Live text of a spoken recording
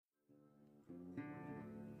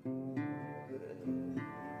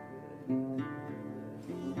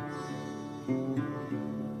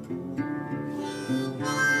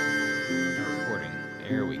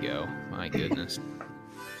goodness.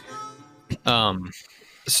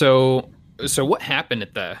 So what happened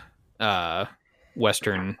at the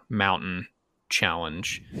Western Mountain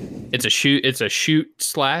Challenge? It's a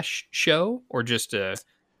shoot/show, or just is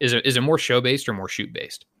it more show based or more shoot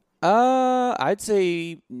based? I'd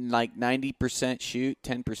say like 90% shoot,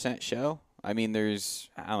 10% show. I mean, I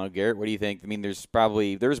don't know, Garrett, what do you think? I mean, there's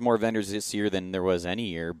more vendors this year than there was any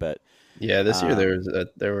year, but yeah, this year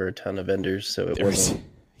there were a ton of vendors, so it wasn't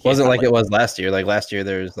yeah, like it was last year. Like last year,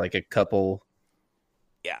 there was like a couple.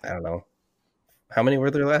 Yeah, I don't know how many were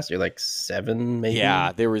there last year, like 7 maybe.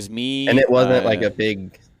 Yeah, there was me, and it wasn't like a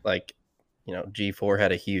big G4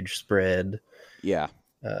 had a huge spread. Yeah,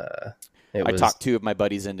 I talked 2 of my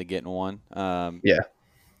buddies into getting one. Yeah.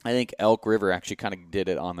 I think Elk River actually kind of did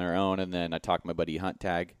it on their own, and then I talked my buddy Hunt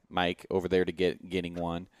Tag Mike over there to getting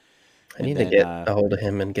one. I need to get a hold of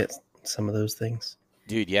him and get some of those things.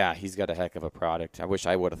 Dude, yeah, he's got a heck of a product. I wish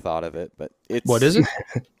I would have thought of it, but what is it?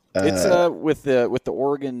 It's with the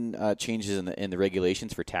Oregon changes in the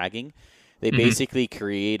regulations for tagging, they basically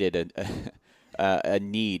created a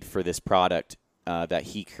need for this product that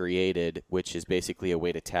he created, which is basically a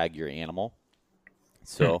way to tag your animal.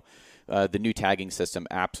 So. The new tagging system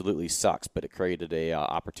absolutely sucks, but it created a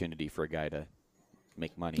opportunity for a guy to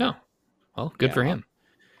make money. No, well, good for him.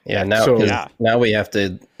 Yeah, now we have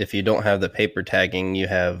to. If you don't have the paper tagging, you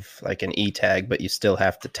have like an e-tag, but you still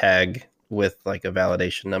have to tag with like a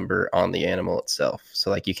validation number on the animal itself. So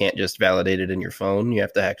like you can't just validate it in your phone. You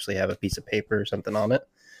have to actually have a piece of paper or something on it.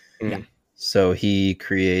 Yeah. So he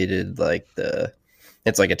created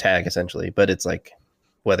it's like a tag essentially, but it's like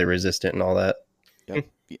weather resistant and all that. Yep.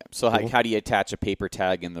 Yeah. So how do you attach a paper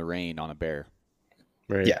tag in the rain on a bear?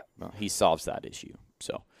 Right. Yeah. Well, he solves that issue.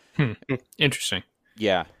 So Interesting.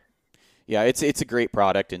 Yeah. Yeah, it's a great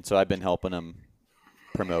product, and so I've been helping him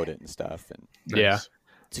promote it and stuff. And yeah,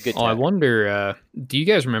 it's a good tag. I wonder, do you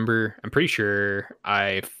guys remember, I'm pretty sure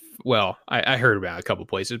I heard about it a couple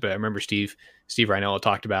places, but I remember Steve Rhinella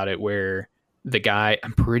talked about it, where the guy,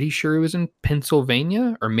 I'm pretty sure it was in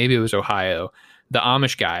Pennsylvania or maybe it was Ohio, the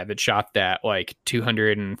Amish guy that shot that like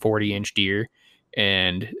 240-inch deer,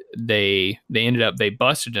 and they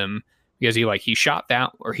busted him because he shot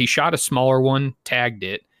a smaller one, tagged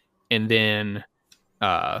it, and then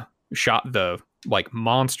shot the like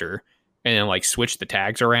monster, and then like switched the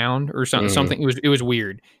tags around or something. Something it was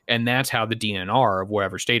weird, and that's how the DNR of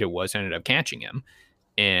whatever state it was ended up catching him.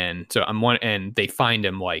 And so and they find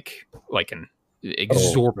him like an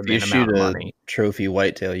exorbitant amount of money. Trophy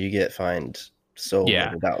whitetail, you get fined so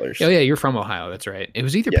many dollars. Oh yeah, you're from Ohio. That's right. It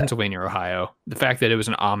was either Pennsylvania or Ohio. The fact that it was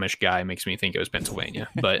an Amish guy makes me think it was Pennsylvania.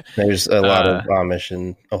 But there's a lot of Amish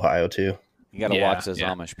in Ohio too. You got to watch those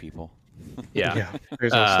Amish people. Yeah.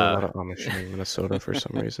 There's also a lot of Amish in Minnesota for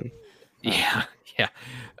some reason. Yeah.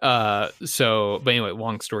 So, but anyway,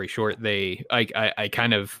 long story short, I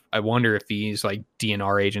wonder if these like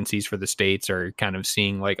DNR agencies for the states are kind of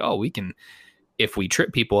seeing like, oh, we can, if we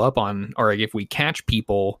trip people up on, or if we catch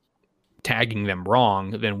people tagging them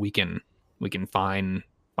wrong, then we can fine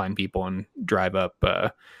people and drive up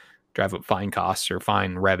fine costs or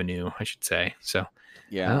fine revenue, I should say. So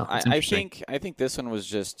yeah, I think this one was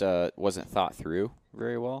just wasn't thought through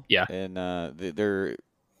very well. Yeah, and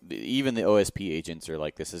even the OSP agents are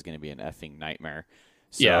like, this is going to be an effing nightmare.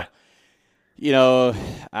 So,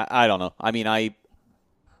 I don't know. I mean,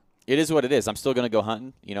 it is what it is. I'm still going to go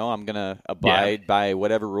hunting. I'm going to abide by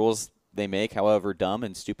whatever rules they make, however dumb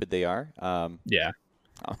and stupid they are. I'm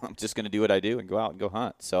just going to do what I do and go out and go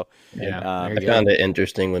hunt. So I found it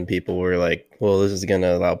interesting when people were like, well, this is going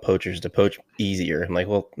to allow poachers to poach easier. I'm like,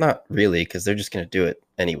 well, not really, because they're just going to do it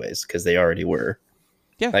anyways, because they already were.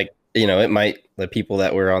 Yeah. Like, it might, the people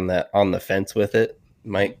that were on the fence with it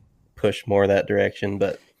might push more that direction,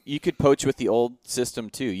 but you could poach with the old system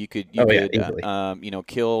too. You could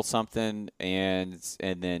kill something and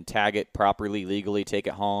then tag it properly, legally, take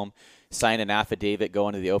it home, sign an affidavit, go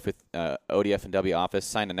into the ODF&W office,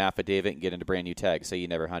 sign an affidavit, and get into brand new tag. Say you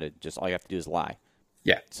never hunted. Just all you have to do is lie.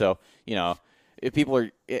 Yeah. So if people are,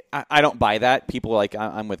 I don't buy that. People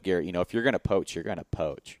I'm with Garrett. If you're going to poach, you're going to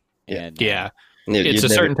poach. Yeah. And, it's a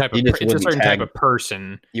certain type of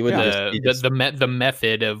person. You would the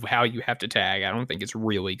method of how you have to tag. I don't think it's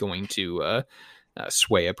really going to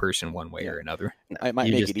sway a person one way or another. It might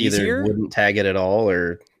make it easier. Either wouldn't tag it at all,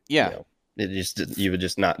 or you would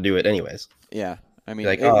just not do it anyways. Yeah, I mean,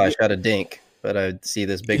 I shot a dink, but I see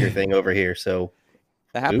this bigger thing over here. So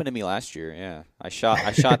that happened to me last year. Yeah, I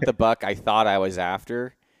shot the buck I thought I was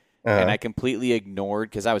after, and I completely ignored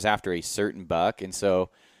because I was after a certain buck, and so.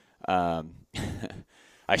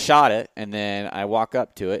 I I shot it, and then I walk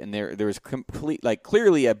up to it, and there was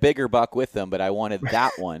clearly a bigger buck with them, but I wanted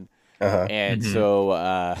that one. And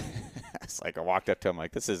so it's like I walked up to him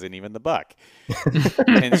like, this isn't even the buck.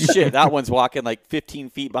 And shit, that one's walking like 15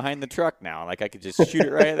 feet behind the truck now. Like I could just shoot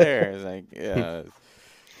it right there. It's like, yeah,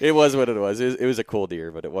 it was what it was. It was a cool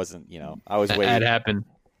deer, but it wasn't, I was waiting. That happened.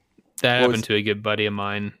 That happened to a good buddy of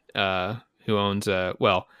mine who owns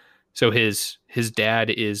so his dad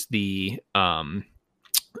is the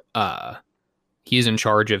he's in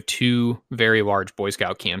charge of 2 very large Boy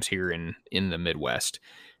Scout camps here in the Midwest.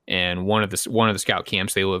 And one of the scout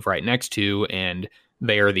camps they live right next to, and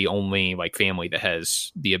they are the only like family that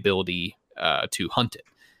has the ability to hunt it.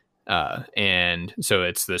 And so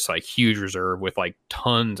it's this like huge reserve with like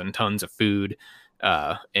tons and tons of food.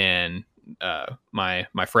 And my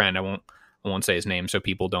friend, I won't say his name so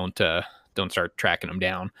people don't start tracking him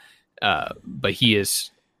down. But he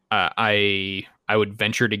is, I would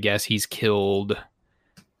venture to guess he's killed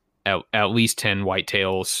at least 10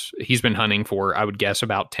 whitetails. He's been hunting for, I would guess,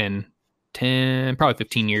 about 10, probably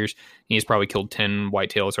 15 years. He's probably killed 10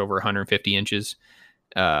 whitetails over 150 inches.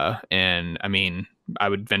 And I mean, I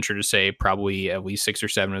would venture to say probably at least 6 or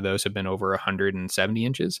 7 of those have been over 170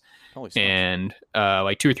 inches. And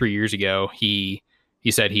like 2 or 3 years ago, he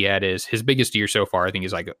said he had his biggest deer so far, I think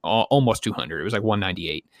is like almost 200. It was like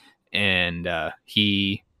 198. And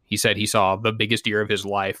he said he saw the biggest deer of his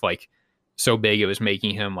life, like so big it was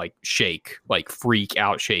making him like shake, like freak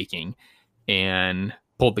out shaking, and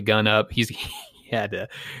pulled the gun up. He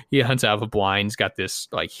hunts out of a blind. He's got this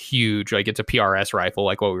like huge, like it's a PRS rifle,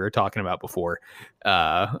 like what we were talking about before, in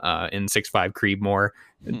 6.5 Creedmoor.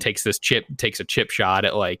 Takes a chip shot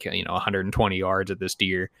at like 120 yards at this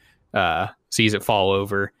deer. Sees it fall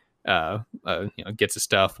over. Gets his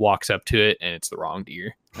stuff, walks up to it, and it's the wrong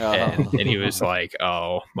deer. And he was like,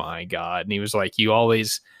 "Oh my god!" And he was like, "You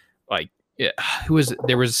always like."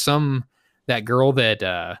 There was that girl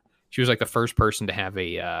that she was like the first person to have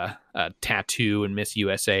a tattoo in Miss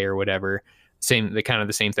USA or whatever. The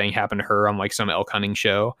same thing happened to her on like some elk hunting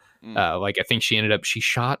show. Like I think she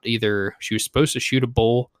was supposed to shoot a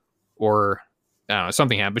bull or I don't know,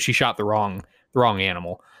 something happened, but she shot the wrong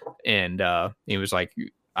animal. And it was like,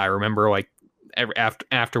 I remember like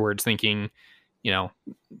afterwards thinking, you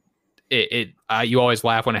always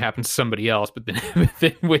laugh when it happens to somebody else, but then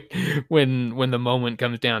when the moment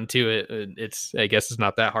comes down to it, I guess it's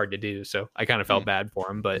not that hard to do. So I kind of felt bad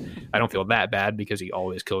for him, but I don't feel that bad because he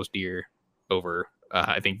always kills deer over.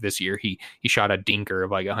 I think this year he shot a dinker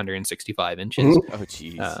of like 165 inches. Oh,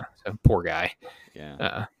 jeez. So poor guy.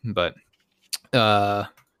 Yeah. But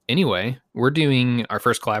anyway, we're doing our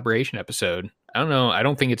first collaboration episode. I don't know. I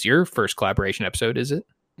don't think it's your first collaboration episode, is it?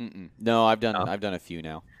 No, I've done a few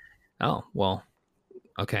now. Oh, well,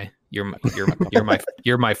 okay. You're my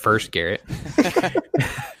first, Garrett.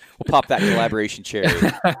 We'll pop that collaboration cherry.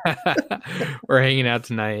 We're hanging out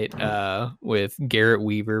tonight with Garrett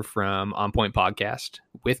Weaver from On Point Podcast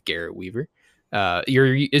with Garrett Weaver. Is your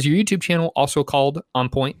YouTube channel also called On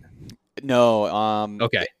Point? No.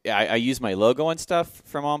 Okay. I use my logo and stuff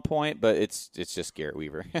from On Point, but it's just Garrett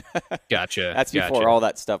Weaver. Gotcha. That's before all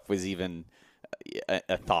that stuff was even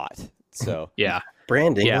a thought. So yeah.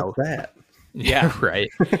 Branding, what's that? Yeah, right.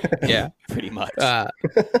 Yeah, pretty much. Well,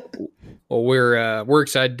 we're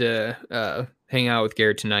excited to hang out with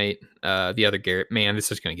Garrett tonight. The other Garrett, man,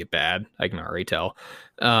 this is going to get bad. I can already tell.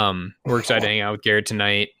 We're excited to hang out with Garrett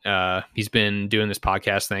tonight. He's been doing this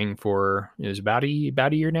podcast thing for it was about a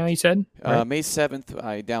year now. He said right? May 7th.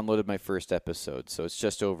 I downloaded my first episode, so it's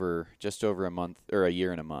just over a month or a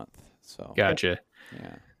year and a month. So gotcha.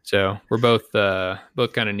 Yeah. So we're both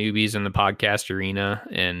kind of newbies in the podcast arena,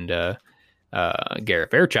 and Garrett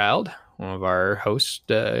Fairchild, one of our hosts,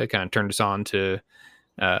 kind of turned us on to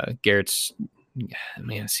Garrett's.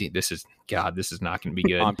 Man, see, this is not going to be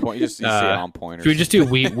good. On Point, you just say On Point. Should we just do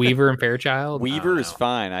Weaver and Fairchild? Weaver is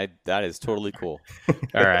fine. That is totally cool.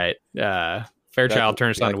 All right. Fairchild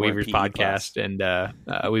turned us on to Weaver's podcast, and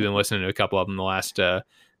we've been listening to a couple of them the last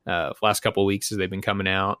couple of weeks as they've been coming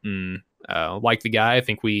out, and like the guy, I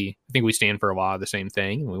think we stand for a lot of the same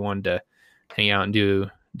thing. We wanted to hang out and do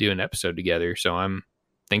an episode together. So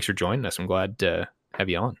thanks for joining us. I'm glad to have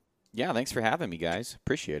you on. Yeah, thanks for having me, guys.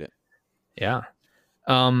 Appreciate it. Yeah.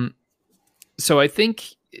 So I think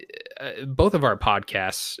both of our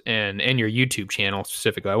podcasts and your YouTube channel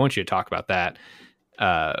specifically, I want you to talk about that.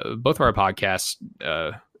 Both of our podcasts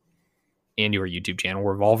and your YouTube channel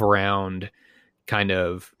revolve around kind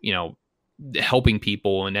of, helping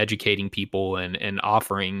people and educating people and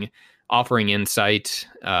offering insight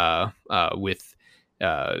with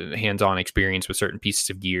hands-on experience with certain pieces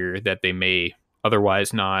of gear that they may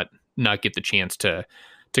otherwise not get the chance to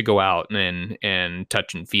go out and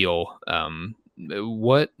touch and feel.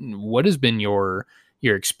 What has been your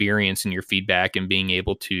experience and your feedback in being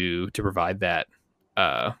able to provide that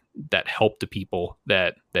help to people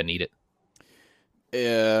that need it?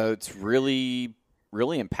 It's really,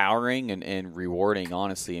 really empowering and rewarding,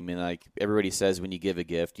 honestly. I mean, like everybody says, when you give a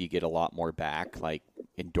gift, you get a lot more back, like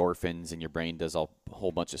endorphins, and your brain does a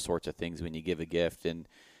whole bunch of sorts of things when you give a gift. And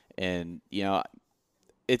you know,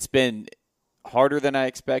 it's been harder than I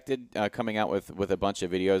expected coming out with a bunch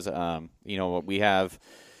of videos. You know, we have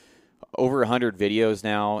over 100 videos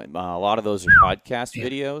now. A lot of those are podcast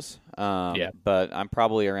videos. But I'm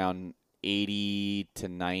probably around 80 to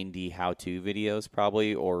 90 how-to videos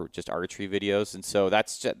probably, or just archery videos. And so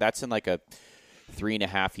that's in like a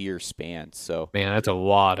 3.5 year span. So man, that's a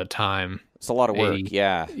lot of time. It's a lot of work. 80.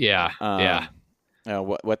 Yeah.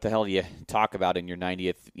 What the hell do you talk about in your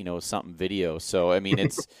 90th, something video? So, I mean,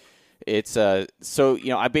 it's so,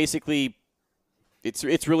 I basically,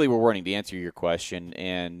 it's really rewarding to answer your question.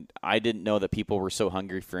 And I didn't know that people were so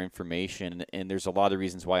hungry for information, and there's a lot of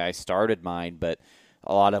reasons why I started mine, but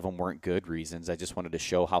a lot of them weren't good reasons. I just wanted to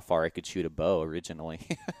show how far I could shoot a bow originally.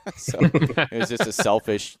 So it was just a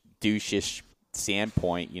selfish, douchish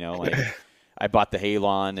standpoint, like I bought the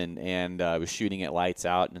Halon and I was shooting it lights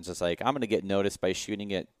out, and it's just like, I'm going to get noticed by shooting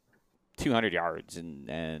it 200 yards.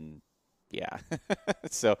 And yeah.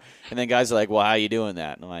 So, and then guys are like, well, how are you doing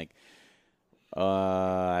that? And I'm like,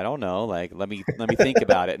 I don't know. Like, let me think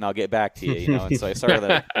about it and I'll get back to you, And so I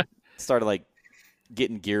started like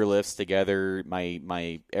getting gear lifts together,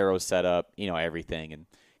 my arrow setup, everything, and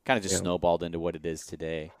kind of just snowballed into what it is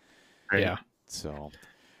today. Yeah. So,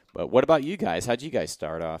 but what about you guys? How'd you guys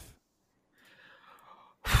start off?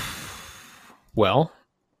 Well,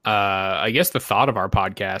 I guess the thought of our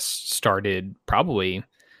podcast started probably,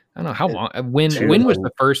 I don't know how long. When was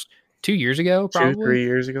the first? 2 years ago, probably 2-3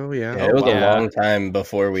 years ago. Yeah. It was a long time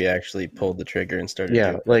before we actually pulled the trigger and started.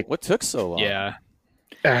 Yeah. Like, what took so long? Yeah.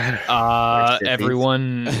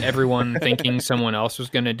 Everyone thinking someone else was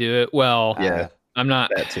going to do it. Well, yeah, I'm not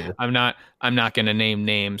that too. I'm not going to name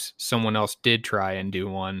names. Someone else did try and do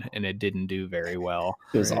one, and it didn't do very well.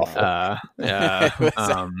 It was awful. It's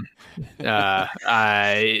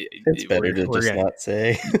better to just not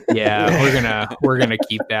say. Yeah, we're gonna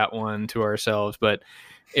keep that one to ourselves. But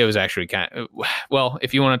it was actually well,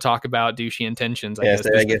 if you want to talk about douchey intentions, I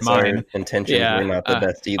guess our intentions were not the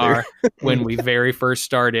best either. When we very first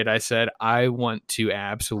started, I said, I want to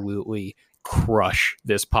absolutely crush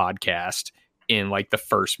this podcast in like the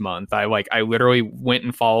first month. I literally went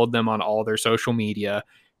and followed them on all their social media,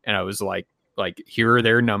 and I was like, here are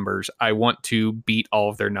their numbers. I want to beat all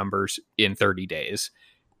of their numbers in 30 days.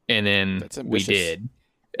 And then we did.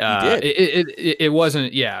 It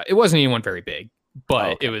wasn't anyone very big.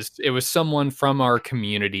 But it was someone from our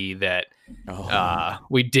community that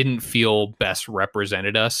we didn't feel best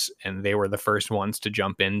represented us, and they were the first ones to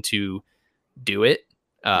jump in to do it.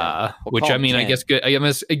 Which I mean, Ken. I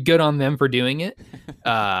guess good on them for doing it.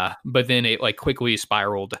 But then it like quickly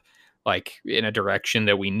spiraled like in a direction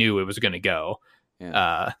that we knew it was going to go.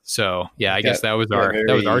 Yeah. So yeah, I guess that was our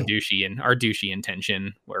douchey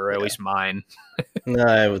intention, or at least mine. No,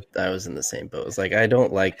 I was in the same boat. It's like, I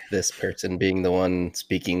don't like this person being the one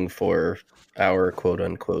speaking for our quote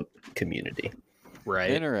unquote community.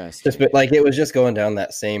 Right. Interesting. But like, it was just going down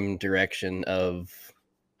that same direction of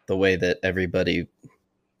the way that everybody,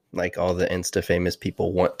 like all the Insta famous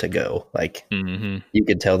people, want to go. Like, you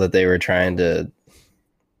could tell that they were trying to,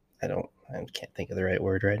 I can't think of the right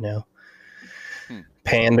word right now.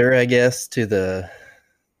 Pander, I guess, to the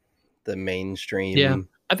mainstream. Yeah,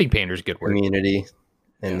 I think pander's a good word. Community,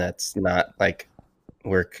 and that's not like,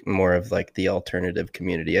 we're more of like the alternative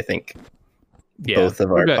community. I think both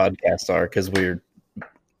of our podcasts are, because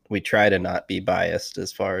we try to not be biased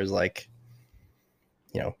as far as like,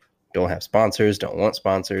 don't have sponsors, don't want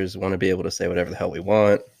sponsors, want to be able to say whatever the hell we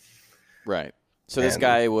want. Right. So this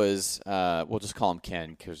guy was, we'll just call him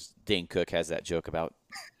Ken, because Dane Cook has that joke about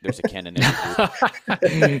there's a Ken in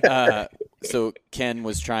every group. So Ken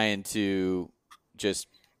was trying to just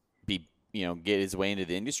be, get his way into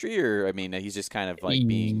the industry, or, I mean, he's just kind of like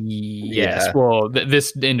being. Yes. Yeah. Well,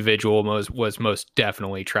 this individual was most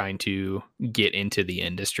definitely trying to get into the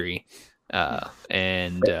industry,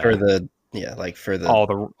 and for all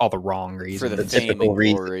the wrong reasons, for the typical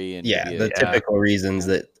reason, typical reasons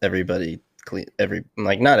that everybody.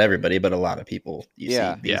 Not everybody, but a lot of people see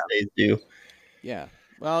these days do. Yeah.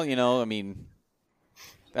 Well, I mean,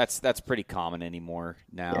 That's pretty common anymore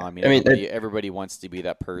now. Yeah. I mean, everybody wants to be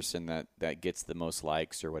that person that gets the most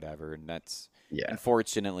likes or whatever, and that's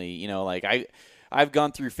unfortunately, you know, like I've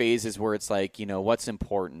gone through phases where it's like, you know, what's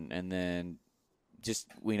important, and then just,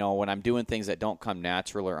 you know, when I'm doing things that don't come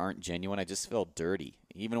natural or aren't genuine, I just feel dirty.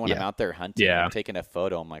 Even when I'm out there hunting, I'm taking a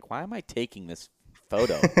photo, I'm like, why am I taking this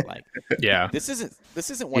photo? Like, this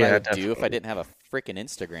isn't what I would do if I didn't have a freaking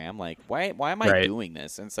Instagram. Like, why am I doing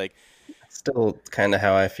this? And it's like, still kind of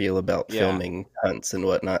how I feel about filming hunts and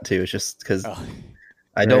whatnot too. It's just because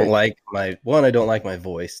I don't like my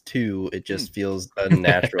voice. 2, it just feels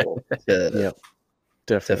unnatural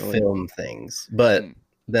to film things. But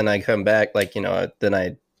then I come back, like, you know, then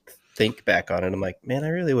I think back on it. I'm like, man, I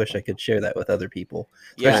really wish I could share that with other people,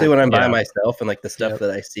 especially when I'm by myself, and like the stuff that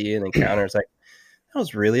I see and encounter is like, that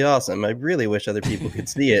was really awesome. I really wish other people could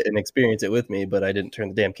see it and experience it with me, but I didn't turn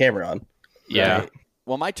the damn camera on. Yeah. Right.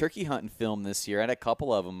 Well, my turkey hunting film this year, I had a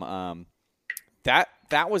couple of them.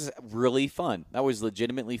 That was really fun. That was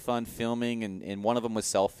legitimately fun filming, and one of them was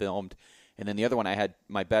self-filmed, and then the other one I had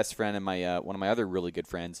my best friend and my one of my other really good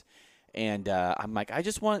friends, and I'm like, I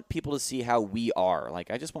just want people to see how we are. Like,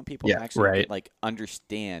 I just want people to actually like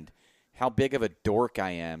understand how big of a dork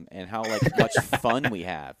I am and how like much fun we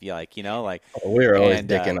have. Yeah, like, you know, like we're always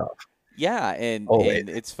dicking off. Yeah, and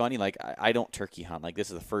it's funny, like, I don't turkey hunt. Like, this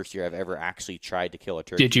is the first year I've ever actually tried to kill a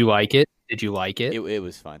turkey. Did you like it? It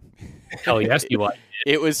was fun. Hell yes, you liked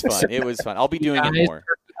it. It was fun. I'll be doing it more.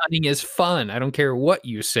 Turkey hunting is fun. I don't care what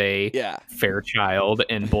you say. Yeah. Fairchild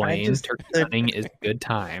and Blaine, turkey hunting is a good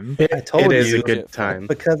time. I told you it is a good time.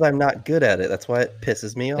 Because I'm not good at it. That's why it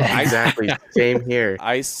pisses me off. Exactly. Same here.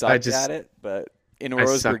 I suck at it, but in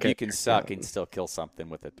Roseburg, you can suck and still kill something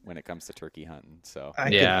with it when it comes to turkey hunting. So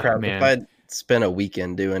if I'd spent a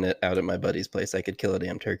weekend doing it out at my buddy's place, I could kill a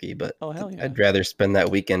damn turkey. But I'd rather spend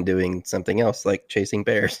that weekend doing something else, like chasing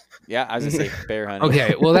bears. Yeah, I was gonna say bear hunting.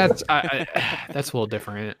 Okay, well that's a little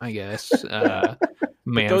different, I guess.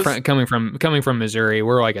 Man, coming from Missouri,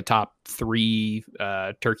 we're like a top 3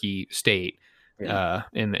 turkey state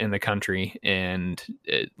in the country, and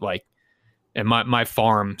and my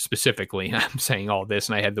farm specifically, I'm saying all this,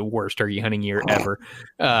 and I had the worst turkey hunting year ever.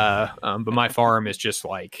 But my farm is just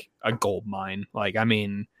like a gold mine. Like, I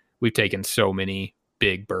mean, we've taken so many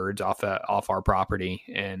big birds off our property,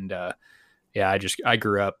 and I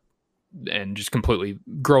grew up and just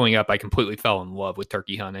growing up, I completely fell in love with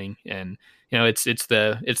turkey hunting, and you know, it's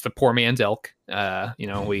the poor man's elk. You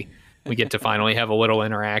know, we get to finally have a little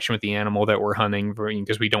interaction with the animal that we're hunting,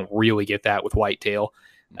 because we don't really get that with whitetail.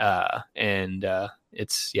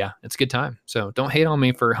 It's a good time. So don't hate on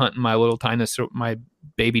me for hunting my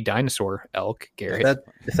baby dinosaur elk, Garrett.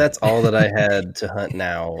 If that's all that I had to hunt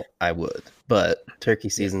now, I would. But turkey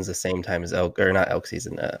season's the same time as elk, or not elk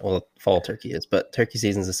season. Fall turkey is, but turkey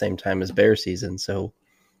season's the same time as bear season. So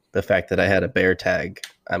the fact that I had a bear tag,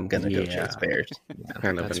 I'm gonna go chase bears.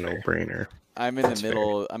 Kind of a no-brainer. I'm in the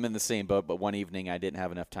middle. I'm in the same boat, but one evening I didn't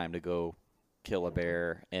have enough time to go kill a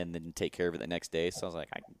bear and then take care of it the next day. So I was like,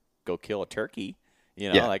 I can go kill a turkey,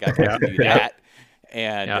 you know, like I can do that.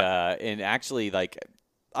 And actually, like,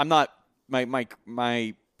 I'm not,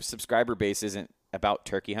 my subscriber base isn't about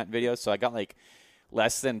turkey hunt videos. So I got like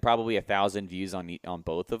less than probably 1,000 views on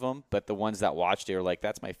both of them. But the ones that watched it were like,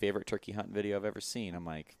 that's my favorite turkey hunt video I've ever seen. I'm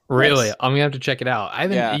like, really? I'm gonna have to check it out. I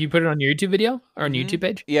haven't. You put it on your YouTube video or on YouTube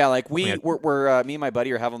page? Yeah, like we're me and my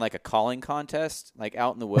buddy are having like a calling contest, like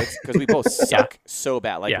out in the woods, because we both suck so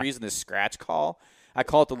bad. Like we're using this scratch call. I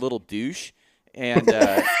call it the little douche, and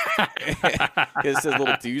it says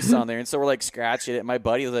little deuce on there, and so we're like scratching it. And my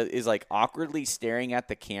buddy is like awkwardly staring at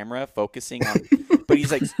the camera, focusing on, but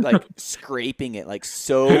he's like scraping it like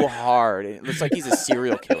so hard. It looks like he's a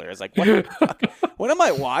serial killer. It's like, what the fuck? What am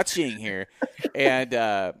I watching here?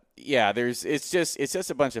 And it's just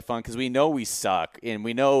a bunch of fun, because we know we suck, and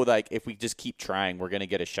we know, like, if we just keep trying, we're gonna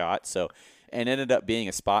get a shot. So, and it ended up being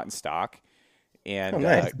a spot and stock. And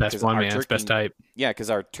nice. Best one, man. It's best type. Yeah, because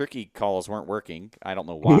our turkey calls weren't working. I don't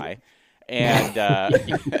know why. And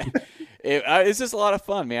it's just a lot of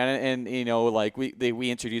fun, man. And you know, like we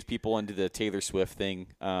introduce people into the Taylor Swift thing.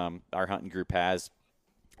 Our hunting group has,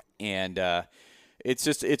 and it's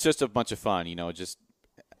just a bunch of fun. You know, just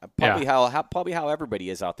probably how everybody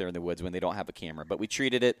is out there in the woods when they don't have a camera. But we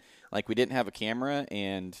treated it like we didn't have a camera,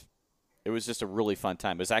 and it was just a really fun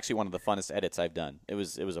time. It was actually one of the funnest edits I've done. It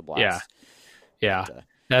was a blast. Yeah.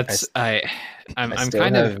 I'm still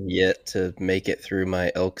kind of yet to make it through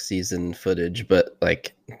my elk season footage, but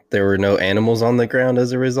like there were no animals on the ground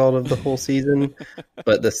as a result of the whole season.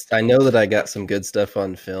 But I know that I got some good stuff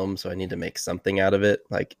on film, so I need to make something out of it.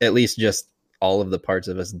 Like at least just all of the parts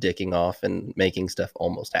of us dicking off and making stuff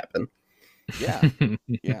almost happen. Yeah.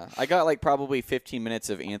 Yeah. I got like probably 15 minutes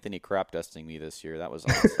of Anthony crop dusting me this year. That was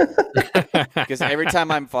awesome. Because every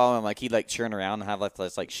time I'm following him, like he'd like turn around and have like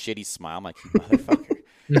this like shitty smile. I'm like, you motherfucker.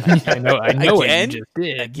 I know what you just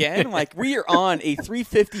did. Again, like we are on a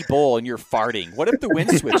 350 bowl and you're farting. What if the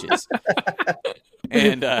wind switches?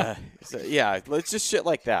 And so, yeah, let's just shit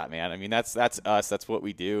like that, man. I mean, that's us. That's what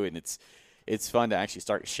we do, and it's fun to actually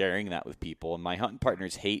start sharing that with people. And my hunting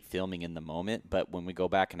partners hate filming in the moment, but when we go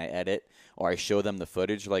back and I edit or I show them the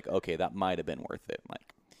footage, they're like, okay, that might have been worth it. I'm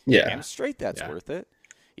like, yeah, I'm straight. That's worth it,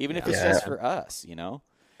 even if it's just for us, you know.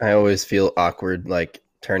 I always feel awkward, like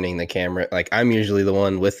turning the camera. Like I'm usually the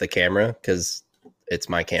one with the camera because it's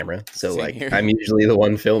my camera. So like here. I'm usually the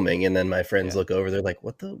one filming, and then my friends look over. They're like,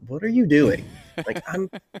 what are you doing? Like, I'm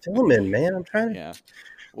filming, man. I'm trying to. Yeah.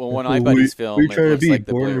 Well, when my buddies film, we're trying to be like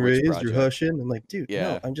born and raised. You're hushing. I'm like, dude,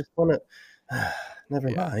 no, I just want to. Never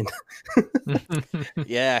mind.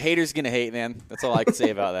 Yeah, haters gonna hate, man. That's all I can say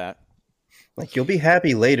about that. Like, you'll be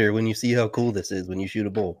happy later when you see how cool this is when you shoot a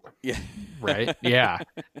bull. Yeah. Right. Yeah.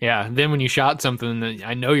 Yeah. Then when you shot something,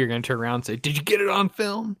 I know you're going to turn around and say, "Did you get it on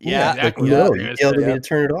film?" Yeah. Exactly. No, you yelled at me to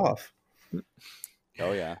turn it off.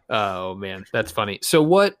 Oh yeah. Oh man, that's funny. So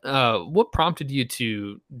what prompted you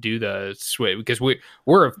to do the switch? Because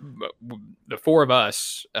we're the four of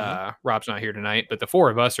us. Rob's not here tonight, but the four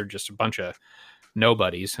of us are just a bunch of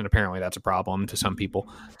nobodies, and apparently that's a problem to some people.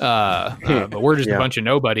 But we're just a bunch of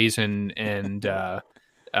nobodies, and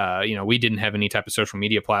you know, we didn't have any type of social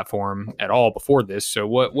media platform at all before this. So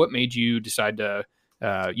what made you decide to?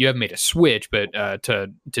 You haven't made a switch, but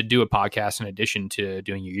to do a podcast in addition to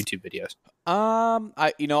doing your YouTube videos.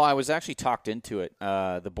 I was actually talked into it.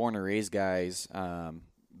 The Born and Raised guys,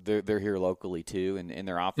 they're here locally too, and in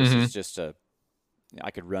their office is just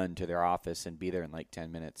I could run to their office and be there in like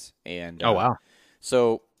 10 minutes. And oh wow.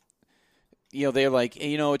 So, you know, they're like,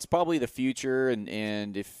 you know, it's probably the future,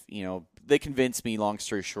 and if, you know, they convinced me, long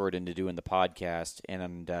story short, into doing the podcast,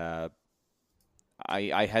 and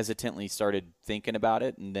I hesitantly started thinking about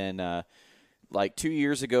it, and then like 2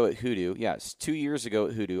 years ago at Hoodoo, 2 years ago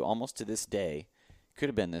at Hoodoo, almost to this day, could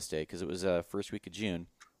have been this day because it was first week of June.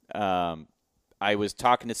 I was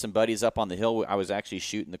talking to some buddies up on the hill. I was actually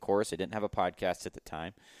shooting the course. I didn't have a podcast at the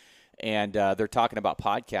time. And they're talking about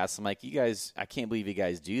podcasts. I'm like, you guys, I can't believe you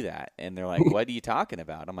guys do that. And they're like, what are you talking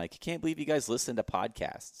about? I'm like, I can't believe you guys listen to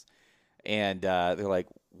podcasts. And they're like,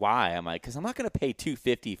 why? I'm like, because I'm not going to pay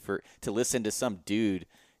 $250 to listen to some dude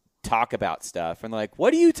talk about stuff. And they're like,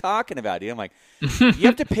 what are you talking about, dude? I'm like, you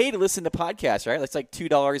have to pay to listen to podcasts, right? It's like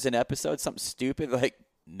 $2 an episode, something stupid. They're like,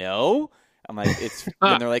 no. I'm like, it's,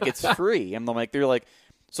 and they're like, it's free. And I'm like, they're like,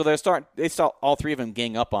 so they start all three of them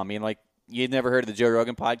gang up on me and like, you've never heard of the Joe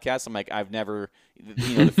Rogan podcast? I'm like, I've never,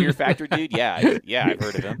 you know, the Fear Factor dude. Yeah, I've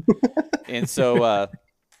heard of him. And so,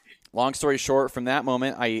 long story short, from that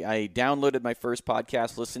moment, I downloaded my first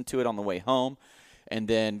podcast, listened to it on the way home, and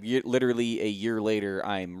then literally a year later,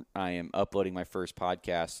 I am uploading my first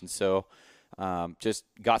podcast. And so, just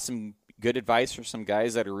got some good advice from some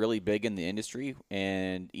guys that are really big in the industry,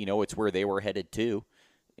 and you know, it's where they were headed too.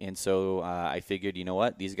 And so, I figured, you know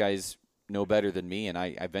what, these guys know better than me, and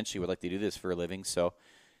I eventually would like to do this for a living. So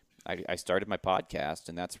I started my podcast,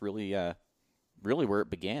 and that's really where it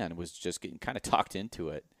began, was just getting kind of talked into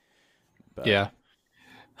it. But, yeah.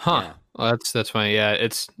 Well, that's funny. Yeah.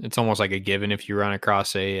 It's almost like a given if you run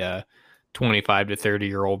across a 25 to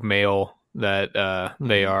 30-year-old male that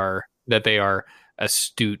they are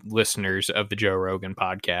astute listeners of the Joe Rogan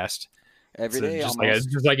podcast. Every day,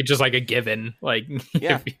 just like a given. Like,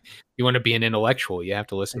 if you want to be an intellectual, you have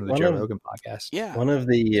to listen to the Joe Rogan podcast. Yeah, one of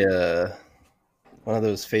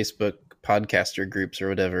those Facebook podcaster groups or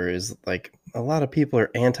whatever is like, a lot of people are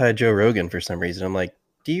anti Joe Rogan for some reason. I'm like,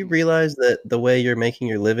 do you realize that the way you're making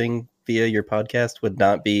your living via your podcast would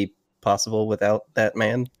not be possible without that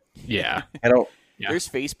man? Yeah, I don't. Yeah. There's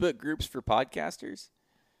Facebook groups for podcasters.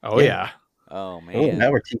 Oh yeah. Oh man! Oh,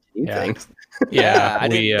 now we're teaching you things. Yeah, I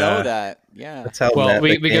didn't know that. Yeah, that's how Matt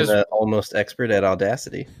became almost expert at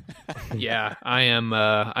Audacity. Yeah, I am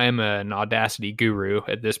an Audacity guru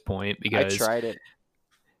at this point because I tried it.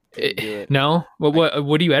 Didn't do it. No,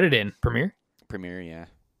 what do you edit in? Premiere? Premiere, yeah.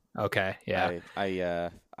 Okay, yeah.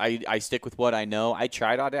 I stick with what I know. I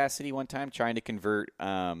tried Audacity one time, trying to convert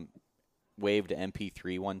Wave to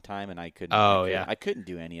MP3 one time, and I couldn't. Oh yeah, I couldn't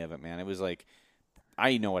do any of it, man. It was like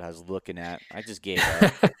I know what I was looking at. I just gave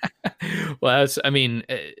up. Well,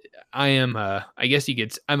 I am. I guess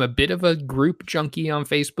I'm a bit of a group junkie on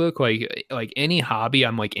Facebook. Like any hobby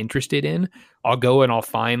I'm like interested in, I'll go and I'll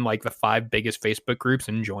find like the 5 biggest Facebook groups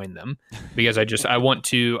and join them because I want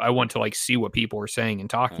to like see what people are saying and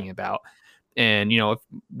talking about. And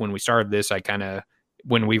when we started this,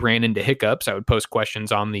 when we ran into hiccups, I would post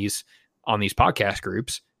questions on these podcast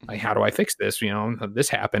groups. Like, how do I fix this? This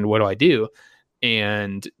happened. What do I do?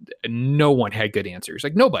 And no one had good answers,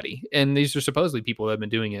 like nobody. And these are supposedly people that have been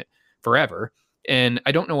doing it forever. And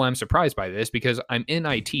I don't know why I'm surprised by this, because I'm in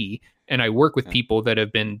IT and I work with people that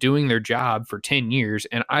have been doing their job for 10 years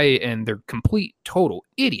and they're complete total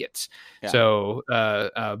idiots. Yeah. So,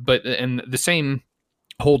 but the same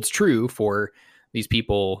holds true for these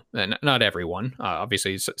people, and not everyone,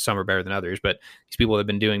 obviously some are better than others, but these people have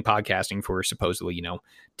been doing podcasting for supposedly,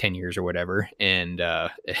 10 years or whatever. And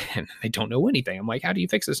they don't know anything. I'm like, how do you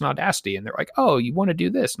fix this in Audacity? And they're like, oh, you want to do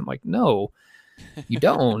this? And I'm like, no, you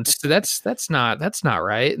don't. So that's not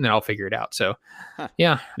right. And then I'll figure it out. So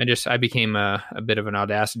yeah, I became a bit of an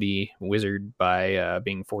Audacity wizard by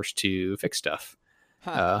being forced to fix stuff.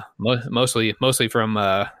 Mostly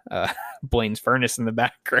from Blaine's furnace in the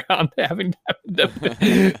background, having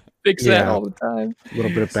to fix that all the time. A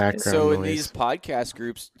little bit of background So noise. In these podcast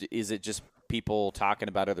groups, is it just people talking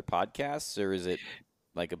about other podcasts, or is it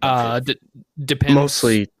like a bunch of... depends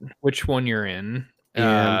mostly which one you're in.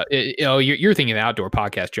 Yeah. You're thinking of Outdoor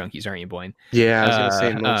Podcast Junkies, aren't you, Blaine? Yeah, I was gonna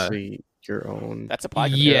say mostly your own. That's a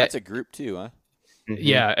podcast. Yeah, that's a group too, huh? Mm-hmm.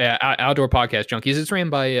 Yeah, Outdoor Podcast Junkies. It's ran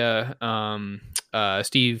by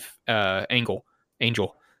Steve Angel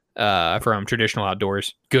from Traditional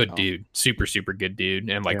Outdoors. Good dude, super good dude,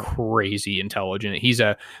 and like crazy intelligent.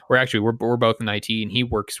 We're both in IT, and he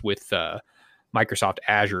works with Microsoft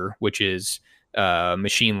Azure, which is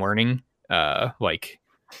machine learning, like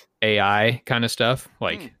AI kind of stuff.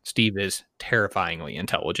 Like Steve is terrifyingly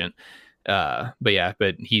intelligent.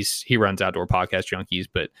 But he runs Outdoor Podcast Junkies.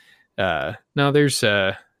 But no, there's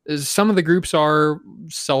some of the groups are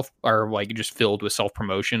like just filled with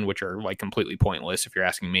self-promotion, which are like completely pointless if you're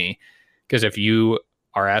asking me. Because if you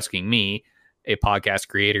are asking me, a podcast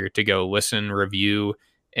creator, to go listen, review,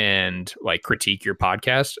 and like critique your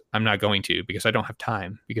podcast, I'm not going to, because I don't have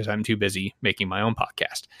time, because I'm too busy making my own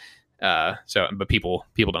podcast. But people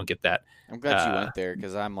don't get that. I'm glad you went there,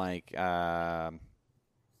 because I'm like,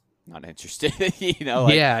 not interested. Stay all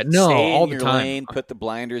in the your time. Lane, put the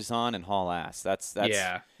blinders on, and haul ass. That's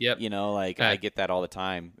yep. I get that all the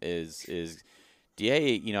time. Is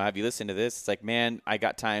hey, have you listened to this? It's like, man, I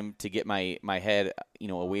got time to get my head,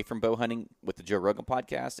 away from bow hunting with the Joe Rogan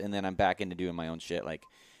podcast, and then I'm back into doing my own shit. Like,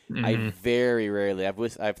 I very rarely,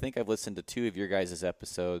 I think I've listened to 2 of your guys'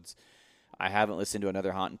 episodes. I haven't listened to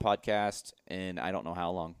another hunting podcast, and I don't know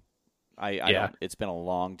how long. I don't, it's been a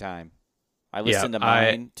long time. I listened to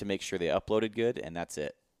mine to make sure they uploaded good, and that's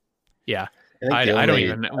it. Yeah, I don't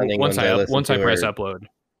even. Once I press upload,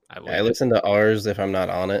 I listen to ours if I'm not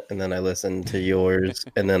on it, and then I listen to yours,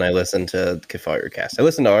 and then I listen to Firecast. I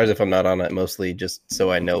listen to ours if I'm not on it, mostly just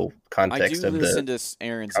so I know context of the. I do listen to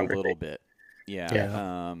Aaron's a little bit.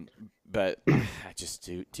 Yeah. But I just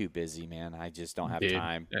too busy, man. I just don't have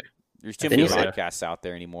time. There's too many podcasts out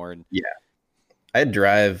there anymore. And I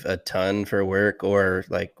drive a ton for work, or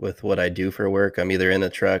like with what I do for work, I'm either in a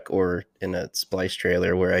truck or in a splice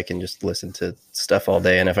trailer where I can just listen to stuff all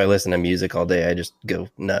day. And if I listen to music all day, I just go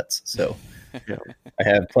nuts. So I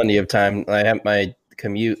have plenty of time. I have my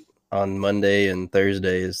commute on Monday and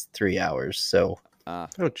Thursday is 3 hours. So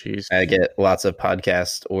geez, I get lots of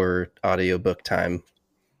podcast or audiobook time.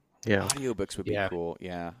 Yeah, audiobooks would be cool.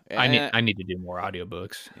 Yeah, I need to do more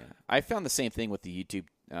audiobooks. Yeah, I found the same thing with the YouTube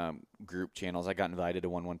group channels. I got invited to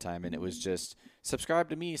one time, and it was just subscribe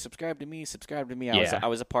to me. I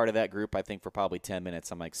was a part of that group, I think, for probably 10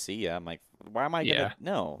 minutes. I'm like, see ya. I'm like, why am I gonna?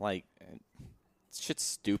 No, like, shit's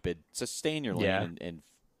stupid. Just stay in your lane and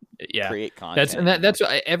create content. That's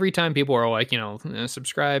every time people are like,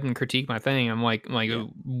 subscribe and critique my thing. I'm like,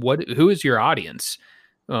 what? Who is your audience?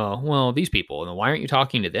 Oh, well, these people. And why aren't you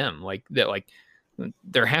talking to them? Like that, like.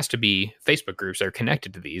 There has to be Facebook groups that are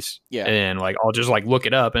connected to these. Yeah. And like, I'll just like look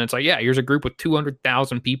it up, and it's like, here's a group with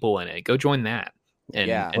 200,000 people in it. Go join that and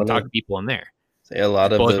talk to people in there.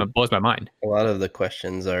 Blows my mind. A lot of the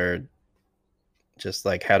questions are just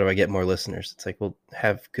like, how do I get more listeners? It's like, well,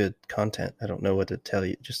 have good content. I don't know what to tell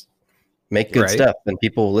you. Just make good stuff and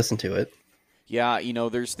people will listen to it. Yeah.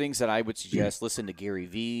 There's things that I would suggest. Listen to Gary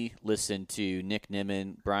Vee, listen to Nick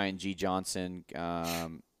Nimmin, Brian G. Johnson,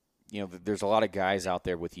 there's a lot of guys out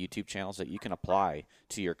there with YouTube channels that you can apply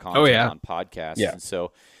to your content on podcasts. Yeah. And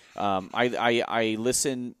so I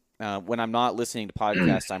listen when I'm not listening to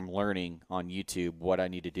podcasts. I'm learning on YouTube what I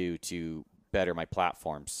need to do to better my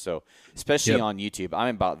platforms. So especially on YouTube,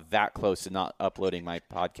 I'm about that close to not uploading my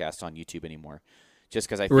podcast on YouTube anymore, just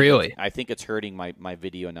because I think it's hurting my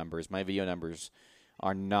video numbers. My video numbers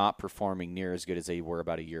are not performing near as good as they were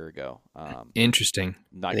about a year ago. Interesting.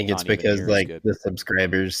 I think it's because like the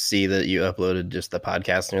subscribers see that you uploaded just the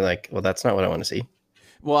podcast and you're like, well, that's not what I want to see.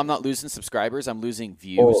 Well, I'm not losing subscribers. I'm losing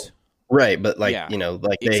views. Well, right. But like,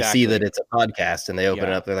 like they see that it's a podcast and they open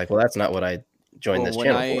it up. They're like, well, that's not what I joined this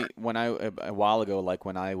channel for. When I, a while ago, like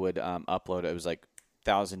when I would upload, it was like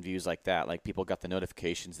 1,000 views like that. Like people got the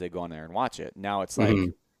notifications, they go on there and watch it. Now it's like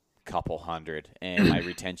a couple hundred and my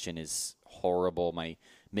retention is horrible.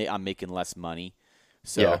 I'm making less money.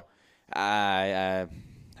 So I'm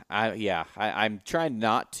trying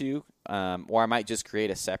not to, or I might just create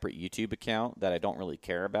a separate YouTube account that I don't really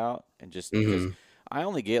care about, and just because I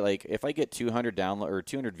only get like if I get 200 download or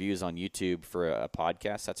 200 views on YouTube for a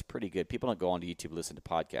podcast, that's pretty good. People don't go onto YouTube to listen to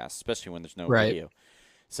podcasts, especially when there's no video.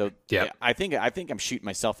 So I think I'm shooting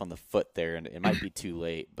myself on the foot there, and it might be too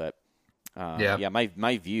late. But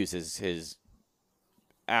my views has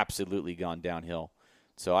absolutely gone downhill.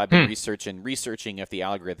 So I've been researching if the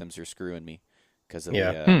algorithms are screwing me because of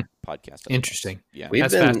the podcast. Interesting. Yeah,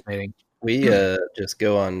 that's fascinating. We just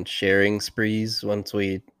go on sharing sprees once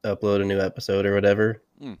we upload a new episode or whatever.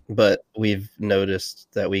 But we've noticed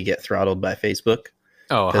that we get throttled by Facebook.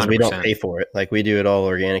 Oh, 100%. Because we don't pay for it. Like we do it all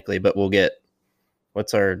organically, but we'll get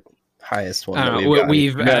what's our highest one? We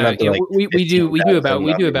do about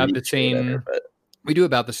the same. We do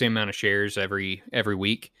about the same amount of shares every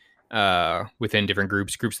week within different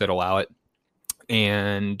groups that allow it,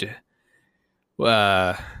 and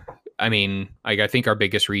I mean, I think our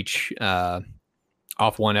biggest reach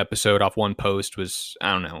off one episode, off one post was,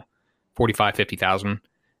 I don't know, 50,000.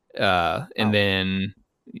 And then,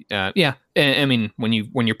 I mean, when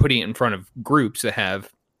you're putting it in front of groups that have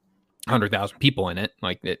 100,000 people in it,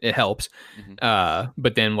 like it helps.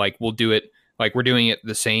 But then like we'll do it, like we're doing it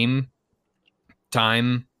the same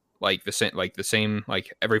time, like the same,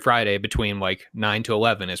 like every Friday between like 9 to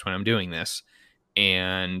 11 is when I'm doing this.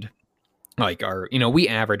 And like we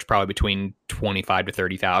average probably between 25 to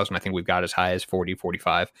 30,000. I think we've got as high as 40,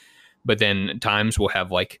 45, but then times we'll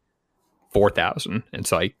have like 4,000.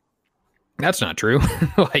 It's like, that's not true.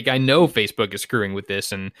 Like I know Facebook is screwing with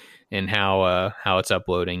this and how it's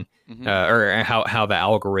uploading, or how the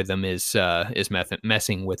algorithm is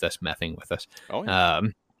messing with us. Oh, yeah.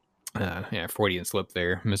 Freudian slip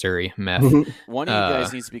there, Missouri meth. One of you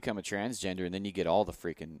guys needs to become a transgender, and then you get all the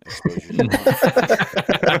freaking exposure.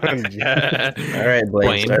 All right,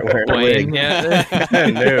 Blaine. Start wearing a wig.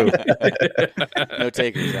 No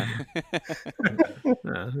takers.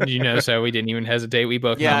 Did you know? So we didn't even hesitate. We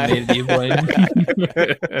both nominated you, Blaine.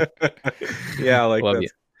 Yeah, like love you.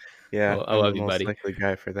 Yeah, well, I love you, buddy. Likely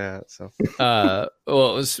guy for that. So,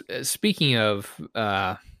 well, speaking of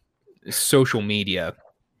social media.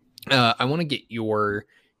 I want to get your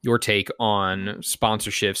take on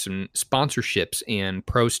sponsorships and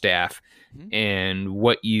pro staff, and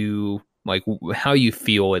what you like, how you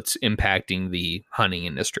feel it's impacting the hunting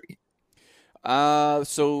industry.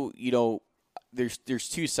 So there's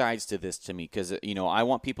two sides to this to me, because I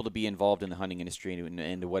want people to be involved in the hunting industry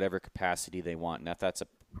in whatever capacity they want, and if that's a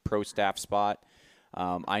pro staff spot.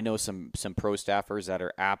 I know some pro staffers that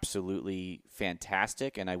are absolutely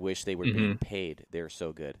fantastic, and I wish they were being paid. They're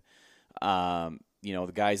so good.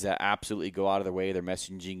 The guys that absolutely go out of their way, they're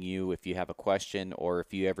messaging you if you have a question or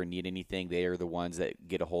if you ever need anything. They are the ones that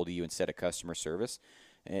get a hold of you instead of customer service,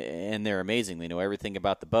 and they're amazing. They know everything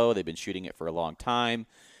about the bow. They've been shooting it for a long time.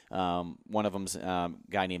 One of them's a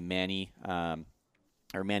guy named Manny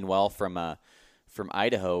or Manuel from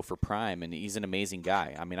Idaho for Prime, and he's an amazing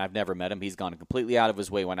guy. I mean, I've never met him. He's gone completely out of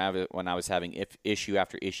his way when I was having issue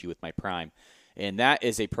after issue with my Prime, and that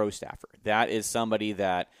is a pro staffer. That is somebody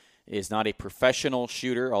that is not a professional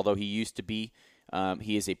shooter, although he used to be.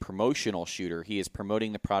 He is a promotional shooter. He is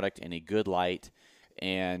promoting the product in a good light,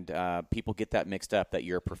 and people get that mixed up, that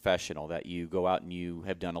you're a professional, that you go out and you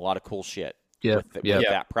have done a lot of cool shit with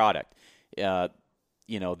that product. There's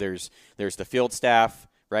the field staff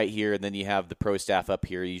right here, and then you have the pro staff up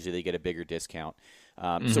here. Usually they get a bigger discount.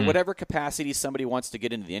 So whatever capacity somebody wants to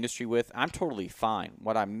get into the industry with, I'm totally fine.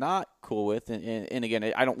 What I'm not cool with, and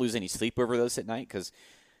again, I don't lose any sleep over those at night, because,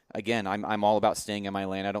 again, I'm all about staying in my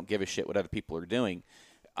lane. I don't give a shit what other people are doing.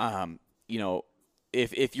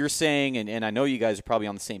 if you're saying, and I know you guys are probably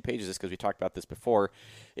on the same page as this because we talked about this before,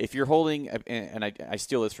 if you're holding, and I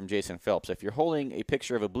steal this from Jason Phelps, if you're holding a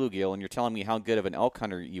picture of a bluegill and you're telling me how good of an elk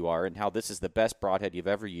hunter you are and how this is the best broadhead you've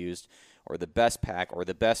ever used, or the best pack, or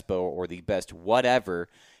the best bow, or the best whatever,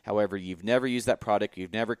 however, you've never used that product,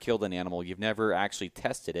 you've never killed an animal, you've never actually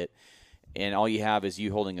tested it, and all you have is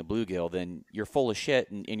you holding a bluegill, then you're full of shit,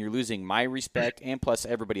 and you're losing my respect and plus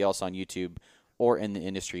everybody else on YouTube or in the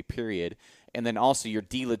industry, period. And then also you're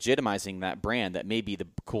delegitimizing that brand that may be the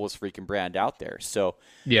coolest freaking brand out there. So,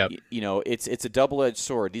 it's a double-edged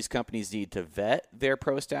sword. These companies need to vet their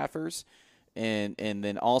pro staffers, and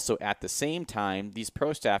then also at the same time, these pro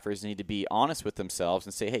staffers need to be honest with themselves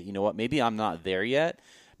and say, hey, you know what? Maybe I'm not there yet.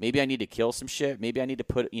 Maybe I need to kill some shit. Maybe I need to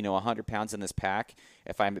put 100 pounds in this pack.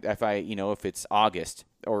 If it's August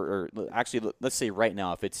or actually let's say right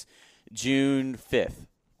now, if it's June 5th.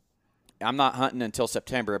 I'm not hunting until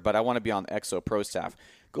September, but I want to be on the Exo Pro staff.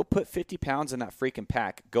 Go put 50 pounds in that freaking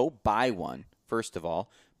pack. Go buy one, first of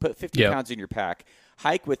all. Put 50 pounds in your pack.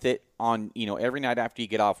 Hike with it on, every night after you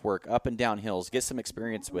get off work, up and down hills. Get some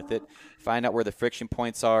experience with it. Find out where the friction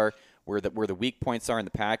points are, where the weak points are in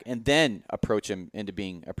the pack, and then approach them into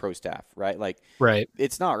being a pro staff, right? Right.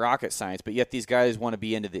 It's not rocket science, but yet these guys want to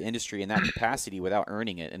be into the industry in that capacity without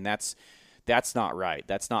earning it, and that's not right.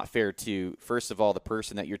 That's not fair to, first of all, the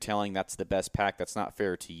person that you're telling that's the best pack. That's not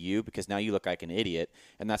fair to you because now you look like an idiot,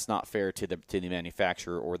 and that's not fair to the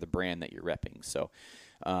manufacturer or the brand that you're repping. So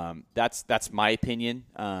that's my opinion.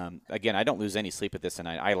 Again, I don't lose any sleep at this, and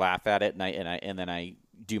I laugh at it, and then I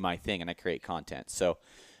do my thing and I create content. So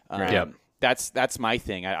that's my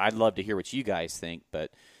thing. I'd love to hear what you guys think,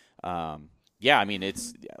 but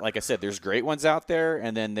it's like I said, there's great ones out there,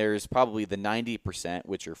 and then there's probably the 90%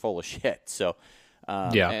 which are full of shit. So,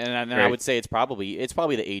 and I would say it's probably the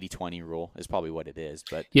 80-20 rule is probably what it is.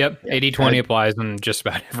 But 80-20 applies on just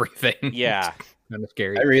about everything. Yeah, kind of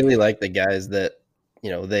scary. I really like the guys that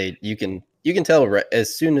you can tell right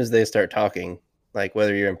as soon as they start talking, like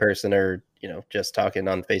whether you're in person or just talking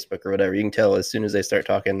on Facebook or whatever, you can tell as soon as they start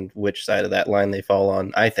talking which side of that line they fall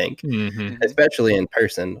on. I think, especially in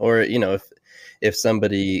person, or if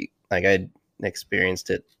somebody, like I experienced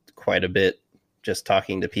it quite a bit just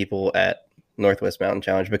talking to people at Northwest Mountain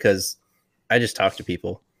Challenge, because I just talk to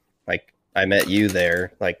people. Like I met you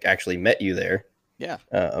there, actually met you there. Yeah.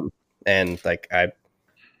 And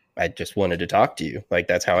I just wanted to talk to you. Like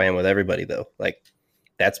that's how I am with everybody though. Like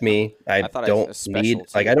that's me. I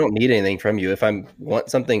don't need anything from you. If I want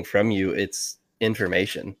something from you, it's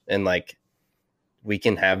information, and we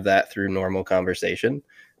can have that through normal conversation.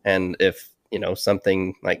 And if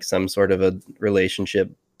something like some sort of a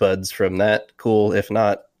relationship buds from that, cool. If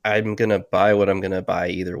not, I'm going to buy what I'm going to buy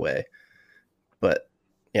either way. But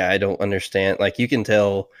yeah, I don't understand. You can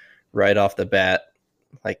tell right off the bat,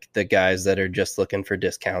 the guys that are just looking for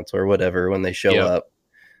discounts or whatever, when they show up,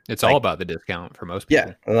 it's all about the discount for most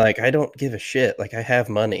people. Yeah. I don't give a shit. I have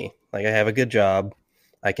money, I have a good job.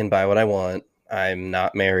 I can buy what I want. I'm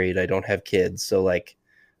not married. I don't have kids. So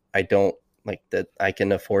I don't that I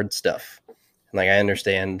can afford stuff. And I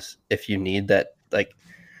understand if you need that, I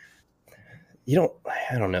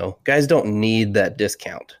don't know. Guys don't need that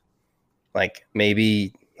discount.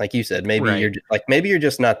 Maybe, like you said, maybe you're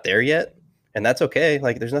just not there yet. And that's okay.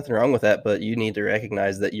 There's nothing wrong with that, but you need to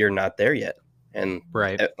recognize that you're not there yet. And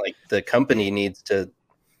the company needs to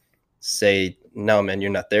say, no, man,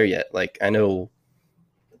 you're not there yet. I know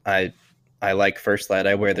I like First Light.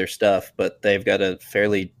 I wear their stuff, but they've got a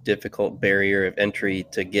fairly difficult barrier of entry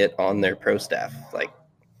to get on their pro staff.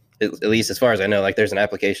 At least as far as I know, there's an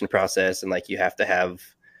application process, and you have to have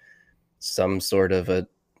some sort of a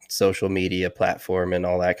social media platform and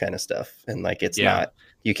all that kind of stuff. And it's not,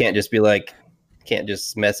 you can't just be can't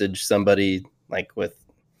just message somebody with,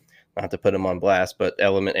 not to put them on blast, but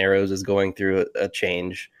Element Arrows is going through a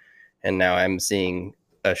change. And now I'm seeing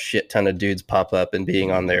a shit ton of dudes pop up and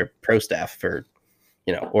being on their pro staff for,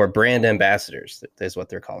 or brand ambassadors is what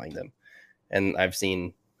they're calling them. And I've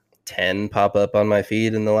seen 10 pop up on my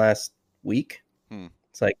feed in the last week.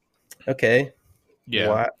 It's okay. Yeah.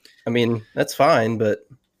 Why? I mean, that's fine, but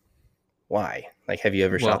why? Have you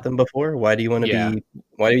ever shot them before? Why do you want to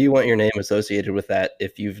why do you want your name associated with that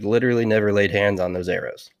if you've literally never laid hands on those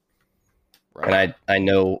arrows? Right. And I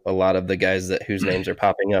know a lot of the guys whose names are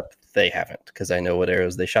popping up, they haven't, because I know what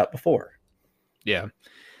arrows they shot before. Yeah.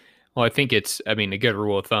 Well, I think a good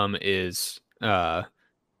rule of thumb is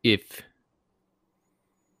if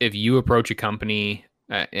you approach a company,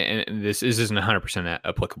 and this isn't 100%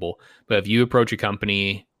 applicable, but if you approach a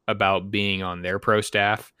company about being on their pro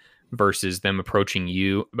staff versus them approaching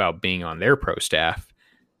you about being on their pro staff,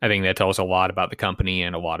 I think that tells a lot about the company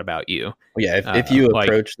and a lot about you. Yeah, if you like-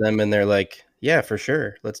 approach them and they're like, yeah, for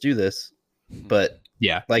sure, let's do this. But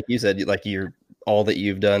Yeah, like you said, like all that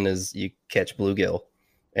you've done is you catch bluegill,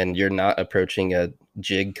 and you're not approaching a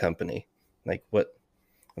jig company. Like what's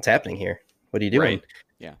happening here? What are you doing?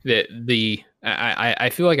 right. I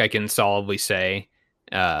feel like I can solidly say,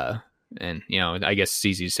 and I guess it's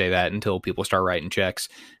easy to say that until people start writing checks.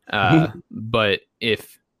 But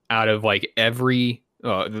if out of like every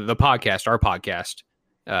the podcast, our podcast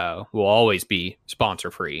will always be sponsor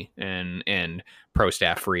free and pro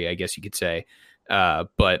staff free, I guess you could say.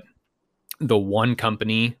 But the one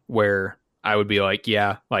company where I would be like,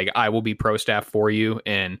 yeah, like I will be pro staff for you,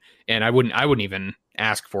 and I wouldn't even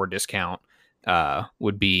ask for a discount.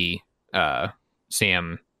 Would be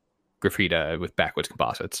Sam Graffita with Backwoods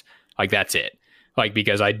Composites. Like that's it. Like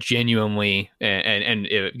because I genuinely and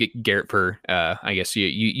Garrett, for I guess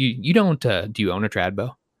you don't do you own a trad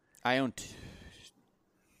bow? I own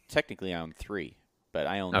technically I own 3, but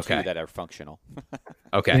I own 2 that are functional.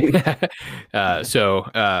 Okay.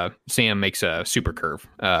 So Sam makes a super curve,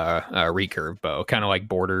 recurve bow, kind of like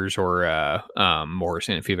Borders or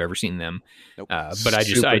Morrison, if you've ever seen them. Nope. But I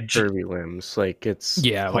curvy limbs, like it's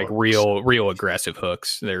like real aggressive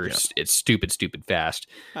hooks. It's stupid fast.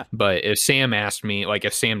 Huh. But if Sam asked me, like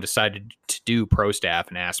if Sam decided to do pro staff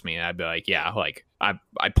and asked me, I'd be like, yeah, like I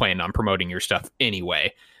plan on promoting your stuff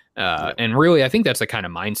anyway. And really, I think that's the kind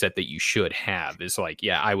of mindset that you should have is like,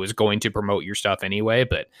 yeah, I was going to promote your stuff anyway,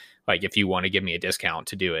 but like, if you want to give me a discount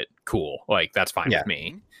to do it, cool. Like, that's fine with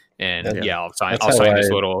me. And I'll sign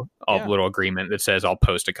this little agreement that says I'll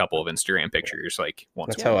post a couple of Instagram pictures. Like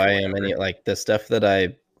once. That's how I am. And like the stuff that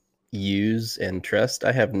I use and trust,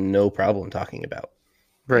 I have no problem talking about.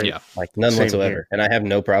 Right. Yeah. Like none Same whatsoever. here. And I have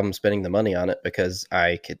no problem spending the money on it because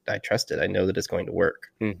I trust it. I know that it's going to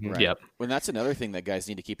work. Mm-hmm. Right. Yep. Well, that's another thing that guys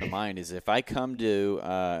need to keep in mind is if I come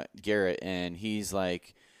to Garrett and he's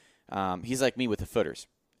like me with the footers.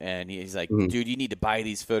 And he's like, dude, you need to buy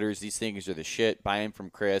these footers. These things are the shit. Buy them from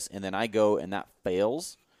Chris. And then I go and that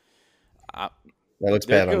fails. That looks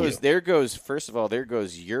bad on you. There goes, first of all, there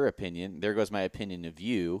goes your opinion. There goes my opinion of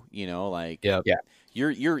you. You know, like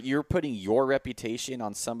you're putting your reputation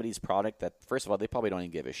on somebody's product that, first of all, they probably don't even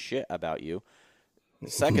give a shit about you.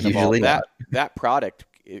 Second of all, that product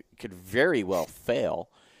it could very well fail.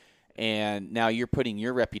 And now you're putting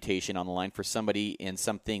your reputation on the line for somebody in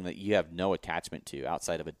something that you have no attachment to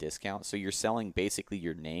outside of a discount. So you're selling basically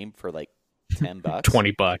your name for like $10,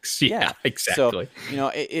 $20. Yeah, exactly.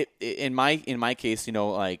 So, in my case,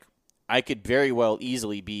 like I could very well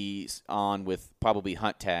easily be on with probably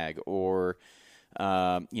Hunt Tag or,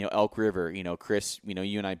 Elk River, Chris,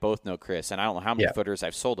 you and I both know Chris, and I don't know how many footers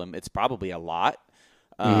I've sold him. It's probably a lot.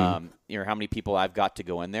 How many people I've got to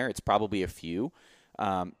go in there. It's probably a few.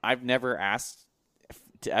 I've never asked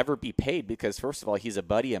to ever be paid because, first of all, he's a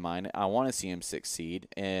buddy of mine. I want to see him succeed,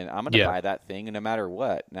 and I'm going to buy that thing no matter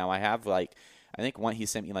what. Now, I have I think he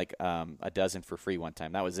sent me a dozen for free one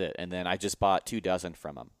time. That was it. And then I just bought 2 dozen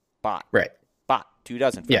from him. Bought 2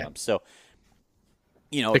 dozen from him. So,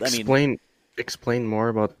 explain more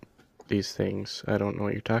about these things. I don't know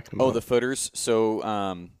what you're talking about. Oh, the footers.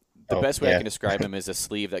 So, the best way I can describe them is a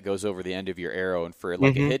sleeve that goes over the end of your arrow, and for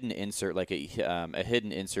like a hidden insert, like a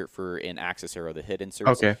hidden insert for an axis arrow, the hit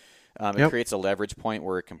inserts. Okay. It creates a leverage point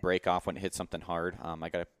where it can break off when it hits something hard. I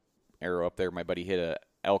got an arrow up there. My buddy hit a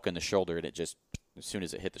elk in the shoulder, and it just as soon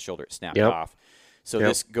as it hit the shoulder, it snapped off. So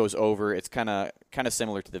this goes over. It's kind of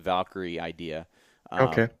similar to the Valkyrie idea.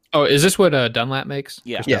 Okay. Oh, is this what Dunlap makes?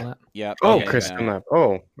 Yeah. Chris Dunlap? Yeah. Oh, Okay. Chris Dunlap.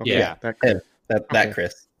 Oh, okay. Yeah. That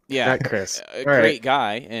Chris. Yeah, that Chris. Great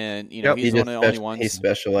guy, and he's one of the only ones. He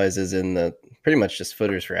specializes in the pretty much just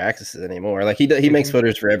footers for axes anymore. Like he makes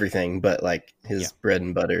footers for everything, but like his bread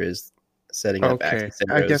and butter is setting up axis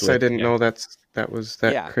arrows. I guess I didn't know that was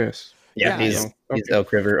Chris. Yeah, he's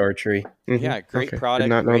Elk River Archery. Mm-hmm. Yeah, great product. Did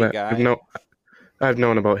not know great that. Guy. I've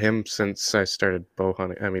known about him since I started bow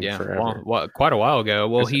hunting. I mean, forever. Well, quite a while ago.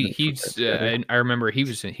 Well, he's. I remember he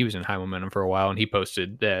was in High Momentum for a while, and he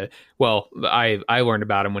posted that. Well, I learned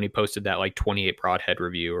about him when he posted that 28 broadhead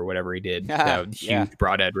review or whatever he did. That huge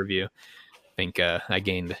broadhead review. I think I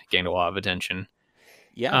gained a lot of attention.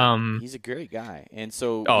 Yeah, he's a great guy, and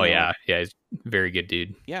so. Oh yeah, he's a very good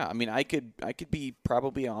dude. Yeah, I mean, I could be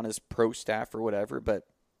probably on his pro staff or whatever, but.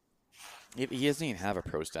 He doesn't even have a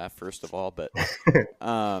pro staff, first of all, but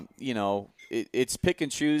it's pick and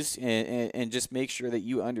choose and just make sure that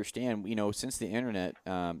you understand. Since the internet,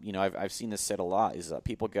 I've seen this said a lot is that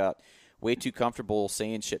people got way too comfortable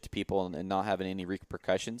saying shit to people and not having any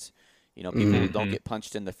repercussions. People don't get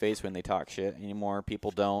punched in the face when they talk shit anymore.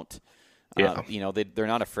 People don't Yeah. They're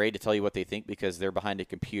not afraid to tell you what they think because they're behind a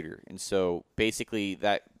computer. And so basically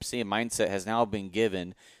that same mindset has now been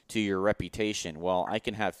given to your reputation. Well, I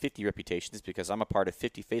can have 50 reputations because I'm a part of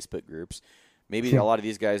 50 Facebook groups. Maybe a lot of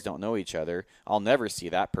these guys don't know each other. I'll never see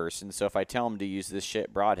that person. So if I tell them to use this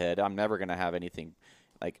shit broadhead, I'm never going to have anything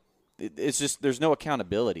like it's just there's no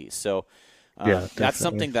accountability. So that's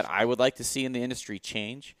something that I would like to see in the industry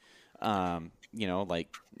change. I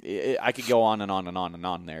could go on and on and on and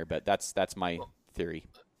on there, but that's my theory.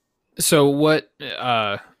 So what?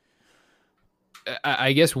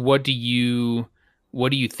 I guess what do you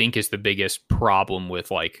think is the biggest problem with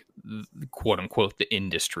like quote unquote the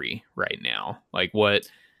industry right now? Like, what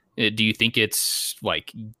do you think it's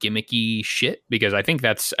like gimmicky shit? Because I think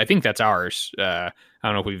that's ours. I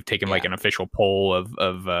don't know if we've taken like an official poll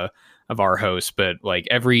of our hosts, but like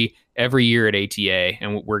every year at ATA,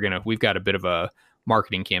 and we've got a bit of a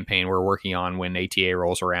marketing campaign we're working on when ATA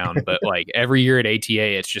rolls around. But like every year at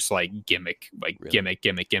ATA, it's just like gimmick. Like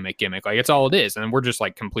it's all it is, and we're just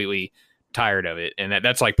like completely tired of it. And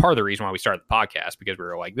that's like part of the reason why we started the podcast, because we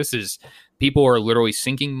were like, people are literally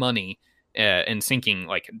sinking money and sinking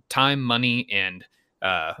like time, money, and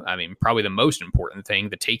probably the most important thing,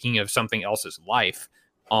 the taking of something else's life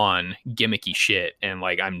on gimmicky shit. And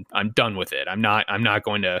like I'm done with it. I'm not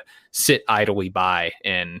going to sit idly by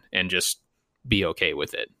and just be okay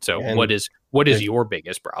with it. So what is your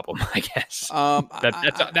biggest problem, I guess?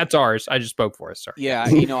 That's ours. I just spoke for us. Sorry. Yeah,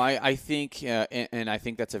 I think, and I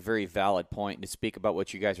think that's a very valid point to speak about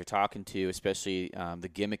what you guys are talking to, especially the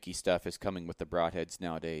gimmicky stuff is coming with the broadheads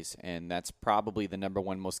nowadays, and that's probably the number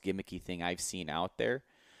one most gimmicky thing I've seen out there.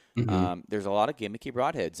 Mm-hmm. There's a lot of gimmicky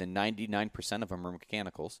broadheads, and 99% of them are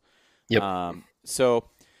mechanicals. Yep. So,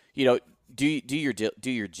 do your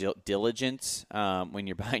diligence when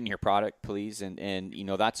you're buying your product, please, and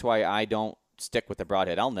that's why I don't stick with the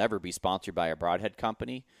broadhead. I'll never be sponsored by a broadhead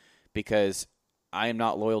company because I am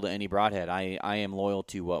not loyal to any broadhead. I am loyal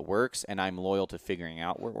to what works, and I'm loyal to figuring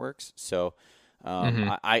out what works. So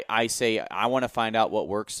I say I want to find out what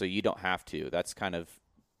works so you don't have to. That's kind of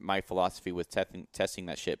my philosophy with testing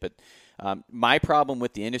that shit. But my problem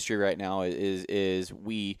with the industry right now is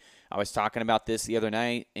I was talking about this the other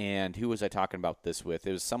night, and who was I talking about this with?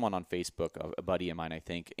 It was someone on Facebook, a buddy of mine, I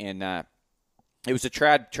think, and it was a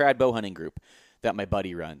trad bow hunting group that my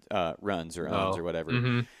buddy runs or owns or whatever.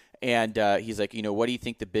 Mm-hmm. And he's like, what do you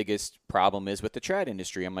think the biggest problem is with the trad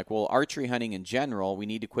industry? I'm like, well, archery hunting in general, we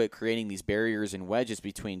need to quit creating these barriers and wedges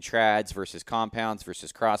between trads versus compounds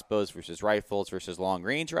versus crossbows versus rifles versus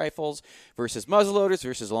long-range rifles versus muzzleloaders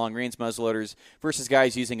versus long-range muzzleloaders versus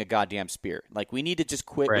guys using a goddamn spear. Like, we need to just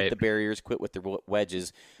quit with the barriers, quit with the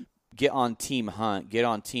wedges, get on team hunt, get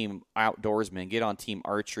on team outdoorsman, get on team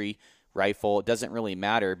archery, rifle. It doesn't really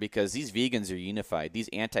matter because these vegans are unified. These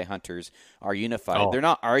anti-hunters are unified. They're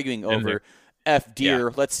not arguing over F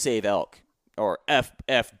deer, let's save elk, or F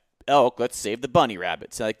elk, let's save the bunny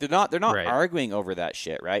rabbits. Like they're not arguing over that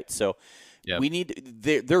shit, right? So we need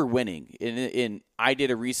they're winning. And I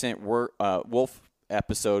did a recent wolf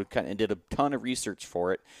episode and did a ton of research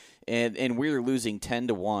for it. And we're losing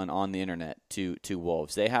 10-1 on the internet to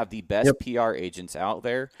wolves. They have the best PR agents out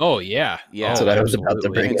there. Oh yeah. That's what I was about to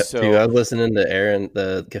bring up too. I was listening to Aaron,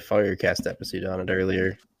 the Firecast episode on it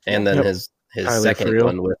earlier, and then his second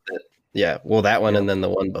one with it. Yeah, well, that one and then the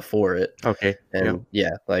one before it. Okay. And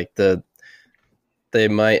like they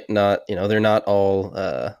might not, they're not all,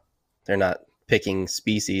 they're not picking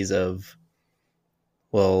species of,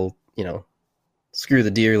 screw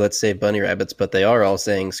the deer, let's save bunny rabbits, but they are all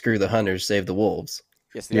saying screw the hunters, save the wolves.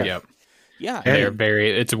 Yes, they are. Yep. Yeah.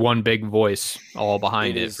 It's one big voice all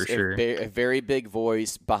behind it for sure. A very big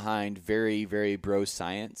voice behind very, very bro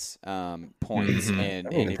science points. Mm-hmm.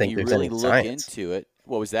 And if you really look into it,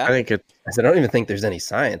 what was that? I don't even think there's any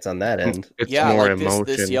science on that end. It's more like emotion.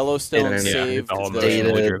 This Yellowstone saved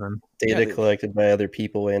data collected by other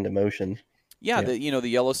people and emotion. Yeah, the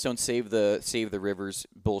Yellowstone save the rivers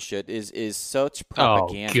bullshit is such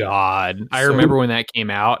propaganda. Oh God, I remember when that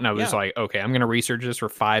came out, and I was like, okay, I'm gonna research this for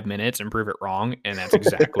 5 minutes and prove it wrong, and that's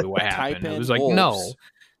exactly what happened. It was like wolves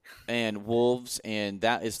and wolves, and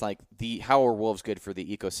that is like how are wolves good for the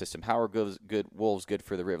ecosystem? How are wolves good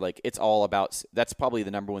for the river? Like it's all about. That's probably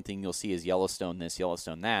the number one thing you'll see is Yellowstone this,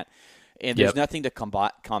 Yellowstone that, and there's nothing to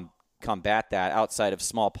combat that outside of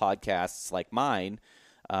small podcasts like mine.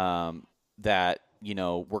 That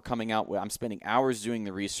we're coming out with. I'm spending hours doing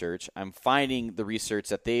the research. I'm finding the research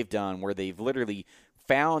that they've done where they've literally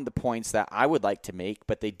found the points that I would like to make,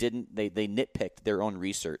 but they didn't. They nitpicked their own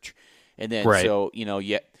research, and then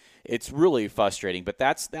it's really frustrating. But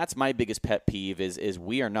that's my biggest pet peeve is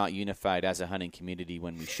we are not unified as a hunting community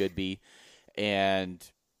when we should be, and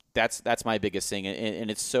that's my biggest thing.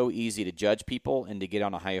 And it's so easy to judge people and to get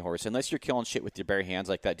on a high horse unless you're killing shit with your bare hands,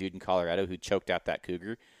 like that dude in Colorado who choked out that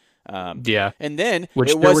cougar. And then which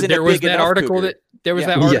it wasn't there was a big that article cougar.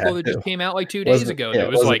 that article that just came out like 2 days ago. That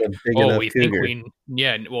was like, oh, we think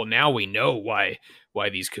well, now we know why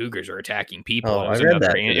these cougars are attacking people. Oh,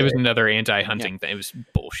 it was another anti-hunting thing. It was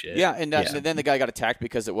bullshit. Yeah, and then the guy got attacked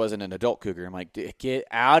because it wasn't an adult cougar. I'm like, get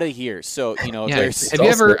out of here. So there's. Have you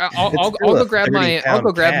ever? I'll go grab my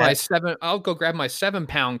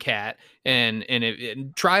 7-pound cat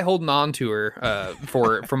and try holding on to her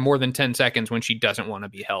for more than 10 seconds when she doesn't want to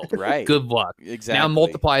be held. Right. Good luck. Exactly. Now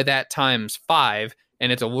multiply that times 5.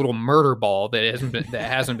 And it's a little murder ball that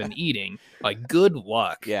hasn't been eating. Like, good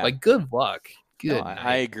luck. Yeah. Like, good luck. Good. No,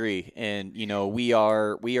 I agree. And we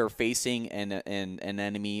are facing an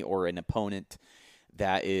enemy or an opponent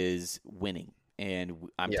that is winning, and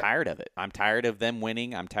I'm tired of it. I'm tired of them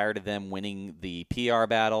winning. I'm tired of them winning the PR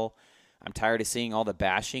battle. I'm tired of seeing all the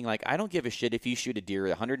bashing. Like, I don't give a shit if you shoot a deer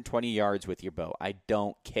 120 yards with your bow. I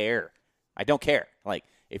don't care. Like,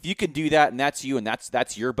 if you can do that and that's you and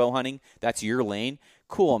that's your bow hunting, that's your lane,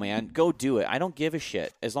 cool, man. Go do it. I don't give a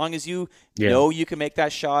shit. As long as you know you can make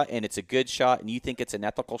that shot and it's a good shot and you think it's an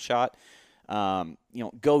ethical shot,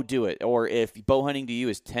 go do it. Or if bow hunting to you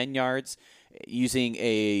is 10 yards using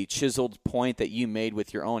a chiseled point that you made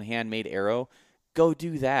with your own handmade arrow, go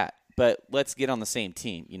do that. But let's get on the same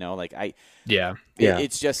team.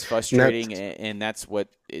 It's just frustrating, and that's what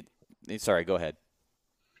it. Sorry, go ahead.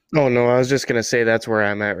 Oh, no, I was just going to say that's where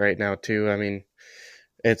I'm at right now, too. I mean,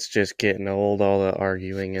 it's just getting old, all the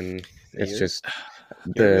arguing, and it's just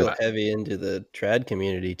you're real heavy into the trad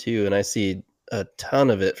community, too, and I see a ton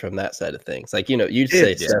of it from that side of things. Like, you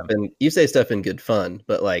say stuff in good fun,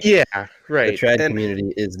 but, like, yeah, right. The trad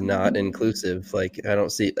community is not inclusive. Like, I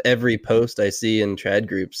don't see every post I see in trad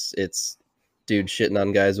groups, it's dude shitting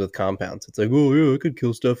on guys with compounds. It's like, oh, yeah, I could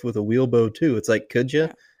kill stuff with a wheelbow, too. It's like, could you?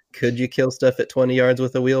 Yeah. Could you kill stuff at 20 yards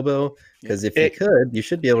with a wheelbow? Because if you could, you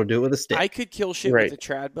should be able to do it with a stick. I could kill shit with a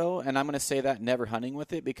trad bow, and I'm going to say that never hunting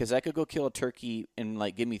with it, because I could go kill a turkey in,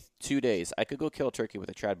 like, give me 2 days. I could go kill a turkey with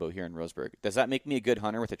a trad bow here in Roseburg. Does that make me a good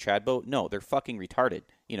hunter with a trad bow? No, they're fucking retarded.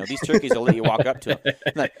 These turkeys will let you walk up to them.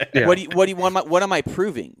 Like, what do you want? What am I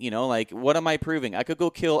proving? What am I proving? I could go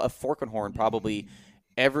kill a fork and horn probably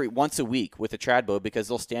once a week with a trad bow, because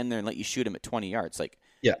they'll stand there and let you shoot them at 20 yards. Like,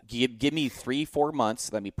 yeah, give me 3-4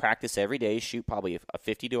 months. Let me practice every day. Shoot probably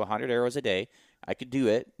 50 to 100 arrows a day. I could do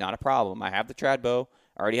it, not a problem. I have the trad bow.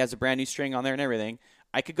 Already has a brand new string on there and everything.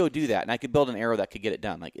 I could go do that, and I could build an arrow that could get it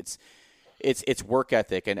done. Like, it's work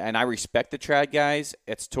ethic, and I respect the trad guys.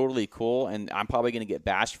 It's totally cool, and I'm probably going to get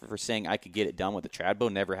bashed for saying I could get it done with a trad bow,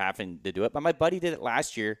 never having to do it. But my buddy did it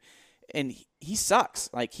last year, and he sucks.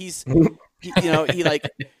 Like, it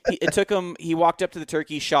took him. He walked up to the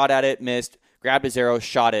turkey, shot at it, missed. Grabbed his arrow,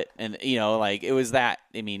 shot it, and it was that.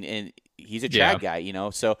 I mean, and he's a trad guy,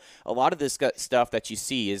 So a lot of this stuff that you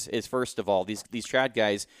see is first of all, these trad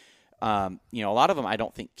guys, a lot of them I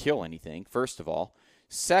don't think kill anything. First of all,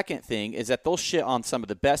 second thing is that they'll shit on some of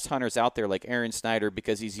the best hunters out there, like Aaron Snyder,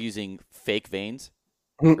 because he's using fake veins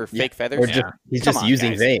or fake feathers. Or he's just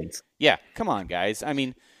using veins. Yeah, come on, guys. I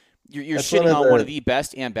mean, you're shitting on one of the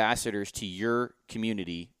best ambassadors to your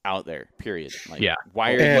community out there, period. Like,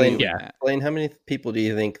 why are you doing that? Blaine, how many people do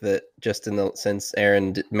you think that just since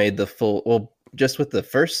Aaron made the just with the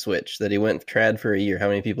first switch that he went trad for a year, how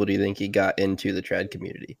many people do you think he got into the trad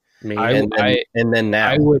community? And then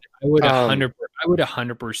now, I would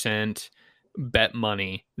 100% bet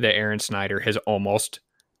money that Aaron Snyder has almost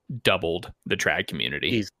doubled the trad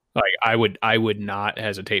community. Like, I would not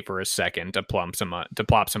hesitate for a second to plop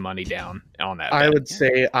some money down on that. I would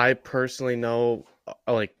say I personally know,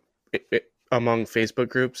 like, among Facebook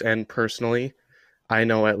groups and personally, I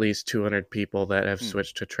know at least 200 people that have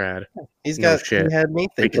switched to trad. He had me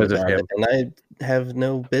thinking about it, and I have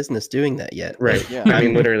no business doing that yet. Right. Yeah. I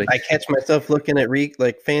mean, literally. I catch myself looking at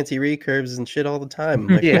fancy recurves and shit all the time.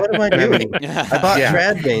 Like, what am I doing? I bought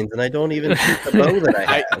trad veins, and I don't even shoot the bow that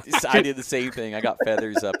I have. I did the same thing. I got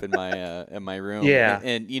feathers up in my room. Yeah.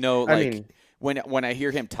 And when I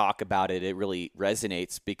hear him talk about it, it really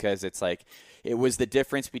resonates, because it's like, it was the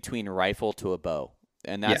difference between a rifle to a bow.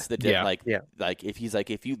 And that's like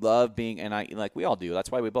if you love being, and we all do, that's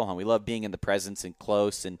why we bow hunt. We love being in the presence and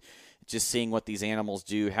close and just seeing what these animals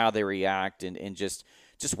do, how they react, and just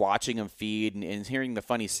just watching them feed and hearing the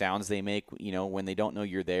funny sounds they make, when they don't know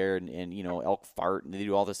you're there, and elk fart and they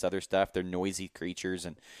do all this other stuff. They're noisy creatures.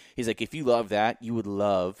 And he's like, if you love that, you would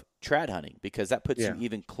love trad hunting, because that puts you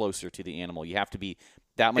even closer to the animal. You have to be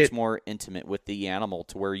that much more intimate with the animal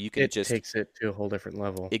to where you can it takes it to a whole different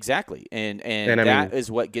level. Exactly. And that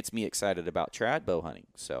is what gets me excited about trad bow hunting.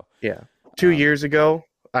 So yeah. 2 years ago,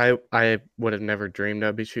 I would have never dreamed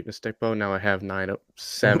I'd be shooting a stick bow. Now I have 9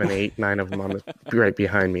 of them right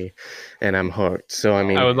behind me, and I'm hooked. So I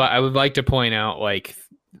mean, I would like to point out, like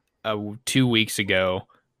 2 weeks ago,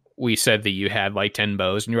 we said that you had like 10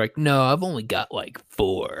 bows, and you're like, no, I've only got like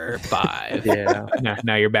 4 or 5. Yeah.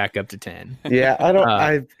 Now you're back up to 10. Yeah, I don't.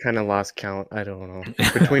 I've kind of lost count. I don't know,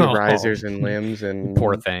 between risers and limbs and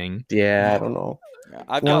poor thing. Yeah, I don't know.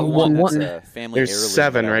 I've got one that's a family heirloom. There's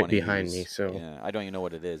 7 right behind me, so yeah, I don't even know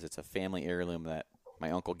what it is. It's a family heirloom that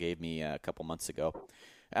my uncle gave me a couple months ago.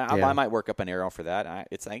 I might work up an arrow for that. I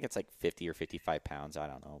think it's like 50 or 55 pounds. I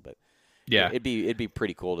don't know, but yeah, it'd be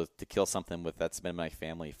pretty cool to kill something that's been in my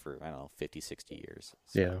family for, I don't know, 50, 60 years.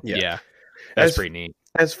 So. Yeah. That's pretty neat.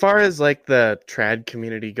 As far as like the trad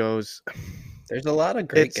community goes, there's a lot of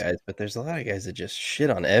great guys, but there's a lot of guys that just shit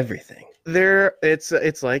on everything.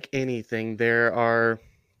 It's like anything. There are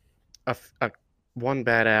a one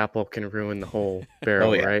bad apple can ruin the whole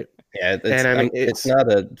barrel, right? Yeah, it's not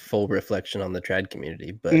a full reflection on the trad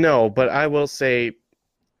community, but no. But I will say,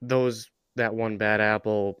 that one bad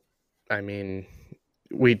apple. I mean,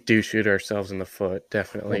 we do shoot ourselves in the foot,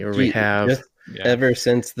 definitely, or we have. Ever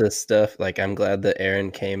since this stuff, like, I'm glad that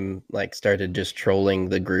Aaron started just trolling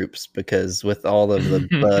the groups, because with all of the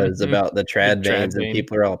buzz about the trad veins, and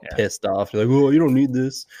people are all pissed off. They're like, "Oh, you don't need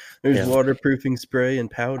this. There's waterproofing spray and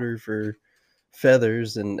powder for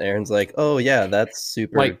feathers." And Aaron's like, "Oh yeah, that's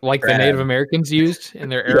super." Like the Native Americans used in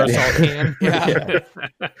their aerosol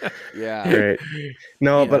can. Yeah. Right.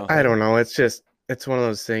 No, but I don't know. It's one of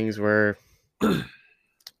those things where,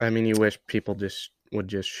 I mean, you wish people would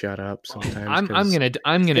just shut up sometimes. I'm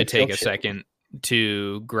gonna take a second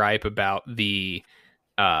to gripe about the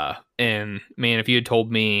and man, if you had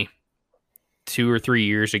told me 2 or 3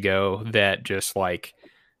 years ago that just like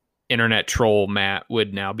internet troll Matt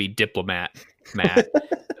would now be diplomat Matt,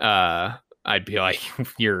 I'd be like,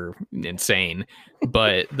 you're insane.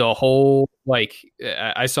 But the whole, like,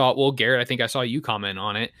 I saw, well, Garrett, I think I saw you comment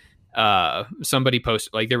on it. Somebody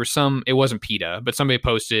posted, like, there was it wasn't PETA, but somebody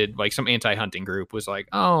posted, like, some anti-hunting group was like,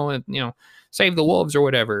 oh, save the wolves or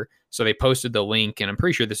whatever. So they posted the link, and I'm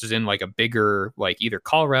pretty sure this is in like a bigger, like, either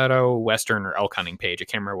Colorado, Western, or elk hunting page. I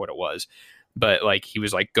can't remember what it was, but like, he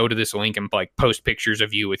was like, go to this link and like post pictures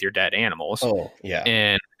of you with your dead animals. Oh yeah.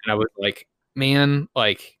 And I was like, man,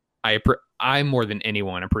 like, I more than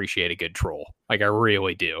anyone appreciate a good troll. Like, I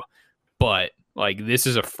really do. But like, this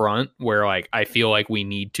is a front where, like, I feel like we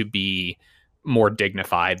need to be more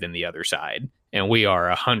dignified than the other side, and we are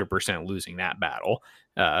 100% losing that battle.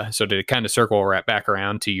 So to kind of circle right back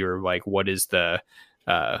around to your, like, what is the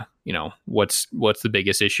what's the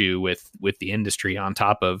biggest issue with the industry on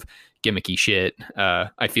top of gimmicky shit?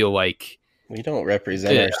 I feel like we don't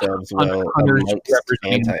represent ourselves well.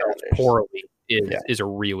 Representing poorly is a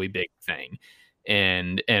really big thing.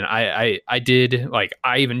 And I did, like,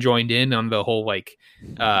 I even joined in on the whole, like,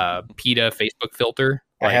 PETA Facebook filter.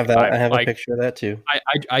 Like, I have a picture of that too.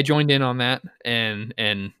 I joined in on that, and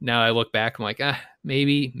now I look back, I'm like,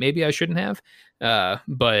 maybe I shouldn't have.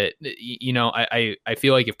 But I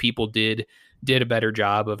feel like if people did a better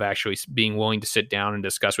job of actually being willing to sit down and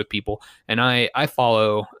discuss with people, and I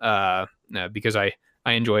follow because I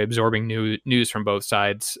enjoy absorbing news from both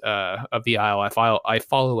sides of the aisle. I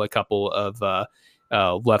follow a couple of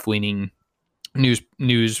left-leaning news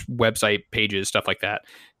website pages, stuff like that.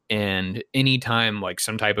 And anytime, like,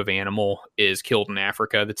 some type of animal is killed in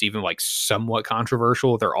Africa that's even, like, somewhat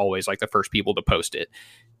controversial, they're always like the first people to post it.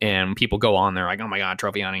 And people go on there like, oh my God,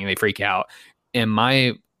 trophy hunting, and they freak out. And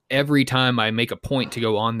every time I make a point to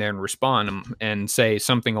go on there and respond and say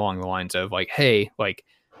something along the lines of, like, hey, like,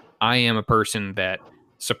 I am a person that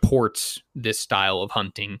supports this style of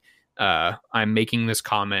hunting. I'm making this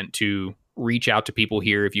comment to reach out to people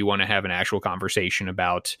here if you want to have an actual conversation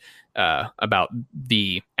about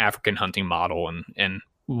the African hunting model and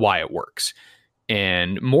why it works.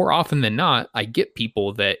 And more often than not, I get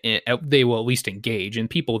people that they will at least engage, and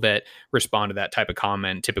people that respond to that type of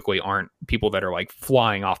comment typically aren't people that are like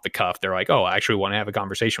flying off the cuff. They're like, oh, I actually want to have a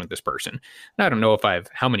conversation with this person. And I don't know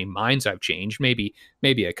how many minds I've changed, maybe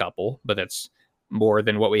a couple, but that's more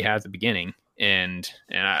than what we had at the beginning. And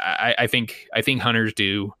I think hunters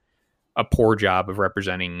do a poor job of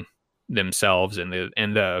representing themselves and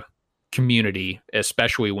the community,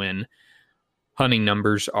 especially when hunting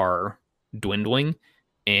numbers are dwindling.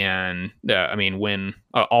 And I mean, when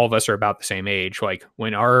all of us are about the same age, like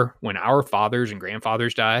when our fathers and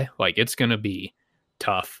grandfathers die, like it's going to be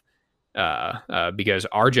tough because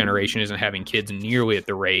our generation isn't having kids nearly at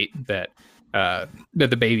the rate that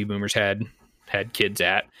the baby boomers had kids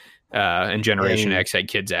at, and Generation X had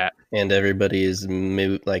kids at. And everybody is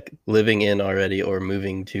like living in already or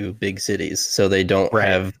moving to big cities, so they don't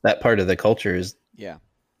have that part of the culture is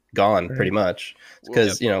gone pretty much,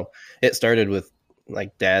 because it started with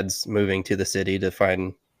like dads moving to the city to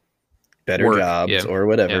find better jobs or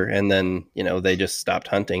whatever, and then they just stopped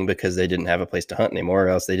hunting because they didn't have a place to hunt anymore, or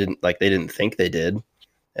else they didn't think they did.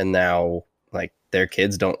 And now like their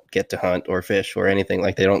kids don't get to hunt or fish or anything,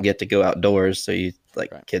 like they don't get to go outdoors, so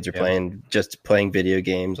kids are playing video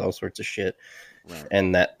games, all sorts of shit,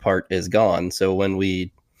 and that part is gone. So when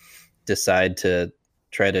we decide to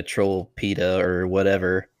try to troll PETA or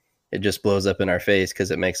whatever, it just blows up in our face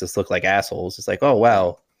because it makes us look like assholes. It's like, oh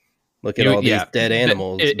wow, look at all these dead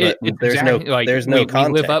animals. But there's no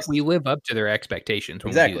context. We live up to their expectations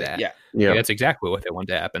when we do that. Yeah, that's exactly what they want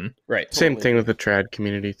to happen. Right. Totally. Same thing with the trad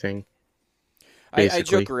community thing. I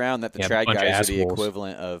joke around that the trad guys are the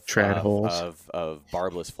equivalent of trad holes of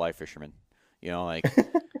barbless fly fishermen. Like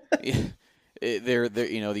they're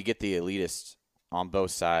you get the elitists on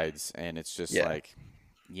both sides, and it's just like,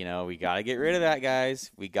 we got to get rid of that, guys.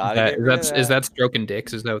 We got to get rid of that. Is that stroking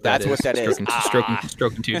dicks? Is that what that is? That's what that is.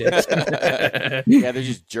 Stroking two dicks. Yeah, they're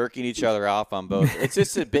just jerking each other off on both. It's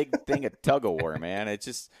just a big thing of tug of war, man. It's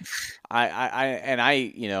just,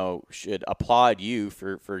 I should applaud you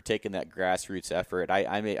for taking that grassroots effort.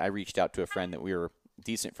 I reached out to a friend that we were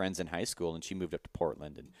decent friends in high school, and she moved up to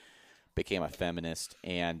Portland and became a feminist,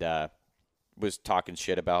 and was talking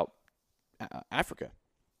shit about Africa.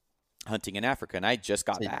 Hunting in Africa, and I just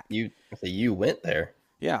got back. You went there?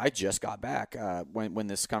 Yeah, I just got back when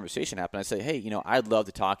this conversation happened. I said, hey, I'd love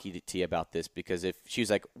to talk to you about this, because if she was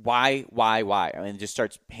like, why, and just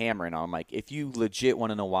starts hammering on, I'm like, if you legit want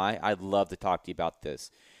to know why, I'd love to talk to you about this.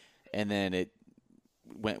 And then it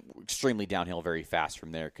went extremely downhill very fast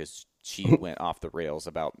from there, because she went off the rails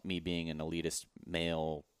about me being an elitist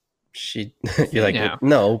male. You're like,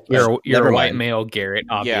 no, you're a white male, Garrett.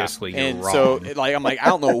 Obviously, you're wrong. So I'm like, I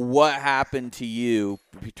don't know what happened to you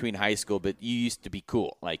between high school, but you used to be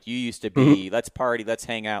cool. Like, you used to be, let's party, let's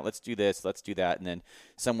hang out, let's do this, let's do that. And then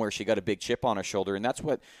somewhere she got a big chip on her shoulder, and that's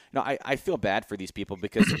what. I feel bad for these people,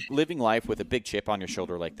 because living life with a big chip on your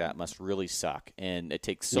shoulder like that must really suck, and it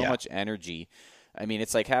takes so much energy. I mean,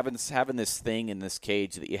 it's like having this thing in this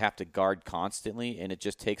cage that you have to guard constantly, and it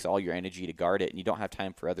just takes all your energy to guard it, and you don't have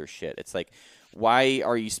time for other shit. It's like, why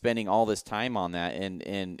are you spending all this time on that?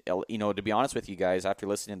 And to be honest with you guys, after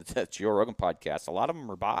listening to the Joe Rogan podcast, a lot of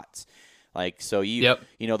them are bots. Like, so the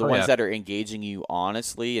ones that are engaging you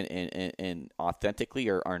honestly and authentically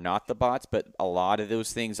are not the bots, but a lot of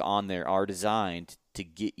those things on there are designed to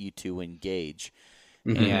get you to engage.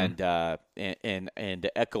 Mm-hmm. And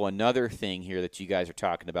to echo another thing here that you guys are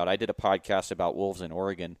talking about, I did a podcast about wolves in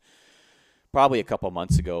Oregon probably a couple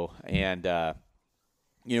months ago, and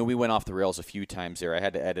we went off the rails a few times there. I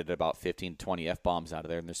had to edit about 15 to 20 F-bombs out of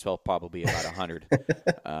there, and there's probably about 100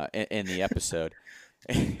 in the episode.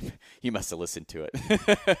 You must have listened to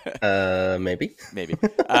it. Maybe.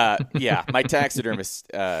 Yeah, my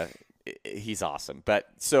taxidermist, he's awesome. But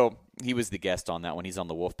so he was the guest on that one. He's on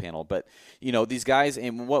the wolf panel. But, these guys,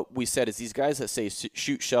 and what we said is these guys that say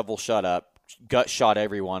shoot, shovel, shut up, gut shot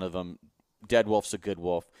every one of them, dead wolf's a good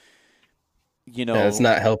wolf. It's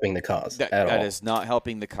not helping the cause at all. That is not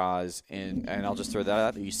helping the cause. And I'll just throw that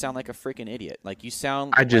out there. You sound like a freaking idiot. Like, you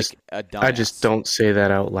sound like a dumbass. I just don't say that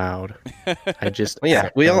out loud. I just we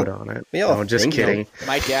all on it. No, just kidding.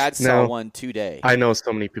 My dad saw one today. I know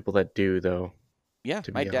so many people that do, though. Yeah,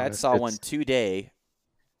 my dad saw one today,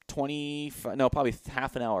 probably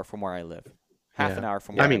half an hour from where I live. Half an hour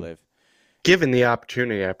from where I live. Given the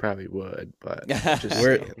opportunity, I probably would, but just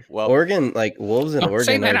Oregon, like wolves in Oregon.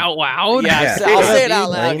 Say that out loud. Yeah, I'll say it out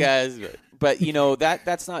loud, guys. But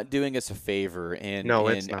that's not doing us a favor. And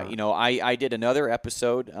it's not. I did another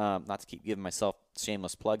episode. Not to keep giving myself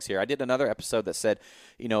shameless plugs here. I did another episode that said,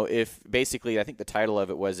 if basically, I think the title of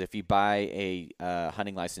it was, if you buy a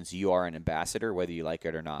hunting license, you are an ambassador, whether you like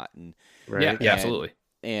it or not. And yeah, absolutely.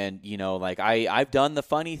 And I've done the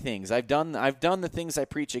funny things. I've done the things I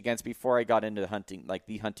preach against before I got into hunting, like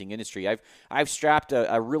the hunting industry. I've strapped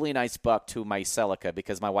a really nice buck to my Celica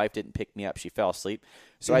because my wife didn't pick me up. She fell asleep.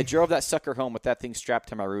 So I drove that sucker home with that thing strapped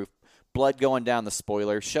to my roof, blood going down the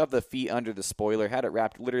spoiler, shoved the feet under the spoiler, had it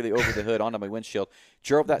wrapped literally over the hood onto my windshield,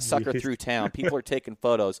 drove that sucker through town. People are taking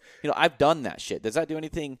photos. I've done that shit. Does that do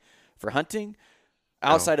anything For hunting,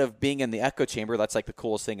 outside of being in the echo chamber, that's like the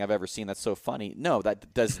coolest thing I've ever seen. That's so funny. No,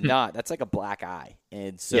 that does not. That's like a black eye.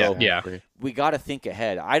 And so we got to think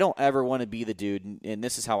ahead. I don't ever want to be the dude, and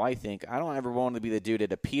this is how I think, I don't ever want to be the dude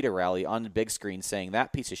at a PETA rally on the big screen saying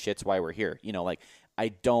that piece of shit's why we're here. You know, like, I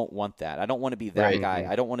don't want that. I don't want to be that guy.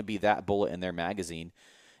 I don't want to be that bullet in their magazine.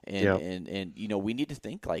 And you know, we need to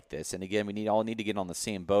think like this. And again, we all need to get on the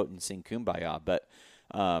same boat and sing Kumbaya. But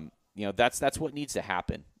you know, that's what needs to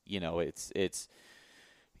happen. You know, it's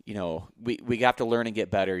you know, we have to learn and get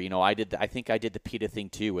better. You know, I think I did the PETA thing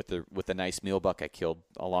too with the nice meal buck I killed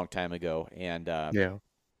a long time ago. And you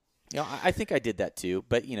know, I think I did that too.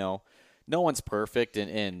 But you know, no one's perfect,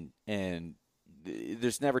 and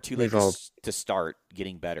there's never too late to start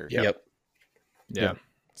getting better. Yeah.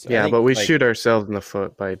 So but we shoot ourselves in the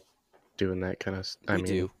foot by doing that kind of. We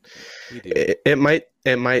do.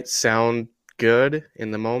 It might sound good in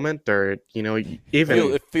the moment, or you know,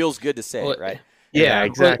 even it feels good to say, right? Yeah,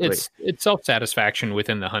 exactly. Well, it's self-satisfaction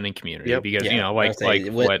within the hunting community because you know,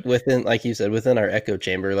 within, like you said, within our echo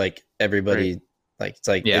chamber, like everybody, like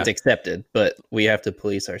it's accepted, but we have to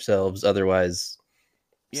police ourselves. Otherwise,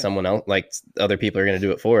 someone else, like other people, are going to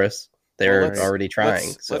do it for us. They're already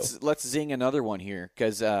trying. Let's zing another one here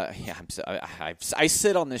because I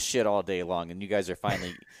sit on this shit all day long, and you guys are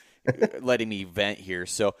finally letting me vent here.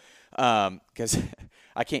 So because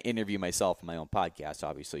I can't interview myself in my own podcast,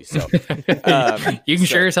 obviously. So you can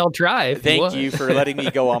sure as hell try. Thank you for letting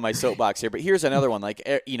me go on my soapbox here. But here's another one. Like,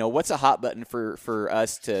 you know, what's a hot button for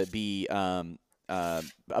us to be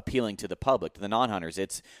appealing to the public, to the non-hunters?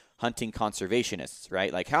 It's hunting conservationists,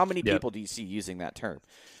 right? Like, how many people do you see using that term?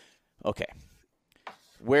 Okay.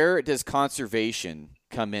 Where does conservation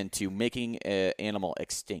come into making an animal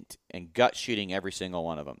extinct and gut shooting every single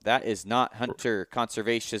one of them? That is not hunter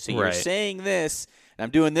conservation. So you're saying this, and I'm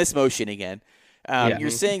doing this motion again. You're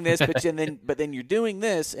saying this, but then you're doing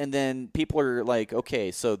this, and then people are like, okay,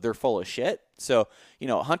 so they're full of shit. So, you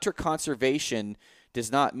know, hunter conservation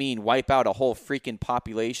does not mean wipe out a whole freaking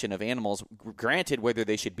population of animals, granted whether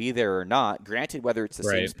they should be there or not, granted whether it's the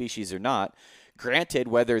same species or not, granted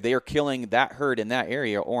whether they are killing that herd in that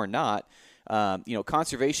area or not. You know,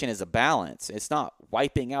 conservation is a balance. It's not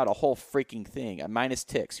wiping out a whole freaking thing. Minus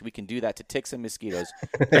ticks. We can do that to ticks and mosquitoes.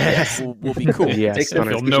 We'll be cool.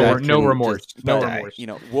 No remorse. You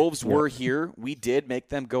know, wolves were here. We did make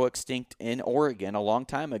them go extinct in Oregon a long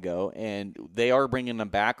time ago, and they are bringing them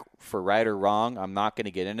back for right or wrong. I'm not going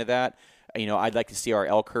to get into that. You know, I'd like to see our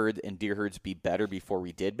elk herd and deer herds be better before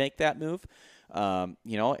we did make that move.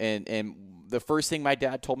 You know, and the first thing my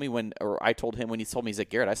dad told me I told him when he told me, he's like,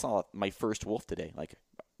 Garrett, I saw my first wolf today. Like,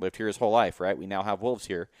 lived here his whole life, right? We now have wolves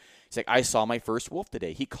here. He's like, I saw my first wolf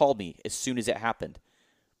today. He called me as soon as it happened.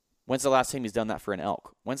 When's the last time he's done that for an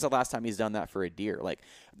elk? When's the last time he's done that for a deer? Like,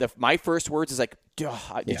 my first words is like,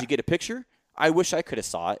 did you get a picture? I wish I could have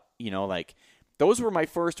saw it. You know, like, those were my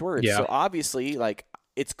first words. So obviously, like,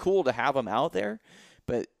 it's cool to have them out there,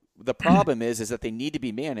 but the problem is that they need to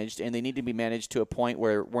be managed, and they need to be managed to a point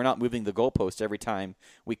where we're not moving the goalpost every time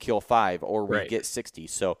we kill 5 or we get 60.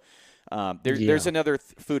 So there's another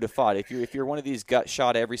food of thought. If you're one of these gut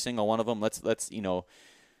shot every single one of them, let's you know,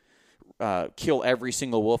 kill every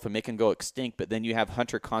single wolf and make them go extinct. But then you have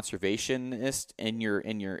hunter conservationist in your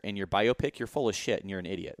biopic. You're full of shit and you're an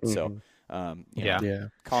idiot. So you know,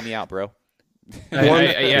 call me out, bro.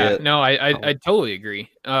 I totally agree.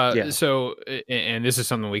 So, and this is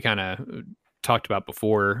something we kind of talked about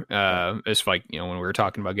before, as like, you know, when we were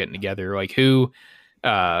talking about getting together, like who,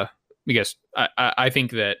 because I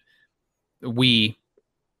think that we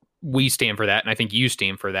stand for that. And I think you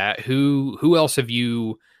stand for that. Who else have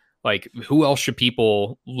you, like, who else should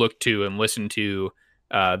people look to and listen to,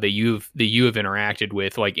 that you have interacted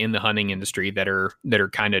with, like in the hunting industry, that are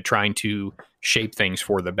kind of trying to shape things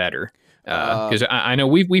for the better? Because I know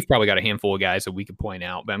we've probably got a handful of guys that we could point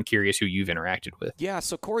out, but I'm curious who you've interacted with. Yeah,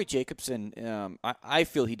 so Corey Jacobson, I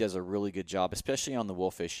feel he does a really good job, especially on the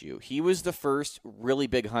wolf issue. He was the first really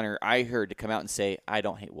big hunter I heard to come out and say, I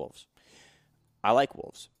don't hate wolves. I like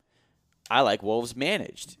wolves. I like wolves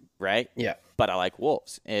managed, right? Yeah. But I like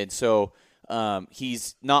wolves. And so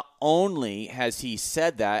he's not only has he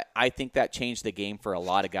said that, I think that changed the game for a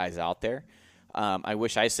lot of guys out there. I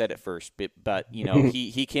wish I said it first, but you know,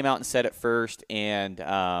 he came out and said it first, and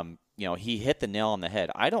you know, he hit the nail on the head.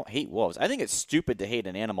 I don't hate wolves. I think it's stupid to hate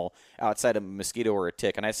an animal outside of a mosquito or a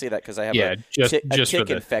tick, and I say that because I have a tick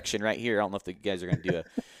infection right here. I don't know if the guys are going to do it,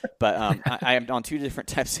 but I am on 2 different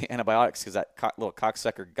types of antibiotics because that little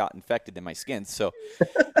cocksucker got infected in my skin. So,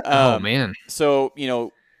 oh man. So you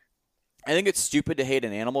know, I think it's stupid to hate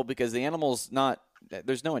an animal because the animal's not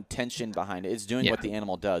there's no intention behind it. It's doing what the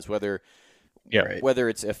animal does, whether right. whether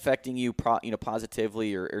it's affecting you,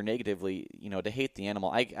 positively or negatively, to hate the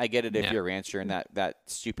animal. I get it if you're a rancher and that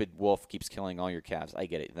stupid wolf keeps killing all your calves. I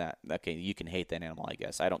get it. Okay, you can hate that animal, I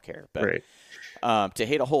guess. I don't care. But to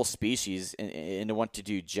hate a whole species and to want to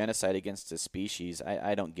do genocide against a species,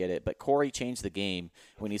 I don't get it. But Corey changed the game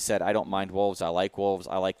when he said, "I don't mind wolves. I like wolves.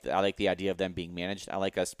 I like the idea of them being managed. I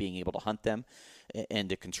like us being able to hunt them and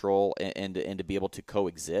to control and to be able to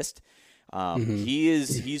coexist."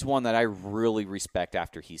 He's one that I really respect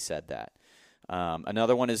after he said that.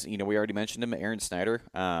 Another one is, we already mentioned him, Aaron Snyder.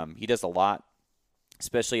 He does a lot,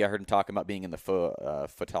 especially I heard him talking about being in the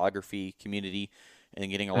photography community and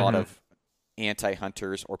getting a lot of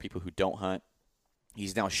anti-hunters or people who don't hunt.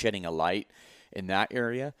 He's now shedding a light in that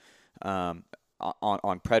area on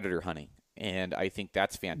predator hunting, and I think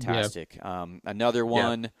that's fantastic. Another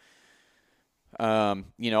one. There's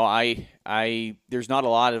not a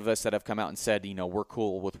lot of us that have come out and said, we're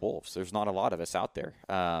cool with wolves. There's not a lot of us out there.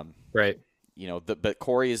 Right. But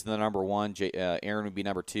Corey is the number one. Aaron would be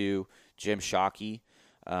number two. Jim Shockey.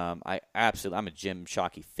 I'm a Jim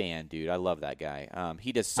Shockey fan, dude. I love that guy.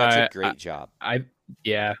 He does such a great job. I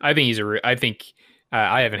think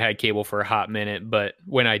I haven't had cable for a hot minute, but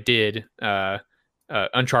when I did,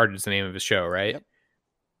 Uncharted is the name of his show, right? Yep.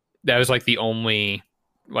 That was like the only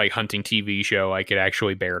hunting TV show I could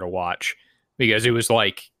actually bear to watch, because it was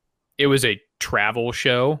a travel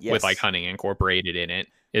show with hunting incorporated in it,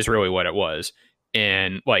 is really what it was.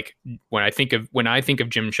 And when I think of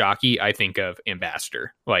Jim Shockey, I think of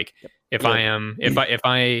Ambassador. If I'm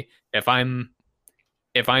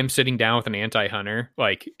sitting down with an anti-hunter,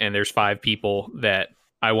 and there's 5 people that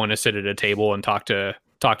I want to sit at a table and talk to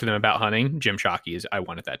them about hunting, Jim Shockey is I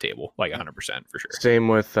want at that table, 100% for sure. Same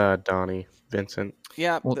with Donnie Vincent.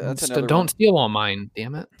 Yeah, that's another don't one. Steal all mine,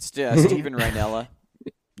 damn it. Stephen Rhinella.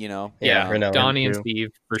 Rhinella. Donnie and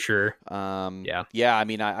Steve for sure. I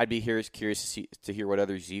mean, I'd be curious to hear what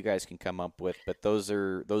others you guys can come up with, but those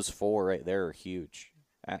 4 right there are huge.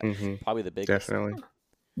 Probably the biggest. Definitely.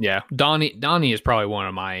 Yeah, Donnie is probably one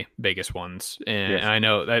of my biggest ones, and I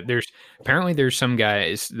know that there's some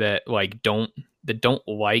guys that don't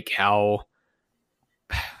like how.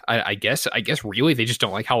 I guess really they just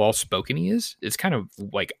don't like how well spoken he is. It's kind of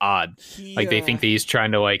odd. They think that he's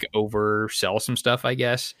trying to oversell some stuff, I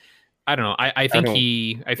guess. I don't know. I think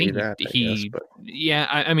he I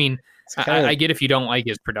mean, I get if you don't like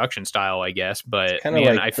his production style, I guess, but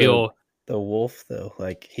man, I feel the wolf though,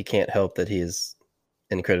 he can't help that he is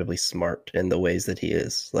incredibly smart in the ways that he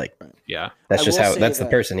is. That's just that's the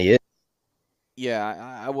person he is.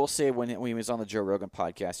 Yeah, I will say when he was on the Joe Rogan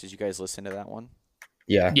podcast, did you guys listen to that one?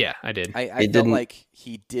 Yeah, I did. I felt like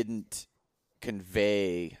he didn't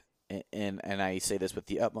convey, and I say this with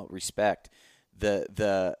the utmost respect,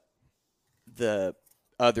 the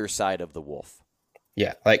other side of the wolf.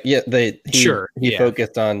 Yeah, he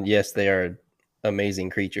focused on, yes, they are amazing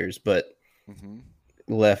creatures, but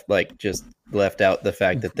left out the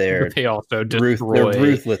fact that they're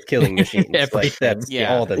ruthless killing machines. That's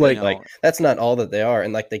all that that's not all that they are,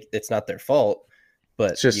 and it's not their fault.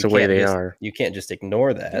 But it's just the way they are. You can't just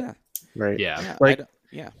ignore that. Yeah. Right.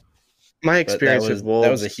 Yeah. My experience with wolves.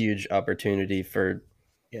 That was a huge opportunity for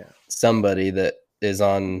somebody that is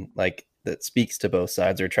on that speaks to both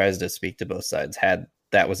sides or tries to speak to both sides.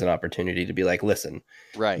 That was an opportunity to be listen,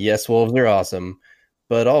 right. Yes, wolves are awesome,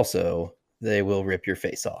 but also they will rip your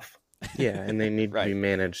face off. Yeah. And they need to be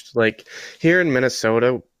managed. Here in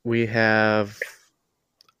Minnesota, we have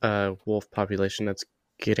a wolf population that's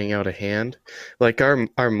getting out of hand.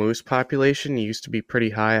 Our moose population used to be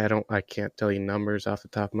pretty high. I can't tell you numbers off the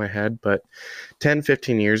top of my head, but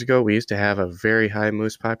 10-15 years ago we used to have a very high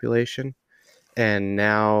moose population, and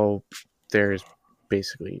now there's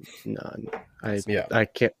basically none. I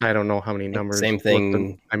don't know how many numbers. Same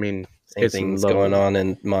thing. Same thing's going on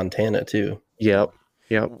in Montana too. Yep.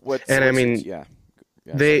 They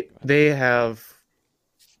have,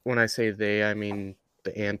 when I say they, I mean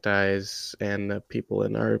the antis and the people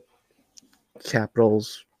in our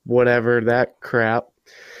capitals, whatever, that crap.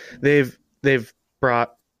 They've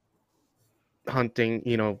brought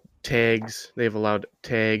hunting, tags. They've allowed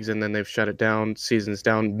tags, and then they've shut it down. Season's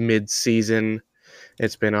down mid-season.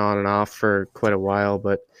 It's been on and off for quite a while,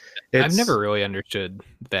 but I've never really understood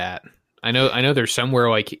that. I know there's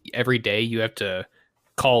somewhere every day you have to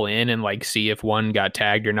call in and see if one got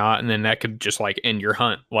tagged or not, and then that could just end your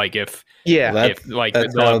hunt. If 10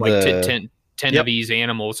 of these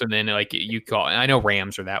animals, and then you call. I know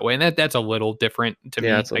rams are that way, and that's a little different to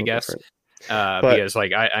me, I guess. Because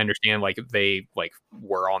like I understand like they like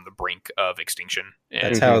were on the brink of extinction.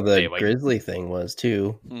 That's how the grizzly thing was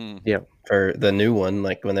too. Yeah. For the new one,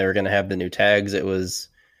 like when they were going to have the new tags, it was,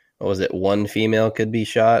 what was it? One female could be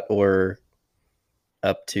shot, or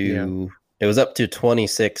up to it was up to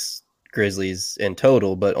 26 grizzlies in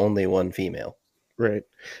total, but only one female. Right.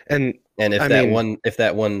 And if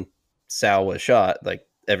that one sow was shot, like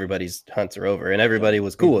everybody's hunts are over, and everybody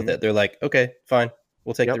was cool with it. They're like, okay, fine,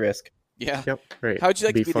 we'll take the risk. Yeah. Yep. Right. How'd you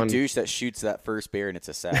like to be the douche that shoots that first bear and it's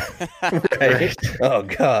a sow? Right. Oh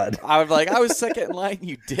God. I was like, I was second in line,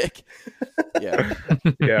 you dick. Yeah.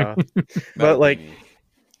 Yeah. But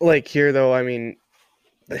like here though, I mean,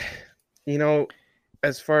 you know,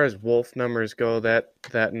 as far as wolf numbers go, that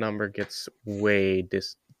number gets way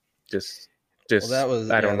just. Well, that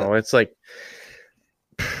was, I don't know. It's like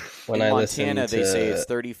when in Montana, they say it's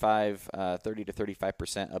 30 to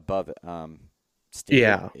 35% above.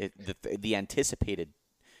 The anticipated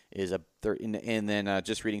is and then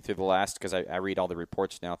just reading through the last, because I read all the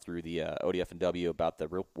reports now through the ODF&W about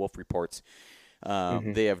the wolf reports.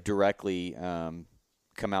 They have directly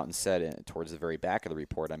come out and said towards the very back of the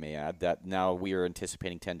report, I may add, that now we are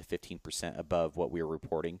anticipating 10 to 15% above what we were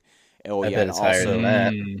reporting. I bet it's higher than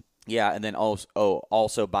that. Yeah, and then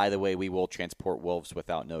also, by the way, we will transport wolves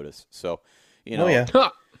without notice. So, you know,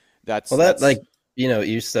 that's like, you know,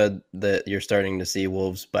 you said that you're starting to see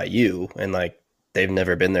wolves by you, and like they've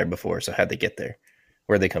never been there before. So how'd they get there?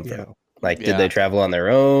 Where'd they come from? Like, did they travel on their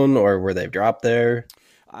own, or were they dropped there?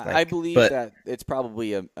 I believe that it's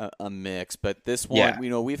probably a mix, but this one,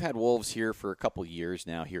 you know, we've had wolves here for a couple years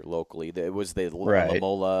now here locally. It was the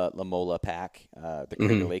Lamola pack, the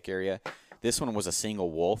Crater Lake area. This one was a single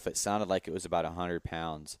wolf. It sounded like it was about 100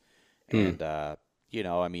 pounds. And, you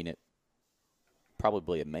know, I mean, it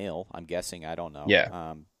probably a male, I'm guessing. I don't know.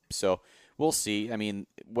 Yeah. So we'll see. I mean,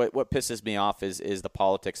 what pisses me off is the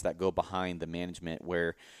politics that go behind the management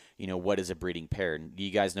where, you know, what is a breeding pair? Do you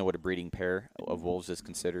guys know what a breeding pair of wolves is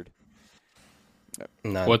considered?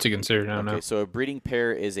 No. What's it considered? I don't know. So a breeding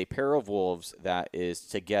pair is a pair of wolves that is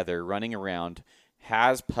together running around,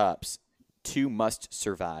 has pups. Two must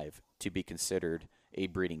survive to be considered a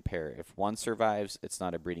breeding pair. If one survives, it's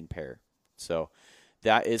not a breeding pair. So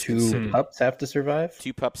that is two pups have to survive.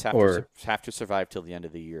 Two pups have to survive till the end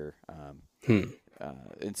of the year.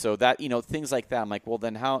 And so that, you know, things like that. I'm like, well,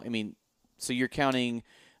 then how? I mean, so you're counting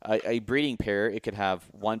a breeding pair. It could have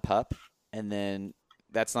one pup, and then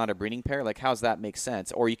that's not a breeding pair. Like, how does that make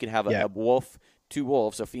sense? Or you could have a wolf, two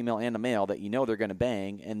wolves, a female and a male that you know they're going to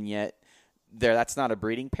bang, and yet that's not a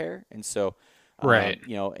breeding pair. And so.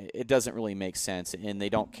 You know, it doesn't really make sense, and they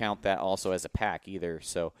don't count that also as a pack either.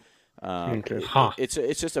 So,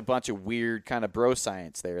 it's just a bunch of weird kind of bro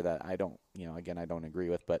science there that I don't, you know, again, I don't agree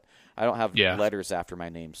with. But I don't have letters after my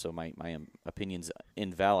name, so my opinion's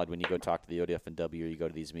invalid when you go talk to the ODF&W or you go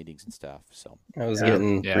to these meetings and stuff. So I was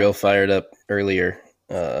getting real fired up earlier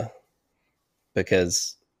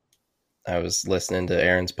because I was listening to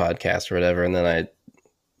Aaron's podcast or whatever, and then I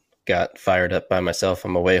got fired up by myself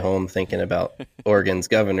on my way home thinking about Oregon's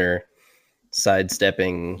governor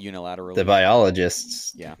sidestepping unilaterally the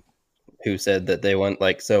biologists who said that they want,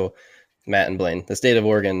 like, so Matt and Blaine, the state of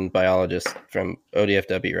Oregon biologist from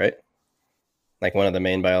ODFW, right? Like one of the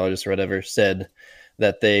main biologists or whatever, said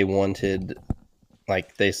that they wanted,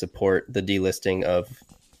 like, they support the delisting of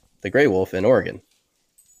the gray wolf in Oregon.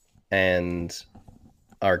 And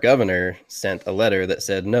our governor sent a letter that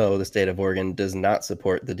said, no, the state of Oregon does not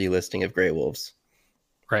support the delisting of gray wolves.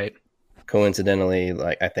 Right. Coincidentally,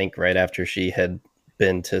 like, I think right after she had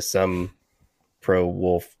been to some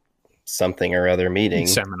pro-wolf something or other meeting.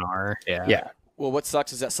 Seminar. Yeah. Well, what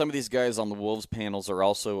sucks is that some of these guys on the wolves panels are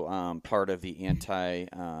also part of the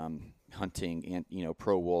hunting and, you know,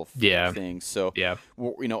 pro-wolf thing. So,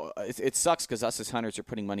 you know, it sucks because us as hunters are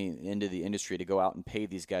putting money into the industry to go out and pay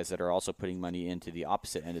these guys that are also putting money into the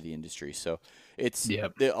opposite end of the industry. So it's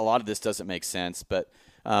a lot of this doesn't make sense. But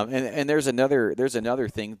and there's another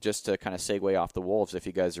thing, just to kind of segue off the wolves, if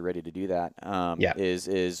you guys are ready to do that.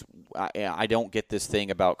 Is I don't get this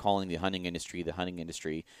thing about calling the hunting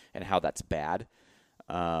industry and how that's bad.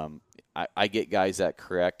 I get guys that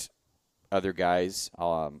correct other guys.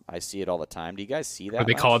 I see it all the time. Do you guys see that? Or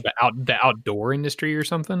they call it the outdoor industry or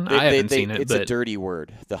something? I haven't seen it. It's a dirty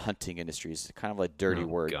word. The hunting industry is kind of a dirty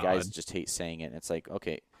word. God. Guys just hate saying it. And it's like,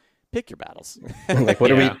 okay, pick your battles. Like,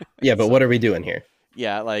 what are we? Yeah, but what are we doing here?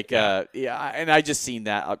 Yeah, like and I just seen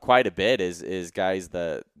that quite a bit. Is guys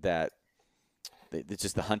that it's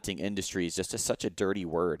just the hunting industry is just such a dirty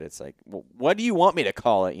word. It's like, well, what do you want me to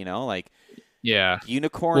call it? You know, like. Yeah.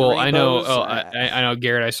 Unicorn Well, rainbows. I know,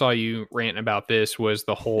 Garrett, I saw you ranting about this was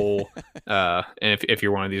the whole, and if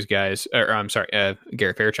you're one of these guys, or I'm sorry,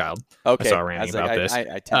 Garrett Fairchild. Okay. I saw ranting about this. I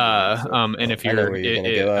tend to so. And if I know you're, where you're going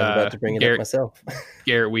to go. I was about to bring it up myself.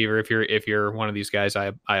 Garrett Weaver, if you're one of these guys,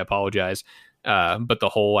 I apologize. But the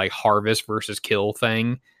whole like harvest versus kill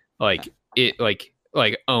thing, like it, like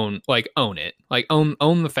own it, like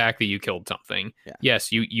own the fact that you killed something. Yeah.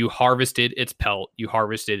 Yes, you harvested its pelt, you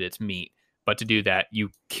harvested its meat. But to do that, you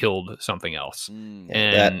killed something else.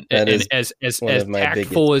 And as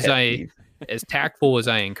tactful as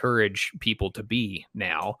I encourage people to be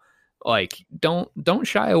now, like don't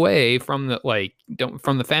shy away from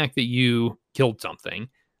the fact that you killed something.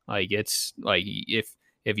 Like it's like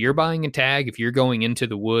if you're buying a tag, if you're going into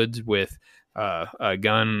the woods with a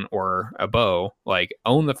gun or a bow, like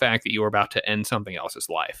own the fact that you're about to end something else's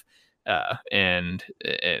life. And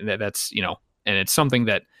that's, and it's something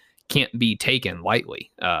that can't be taken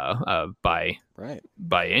lightly by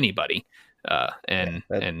anybody. I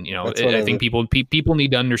think people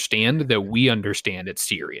need to understand that we understand it's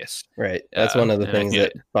serious. Right. That's one of the things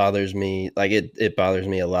that bothers me. Like it bothers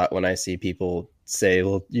me a lot when I see people say,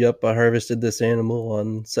 well, yep, I harvested this animal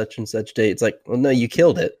on such and such date. It's like, well, no, you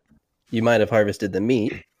killed it. You might have harvested the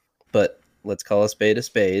meat, but let's call a spade a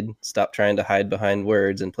spade. Stop trying to hide behind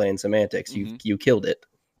words and playing semantics. Mm-hmm. You killed it.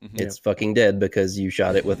 Mm-hmm. It's fucking dead because you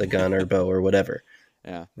shot it with a gun or bow or whatever.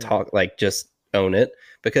 Yeah. Just own it,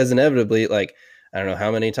 because inevitably, like, I don't know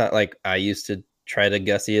how many times, like I used to try to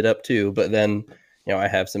gussy it up too, but then, I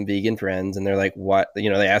have some vegan friends and they're like, what, they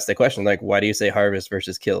ask the question, like, why do you say harvest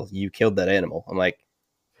versus kill? You killed that animal. I'm like,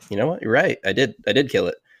 you know what? You're right. I did kill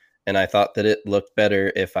it. And I thought that it looked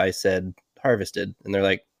better if I said harvested. And they're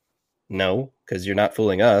like, no, because you're not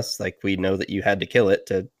fooling us. Like, we know that you had to kill it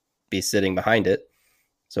to be sitting behind it.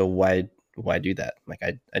 So why do that? Like,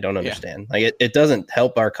 I don't understand. Yeah. Like, it doesn't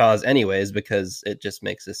help our cause anyways, because it just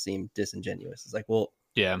makes us seem disingenuous. It's like, well,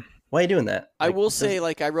 yeah, why are you doing that? Like, I will say,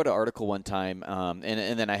 like, I wrote an article one time,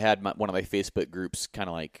 and then I had one of my Facebook groups kind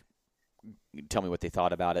of like tell me what they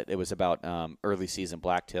thought about it. It was about early season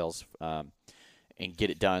blacktails and get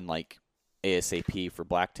it done like ASAP for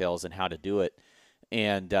blacktails and how to do it.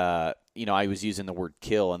 And I was using the word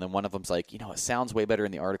kill, and then one of them's like, it sounds way better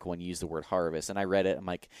in the article when you use the word harvest. And I read it. I'm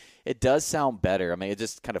like, it does sound better. I mean, it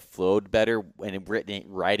just kind of flowed better when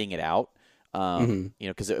writing it out.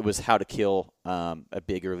 Because it was how to kill a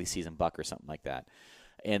big early season buck or something like that.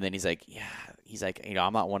 And then he's like,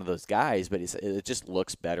 I'm not one of those guys, but it just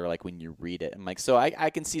looks better like when you read it. I'm like, so I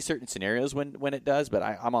can see certain scenarios when it does, but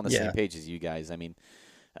I'm on the same page as you guys. I mean,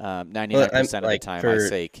 99% of the time I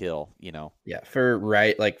say kill, Yeah, for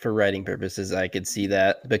writing purposes, I could see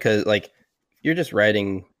that, because like you're just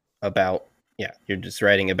writing about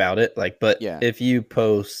it. Like, but if you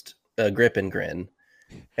post a grip and grin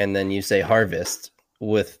and then you say harvest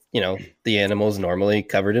with, the animal's normally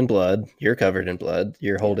covered in blood, you're covered in blood,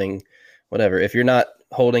 you're holding whatever. If you're not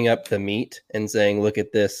holding up the meat and saying, look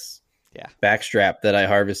at this backstrap that I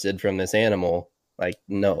harvested from this animal, like,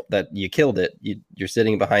 no, that you killed it. You're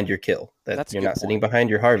sitting behind your kill. You're not sitting behind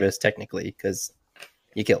your harvest technically, because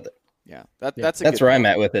you killed it. Yeah, that's where I'm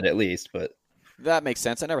at with it, at least. But that makes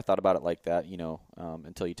sense. I never thought about it like that,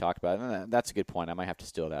 until you talked about it. And that's a good point. I might have to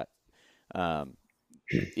steal that. I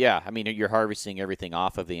mean, you're harvesting everything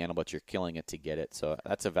off of the animal, but you're killing it to get it. So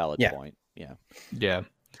that's a valid point. Yeah. Yeah.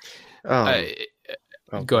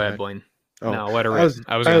 Go ahead, Blaine. No, let her. I was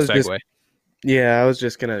going to segue. I was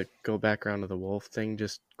just gonna go back around to the wolf thing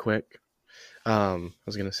just quick. I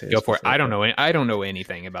was gonna say, go for it. I don't know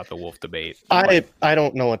anything about the wolf debate. I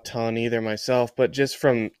don't know a ton either myself, but just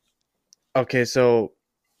from so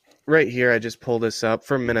right here, I just pulled this up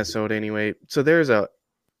from Minnesota anyway. So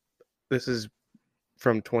this is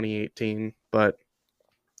from 2018, but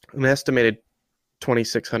an estimated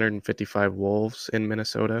 2,655 wolves in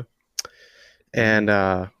Minnesota, and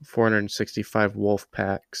 465 wolf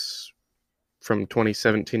packs from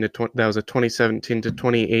 2017 to that was a 2017 to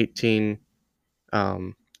 2018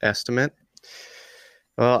 estimate.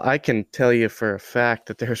 Well, I can tell you for a fact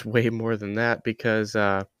that there's way more than that, because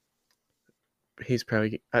he's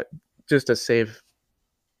probably just to save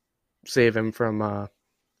him from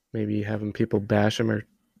maybe having people bash him or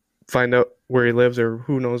find out where he lives or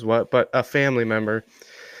who knows what. But a family member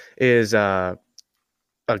is a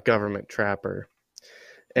government trapper,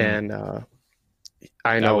 and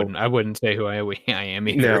I know I wouldn't say who I am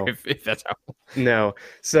either. No. If that's how. No,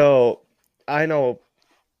 so I know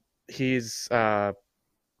he's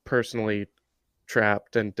personally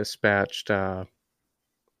trapped and dispatched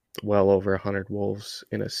well over 100 wolves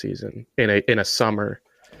in a season, in a summer,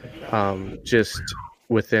 just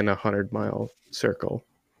within 100-mile circle,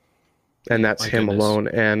 and that's him goodness. alone.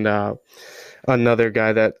 And another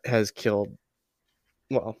guy that has killed,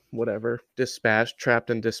 well, whatever,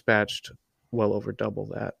 trapped and dispatched well over double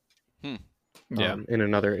that. In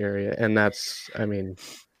another area. And that's, I mean,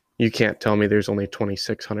 you can't tell me there's only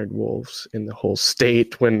 2,600 wolves in the whole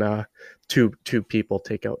state when two people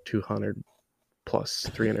take out 200 plus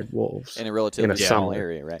 300 wolves in a relatively small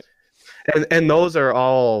area, right? And those are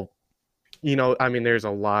all, you know, I mean, there's a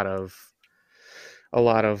lot of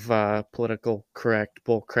political correct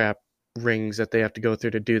bullcrap rings that they have to go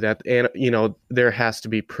through to do that. And, you know, there has to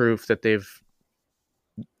be proof that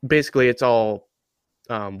it's all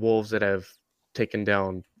wolves that have taken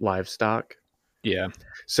down livestock. Yeah.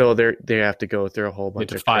 So they have to go through a whole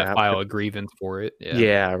bunch of crap. File a grievance for it.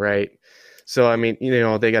 Yeah, right. So, I mean, you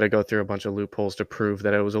know, they got to go through a bunch of loopholes to prove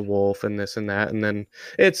that it was a wolf and this and that. And then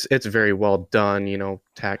it's very well done, you know,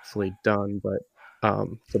 tactfully done, but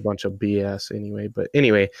it's a bunch of BS anyway. But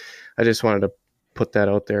anyway, I just wanted to put that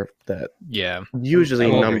out there that usually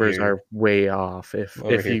numbers are way off. If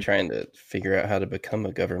you're trying to figure out how to become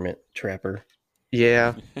a government trapper.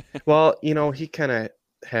 Yeah. Well, you know, he kind of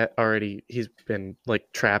he's been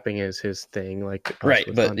like trapping is his thing, like right.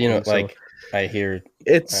 But hunting, you know, so like I hear,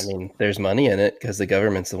 I mean, there's money in it because the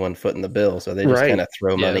government's the one footing the bill, so they just kind of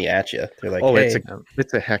throw money at you. They're like, hey,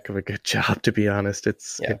 it's a heck of a good job, to be honest.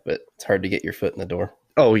 But it's hard to get your foot in the door.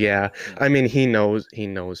 Oh yeah, I mean, he knows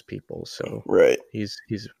people, so right. He's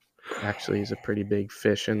a pretty big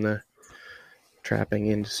fish in the trapping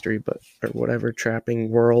industry, or whatever trapping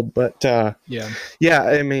world. But yeah,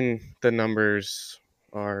 I mean, the numbers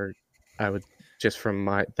are, I would just from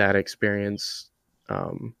that experience,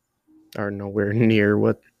 are nowhere near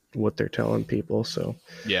what they're telling people. So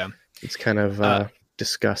yeah, it's kind of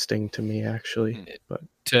disgusting to me, actually. But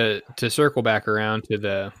to circle back around to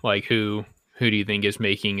the like, who do you think is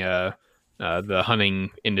making the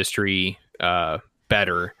hunting industry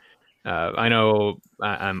better? I know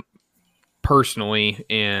I'm personally,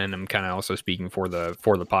 and I'm kind of also speaking for the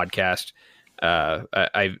podcast.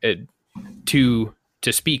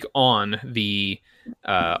 To speak on the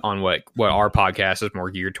on what our podcast is more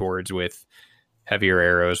geared towards, with heavier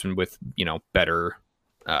arrows and with, you know, better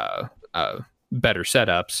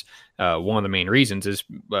setups. One of the main reasons is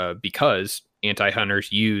because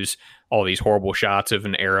anti-hunters use all these horrible shots of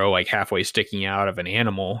an arrow like halfway sticking out of an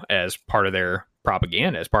animal as part of their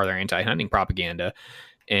propaganda, as part of their anti-hunting propaganda.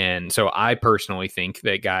 And so I personally think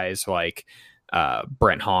that guys like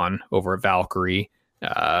Brent Hahn over at Valkyrie,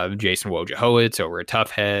 Jason Wojciechowicz over at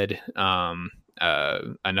Toughhead,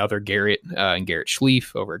 another Garrett and Garrett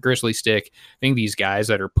Schlief over at Grizzly Stick. I think these guys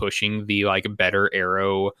that are pushing the like better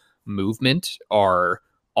arrow movement are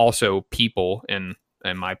also people, in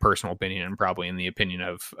my personal opinion, and probably in the opinion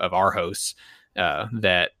of our hosts,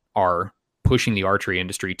 that are pushing the archery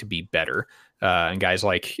industry to be better. And guys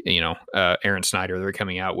like, you know, Aaron Snyder, they're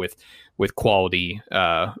coming out with quality.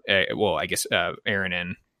 Well, I guess Aaron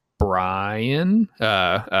and Brian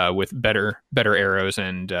with better arrows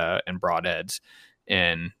and broadheads,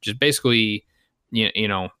 and just basically, you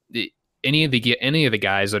know, any of the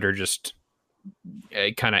guys that are just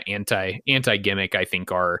kind of anti gimmick, I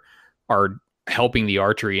think are helping the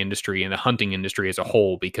archery industry and the hunting industry as a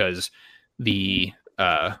whole, because the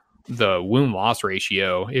wound loss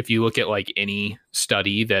ratio, if you look at like any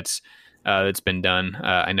study that's been done,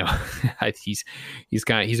 I know he's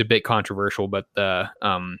a bit controversial, but the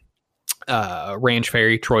Ranch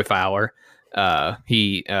Fairy, Troy Fowler,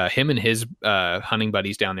 him and his hunting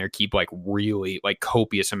buddies down there keep like really like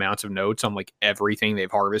copious amounts of notes on like everything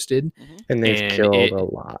they've harvested, and they've killed a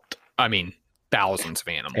lot. I mean, thousands of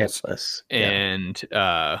animals. And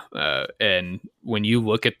when you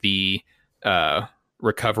look at the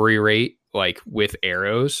recovery rate, like with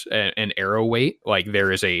arrows and arrow weight, like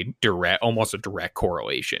there is almost a direct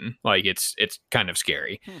correlation. Like it's kind of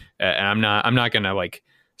scary. And I'm not gonna like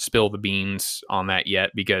spill the beans on that yet,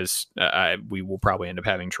 because we will probably end up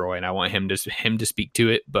having Troy, and I want him to speak to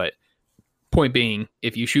it. But point being,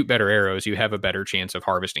 if you shoot better arrows, you have a better chance of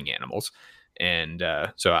harvesting animals. And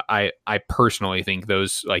so I personally think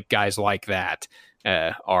those like guys like that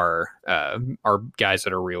are guys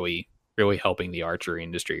that are really helping the archery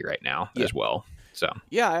industry right now as well. So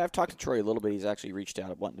yeah, I've talked to Troy a little bit. He's actually reached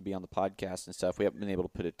out wanting to be on the podcast and stuff. We haven't been able to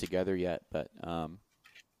put it together yet, but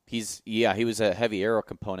he was a heavy arrow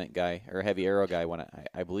component guy, or a heavy arrow guy when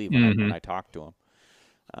I believe when I talked to him.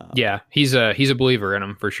 Yeah, he's a believer in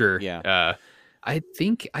him for sure. Yeah. I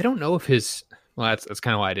don't know if his. Well, that's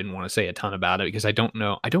kind of why I didn't want to say a ton about it, because I don't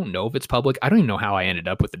know if it's public. I don't even know how I ended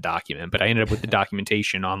up with the document, but I ended up with the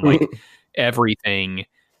documentation on like everything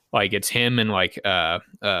like it's him and like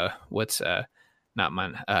what's not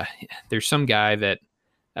mine. There's some guy that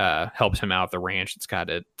helps him out at the ranch. It's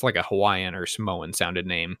like a Hawaiian or Samoan sounded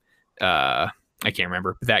name. I can't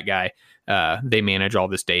remember. But that guy, they manage all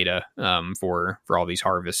this data for all these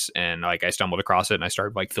harvests, and like I stumbled across it and I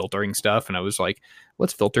started like filtering stuff, and I was like,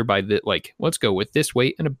 let's filter by the like let's go with this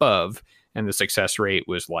weight and above, and the success rate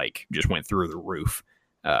was like just went through the roof.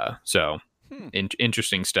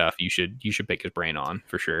 Interesting stuff. You should pick his brain on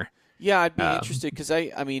for sure. Yeah, I'd be interested because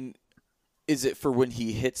I mean, is it for when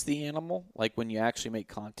he hits the animal, like when you actually make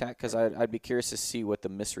contact? Because I'd be curious to see what the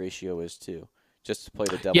miss ratio is too, just to play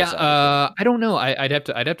the devil's advocate. I don't know. I'd have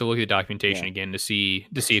to look at the documentation again to see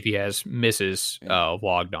if he has misses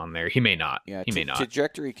logged on there. He may not. Yeah, he may not.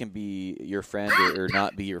 Trajectory can be your friend or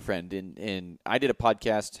not be your friend. And I did a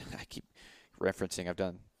podcast. I keep referencing. I've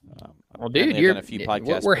done. Well, dude, you're a few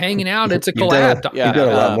podcasts. We're hanging out. It's a collab. You've done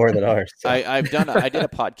a lot more than ours. So. I did a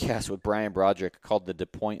podcast with Brian Broderick called The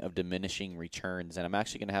Point of Diminishing Returns, and I'm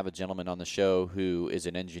actually going to have a gentleman on the show who is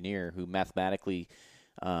an engineer who mathematically,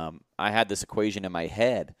 I had this equation in my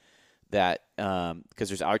head that because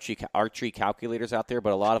there's archery calculators out there,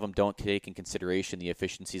 but a lot of them don't take in consideration the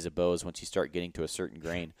efficiencies of bows once you start getting to a certain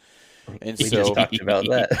grain. And we just talked about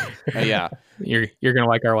that. Yeah, you're gonna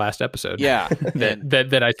like our last episode. Yeah,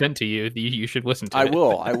 that I sent to you. You should listen to. I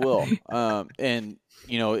will. And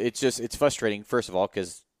you know, it's frustrating. First of all,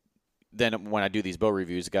 because then when I do these bow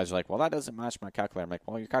reviews, the guys are like, "Well, that doesn't match my calculator." I'm like,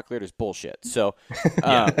 "Well, your calculator is bullshit." So,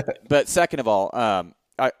 but second of all,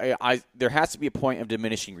 there has to be a point of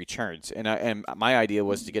diminishing returns, and my idea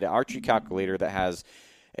was to get an archery calculator that has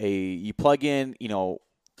you plug in, you know,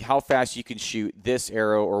 how fast you can shoot this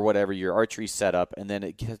arrow or whatever your archery setup, and then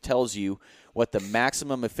it tells you what the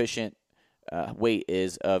maximum efficient weight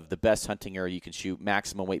is of the best hunting arrow you can shoot,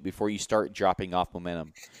 maximum weight before you start dropping off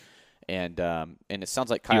momentum. And it sounds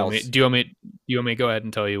like Kyle's. Do you want me to go ahead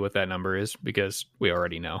and tell you what that number is, because we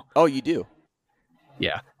already know? Oh, you do?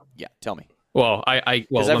 Yeah. Yeah. Tell me. Well, I've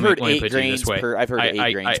heard 8 grains per. I've heard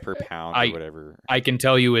 8 grains per pound or whatever. I can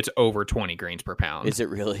tell you it's over 20 grains per pound. Is it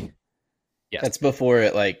really? Yes. That's before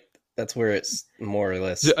it that's where it's more or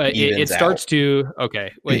less it starts to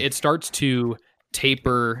it starts to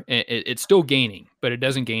taper. It's still gaining, but it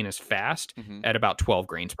doesn't gain as fast at about 12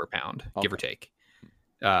 grains per pound, give or take.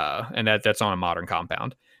 And that's on a modern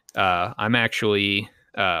compound. I'm actually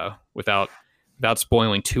without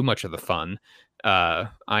spoiling too much of the fun, I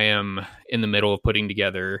am in the middle of putting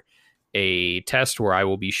together a test where I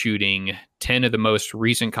will be shooting 10 of the most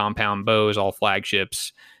recent compound bows, all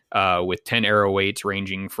flagships, with 10 arrow weights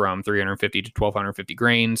ranging from 350 to 1250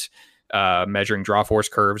 grains, measuring draw force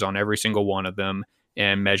curves on every single one of them,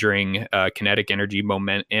 and measuring kinetic energy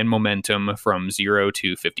momentum from 0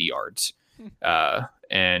 to 50 yards,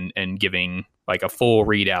 and giving like a full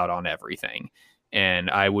readout on everything. And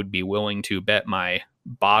I would be willing to bet my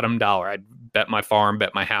bottom dollar, I'd bet my farm,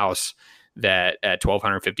 bet my house, that at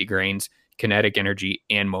 1250 grains, kinetic energy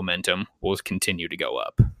and momentum will continue to go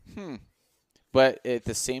up. But at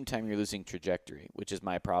the same time, you're losing trajectory, which is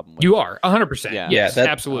my problem. You are 100%. Yeah, yes,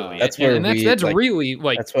 absolutely. That's where that's really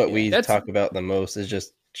like that's what we talk about the most, is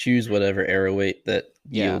just choose whatever arrow weight that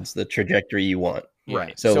yields the trajectory you want.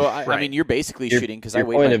 Right. So I mean, you're basically shooting, because I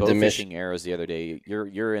weighed my bow fishing arrows the other day.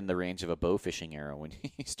 You're in the range of a bow fishing arrow when you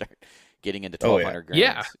start getting into 1200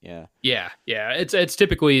 grains. Yeah. It's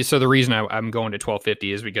typically, so the reason I'm going to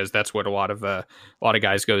 1250 is because that's what a lot of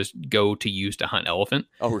guys go to use to hunt elephant.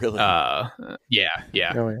 Oh, really?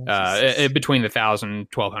 Between the 1,000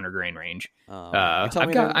 1,200 grain range.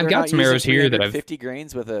 I've got some arrows arrows here that I've 50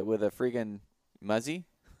 grains with a friggin' muzzy.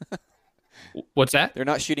 What's that? They're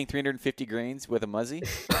not shooting 350 grains with a muzzy.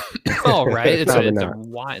 Oh, right. It's a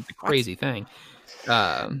crazy thing.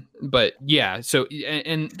 But yeah, so,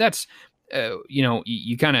 and that's,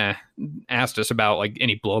 you kind of asked us about like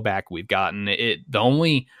any blowback we've gotten. The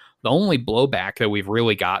only blowback that we've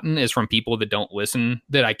really gotten is from people that don't listen,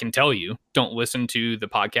 that I can tell you don't listen to the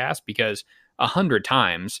podcast, because 100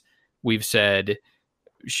 times we've said,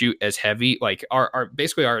 shoot as heavy, like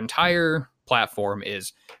basically our entire platform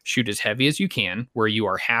is shoot as heavy as you can, where you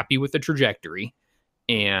are happy with the trajectory,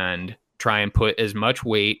 and try and put as much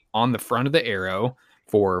weight on the front of the arrow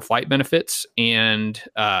for flight benefits and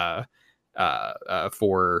what am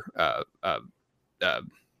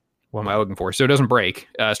I looking for? So it doesn't break.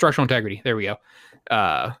 Structural integrity. There we go.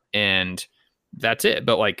 And that's it.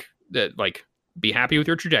 But be happy with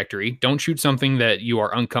your trajectory. Don't shoot something that you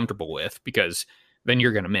are uncomfortable with, because then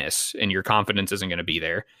you're going to miss and your confidence isn't going to be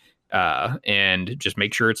there. And just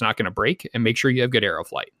make sure it's not going to break, and make sure you have good arrow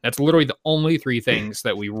flight. That's literally the only 3 things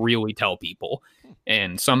that we really tell people.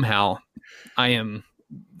 And somehow I am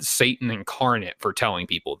Satan incarnate for telling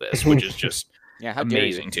people this, which is just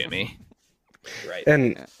amazing to me. Right.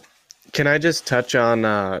 And can I just touch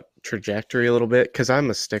on trajectory a little bit? Because I'm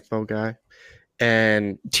a stick bow guy.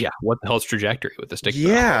 And what the hell's trajectory with the stick bow?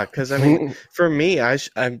 Yeah, because I mean, for me, I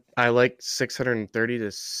like 630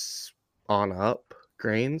 to on up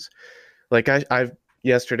grains. Like I've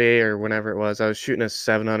yesterday or whenever it was, I was shooting a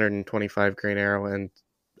 725 grain arrow and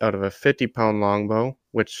out of a 50-pound longbow,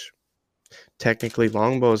 which technically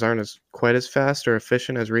longbows aren't quite as fast or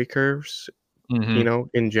efficient as recurves,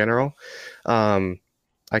 in general.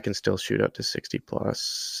 I can still shoot up to 60 plus,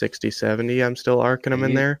 60, 70. I'm still arcing them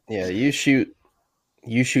in there. Yeah, you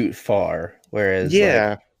shoot far, whereas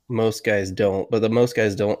like, most guys don't. But the most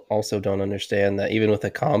guys don't understand that even with a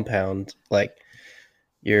compound, like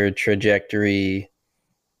your trajectory,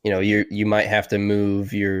 you might have to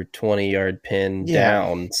move your 20-yard pin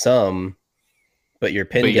down some, but your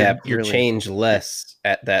pin gap will change less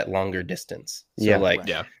at that longer distance. So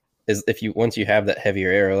once you have that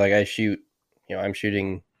heavier arrow, like I shoot, I'm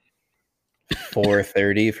shooting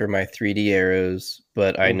 430 for my 3D arrows,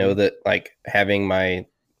 but I know that like I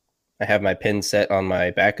have my pin set on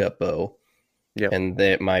my backup bow, and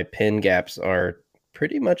that my pin gaps are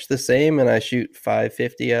pretty much the same, and I shoot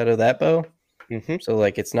 550 out of that bow. So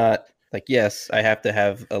like it's not like, yes, I have to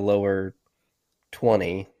have a lower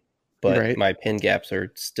 20, but my pin gaps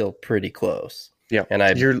are still pretty close. Yeah, and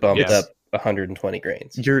I bumped up 120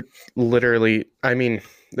 grains. You're literally, I mean,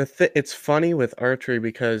 it's funny with archery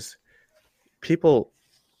because people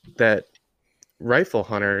that rifle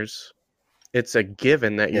hunters, it's a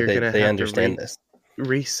given that you're going to have understand this.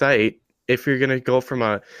 Recite if you're going to go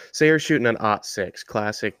from say you're shooting an .6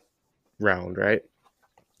 classic round, right?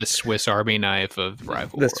 The Swiss Army knife of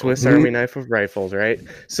rifles. The Swiss Army knife of rifles, right?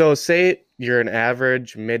 So say you're an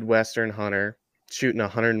average Midwestern hunter shooting a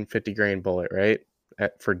 150 grain bullet, right?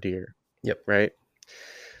 For deer. Yep. Right?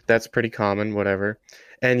 That's pretty common, whatever.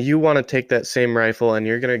 And you want to take that same rifle and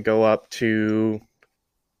you're going to go up to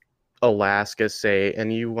Alaska, say,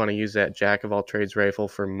 and you want to use that jack of all trades rifle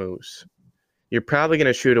for moose. You're probably going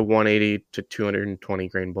to shoot a 180 to 220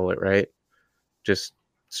 grain bullet, right? It's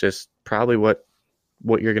just probably what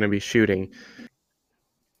you're going to be shooting.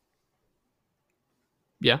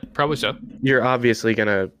 Yeah, probably so. You're obviously going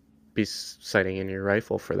to be sighting in your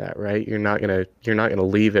rifle for that, right? You're not going to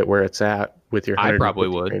leave it where it's at with your 150 I probably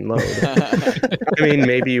would. grain load. I mean,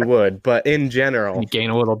 maybe you would, but in general, you gain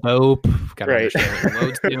a little dope. Gotta understand what the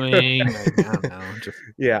load's doing. Like, I don't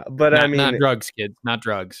know. But I mean, not drugs, kids, not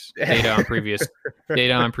drugs. Data on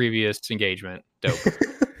previous engagement. Dope.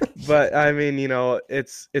 But I mean,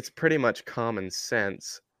 it's pretty much common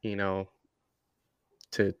sense, to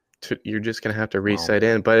you're just gonna have to recite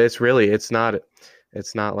in, but it's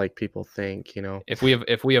not like people think, If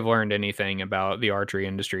we have learned anything about the archery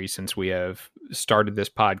industry since we have started this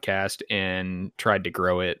podcast and tried to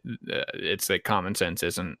grow it, it's that common sense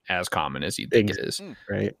isn't as common as you think it is.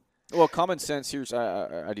 Right. Well, common sense. Here's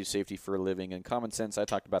I do safety for a living, and common sense. I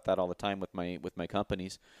talk about that all the time with my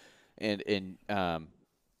companies, and I'm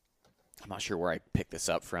not sure where I picked this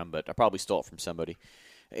up from, but I probably stole it from somebody.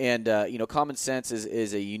 And, common sense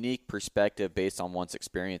is a unique perspective based on one's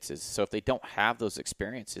experiences. So if they don't have those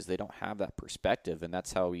experiences, they don't have that perspective, and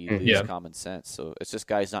that's how we lose common sense. So it's just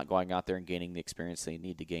guys not going out there and gaining the experience they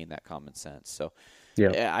need to gain that common sense. So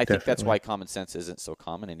I think that's why common sense isn't so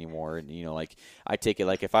common anymore. And, like I take it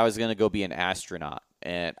like if I was going to go be an astronaut,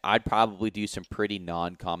 and I'd probably do some pretty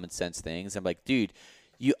non-common sense things. I'm like, dude,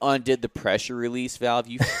 you undid the pressure release valve,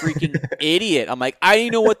 you freaking idiot. I'm like, I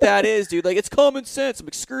didn't know what that is, dude. Like, it's common sense. I'm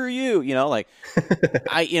like, screw you,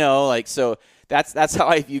 so that's how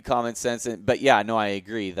I view common sense. But yeah, no, I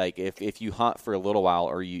agree. Like if you hunt for a little while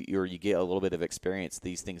or you get a little bit of experience,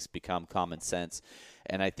 these things become common sense.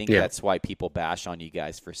 And I think that's why people bash on you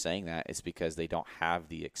guys for saying that, is because they don't have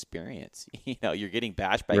the experience. You're getting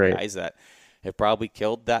bashed by guys that have probably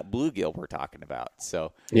killed that bluegill we're talking about.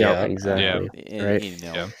 So exactly.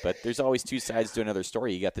 But there's always two sides to another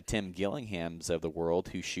story. You got the Tim Gillinghams of the world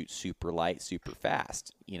who shoot super light, super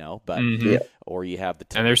fast. Or you have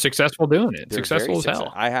and they're successful doing it. Successful as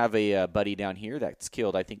hell. I have a buddy down here that's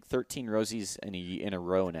killed, I think, 13 rosies in a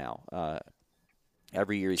row now.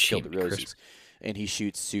 Every year he's killed the rosies, and he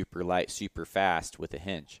shoots super light, super fast with a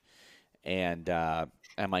hinge. And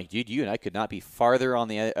I'm like, dude, you and I could not be farther on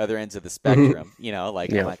the other ends of the spectrum. I'm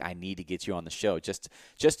like, I need to get you on the show just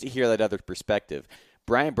to hear that other perspective.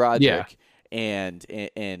 Brian Broderick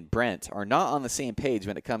and Brent are not on the same page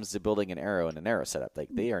when it comes to building an arrow and an arrow setup. Like,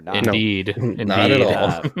 they are not. Indeed. Not at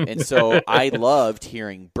all. And so I loved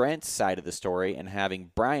hearing Brent's side of the story and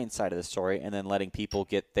having Brian's side of the story, and then letting people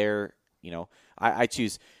get their I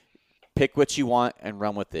choose pick what you want and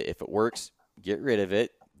run with it. If it works, get rid of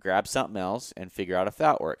it, grab something else, and figure out if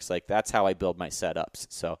that works. Like, that's how I build my setups.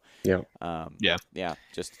 So,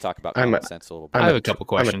 just to talk about common sense a little bit. I have a couple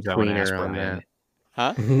questions I want to ask on that.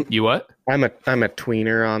 Huh? You what? I'm a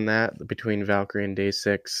tweener on that between Valkyrie and Day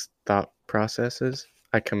 6 thought processes.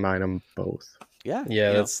 I combine them both. Yeah.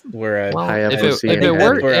 That's where I'm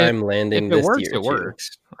landing. If it works, it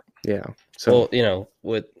works. Yeah. So,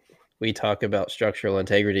 we talk about structural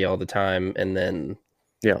integrity all the time, and then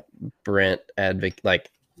Brent I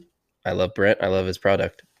love Brent. I love his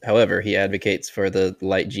product. However, he advocates for the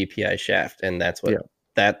light GPI shaft, and that's what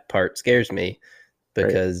that part scares me,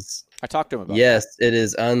 because I talked to him about it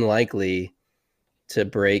is unlikely to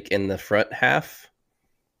break in the front half,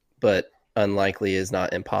 but unlikely is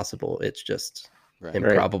not impossible. It's just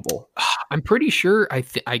improbable. I'm pretty sure. I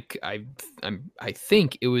think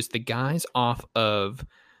it was the guys off of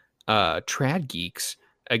Trad Geeks.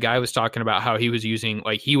 A guy was talking about how he was using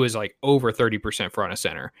he was over 30% front of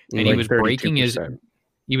center, and he was 32%.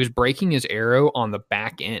 He was breaking his arrow on the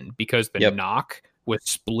back end because the knock was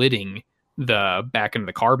splitting the back end of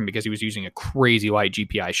the carbon because he was using a crazy light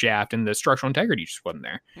GPI shaft, and the structural integrity just wasn't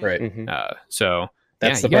there. Right. So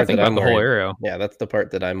that's the part that I'm worried. Whole arrow. Yeah, that's the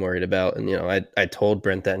part that I'm worried about. And I told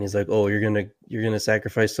Brent that, and he's like, "Oh, you're gonna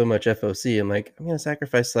sacrifice so much FOC." I'm like, I'm gonna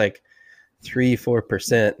sacrifice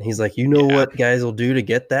 3-4%. He's like, what guys will do to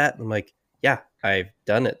get that? I'm like, yeah, I've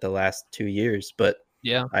done it the last 2 years, but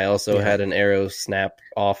I also had an arrow snap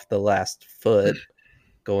off the last foot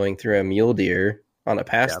going through a mule deer on a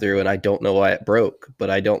pass through, and I don't know why it broke, but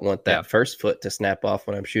I don't want that first foot to snap off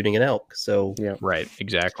when I'm shooting an elk. So right,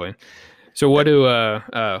 exactly. So what do we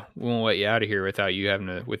won't let you out of here without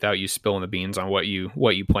you spilling the beans on what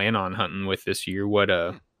you plan on hunting with this year.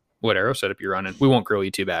 What arrow setup you're running? We won't grill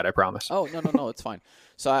you too bad, I promise. Oh, no, it's fine.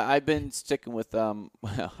 So I've been sticking with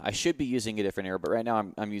I should be using a different arrow, but right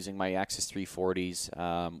now I'm using my Axis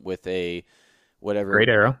 340s with a whatever. Great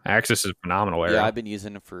arrow. Axis is a phenomenal arrow. Yeah, I've been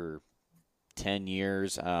using it for 10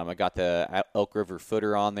 years. I got the Elk River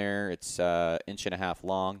footer on there. It's 1.5 inches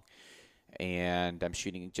long, and I'm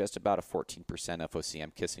shooting just about a 14% FOC.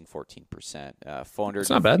 I'm kissing 14%. That's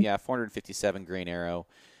not bad. Yeah, 457 grain arrow.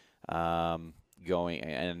 Going,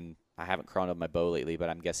 and I haven't croned up my bow lately, but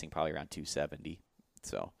I'm guessing probably around 270.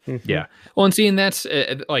 So yeah, well, and seeing that's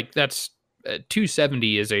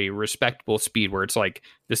 270 is a respectable speed where it's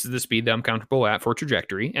this is the speed that I'm comfortable at for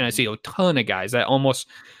trajectory, and I see a ton of guys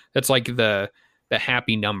that's the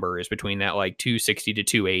happy number is between that 260 to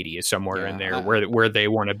 280 is somewhere in there where they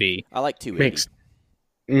want to be. I like 280.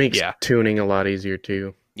 Makes tuning a lot easier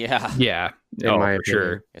too. Yeah. In my for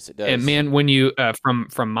sure. Yes, it does. And man, when you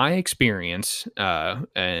from my experience,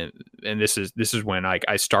 and this is when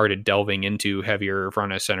I started delving into heavier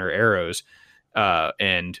front of center arrows,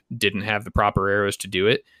 and didn't have the proper arrows to do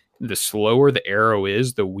it. The slower the arrow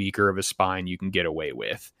is, the weaker of a spine you can get away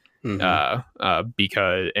with. Because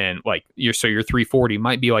your 340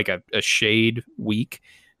 might be a shade weak,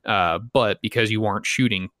 but because you weren't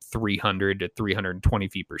shooting 300 to 320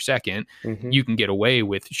 feet per second, you can get away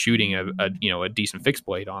with shooting a decent fixed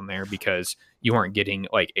blade on there because you aren't getting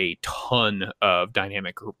a ton of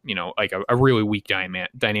dynamic, a really weak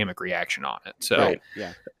dynamic reaction on it. So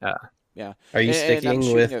Are you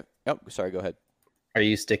sticking with? Sorry, go ahead. Are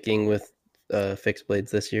you sticking with fixed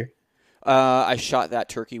blades this year? I shot that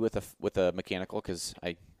turkey with a mechanical because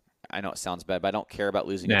I know it sounds bad, but I don't care about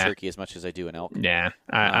losing a turkey as much as I do an elk. Nah,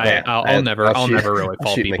 I'll never really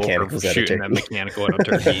fault people for shooting a mechanical at a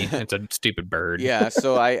turkey. It's a stupid bird. Yeah,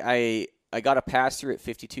 so I got a pass through at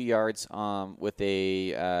 52 yards with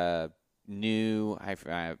a new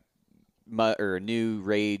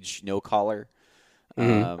Rage no collar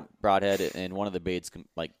broadhead, and one of the blades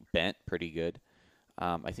bent pretty good.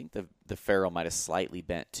 I think the ferrule might have slightly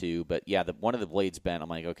bent too, but yeah, one of the blades bent. I'm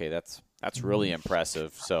like, okay, that's really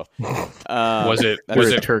impressive. So, was it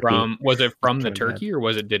from the turkey,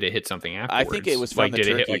 or did it hit something afterwards? I think it was from the turkey.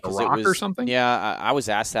 Did it hit a rock or something? Yeah, I was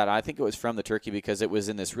asked that. I think it was from the turkey because it was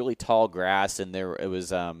in this really tall grass, and there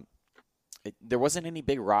wasn't any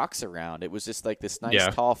big rocks around. It was just this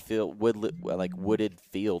nice tall field, wooded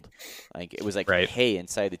field. It was hay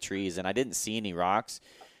inside the trees, and I didn't see any rocks.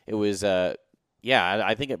 It was I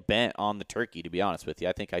think it bent on the turkey, to be honest with you.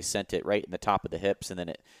 I think I sent it right in the top of the hips, and then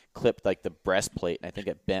it clipped the breastplate, and I think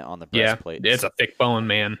it bent on the breastplate. Yeah, it's a thick bone,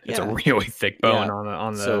 man. It's a really thick bone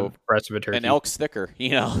on the breast of a turkey. An elk's thicker,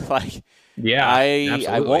 I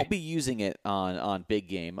won't be using it on big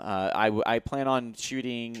game. I plan on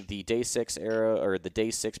shooting the Day 6 arrow or the Day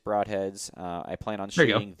 6 broadheads. I plan on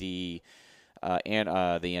shooting the and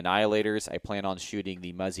the Annihilators. I plan on shooting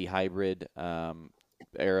the Muzzy Hybrid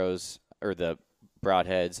arrows or the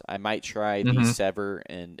broadheads. I might try the Sever,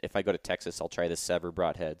 and if I go to Texas, I'll try the Sever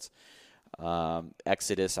broadheads.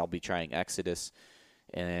 Exodus, I'll be trying Exodus.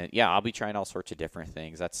 And yeah, I'll be trying all sorts of different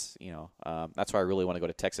things. That's that's why I really want to go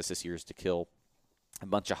to Texas this year, is to kill a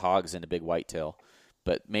bunch of hogs and a big whitetail,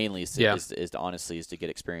 but mainly is to get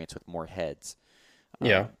experience with more heads.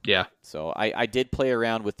 Yeah. So I did play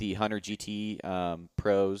around with the Hunter GT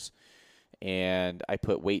Pros, and I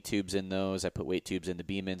put weight tubes in those. I put weight tubes in the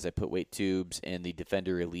Beemans. I put weight tubes in the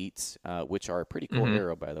Defender Elites, which are a pretty cool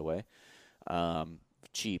arrow, by the way.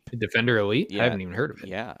 Cheap. Defender Elite? Yeah. I haven't even heard of it.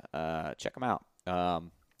 Yeah. Check them out.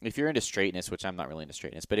 If you're into straightness, which I'm not really into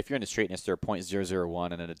straightness, but if you're into straightness, they're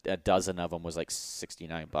 .001, and a dozen of them was like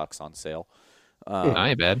 $69 on sale.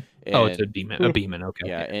 Not bad. It's a Beeman. Okay.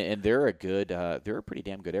 Yeah, and they're a pretty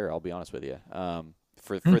damn good arrow. I'll be honest with you.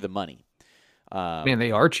 For the money. Man,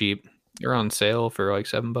 they are cheap. They're on sale for like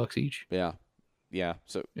 $7 each. Yeah.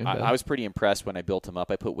 So I was pretty impressed when I built them up.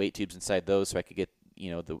 I put weight tubes inside those so I could get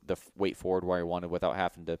the weight forward where I wanted without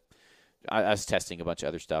having to. I was testing a bunch of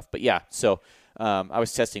other stuff, but yeah. So I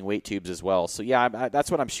was testing weight tubes as well. So yeah, that's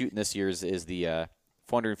what I'm shooting this year is the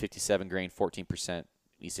 457 grain 14%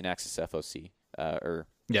 Easton Axis FOC.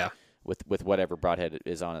 With whatever broadhead it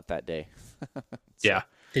is on it that day. Yeah.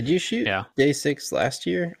 Did you shoot day 6 last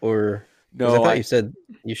year, or no? I thought you said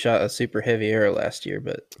you shot a super heavy arrow last year,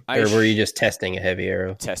 but or were you just testing a heavy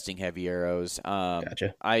arrow? Testing heavy arrows.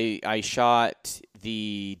 Gotcha. I shot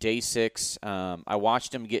the day 6. I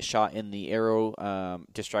watched him get shot in the arrow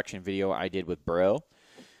destruction video I did with Bro,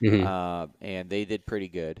 and they did pretty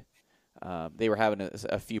good. They were having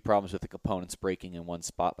a few problems with the components breaking in one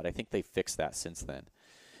spot, but I think they fixed that since then.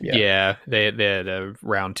 Yeah, they had a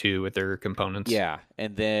round 2 with their components. Yeah,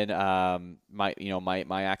 and then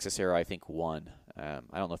my Axis arrow I think won. I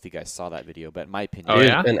don't know if you guys saw that video, but in my opinion,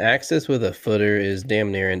 an Axis with a footer is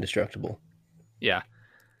damn near indestructible. Yeah.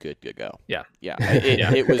 Good go. Yeah.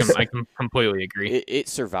 It was. I completely agree. It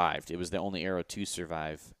survived. It was the only arrow to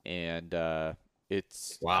survive, and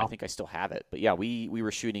it's. Wow. I think I still have it, but yeah, we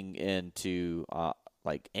were shooting into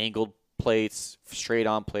like angled plates, straight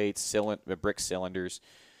on plates, brick cylinders,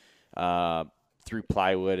 through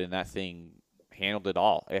plywood, and that thing handled it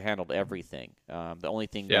all. It handled everything. The only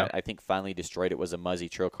thing that I think finally destroyed it was a Muzzy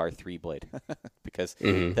Trocar 3 blade because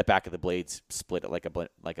the back of the blades split it like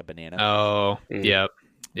a banana. Oh,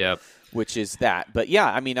 yep. Which is that. But yeah,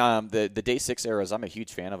 I mean, the day 6 arrows, I'm a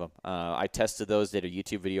huge fan of them. I tested those, did a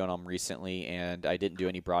YouTube video on them recently, and I didn't do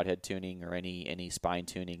any broadhead tuning or any spine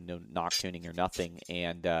tuning, no knock tuning or nothing.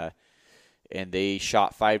 And they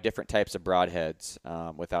shot 5 different types of broadheads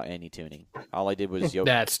without any tuning. All I did was yoke.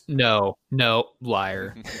 That's no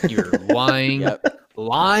liar. You're lying.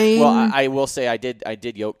 Lying. Well, I will say I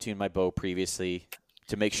did yoke tune my bow previously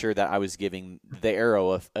to make sure that I was giving the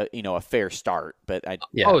arrow a fair start. But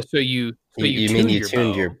so you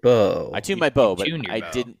tuned your bow. I tuned my bow, but I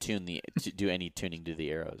didn't do any tuning to the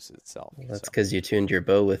arrows itself. Well, that's because you tuned your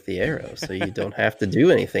bow with the arrow, so you don't have to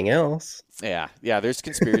do anything else. Yeah. There's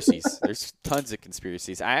conspiracies. There's tons of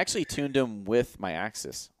conspiracies. I actually tuned them with my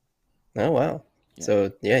Axis. Oh wow! Yeah.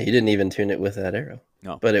 So you didn't even tune it with that arrow.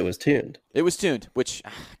 No, but it was tuned. It was tuned, which,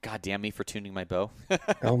 God damn me for tuning my bow.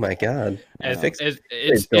 Oh my God!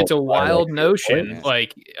 It's a wild notion.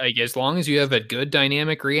 Like as long as you have a good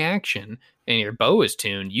dynamic reaction and your bow is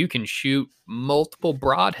tuned, you can shoot multiple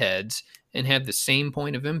broadheads and have the same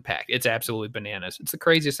point of impact. It's absolutely bananas. It's the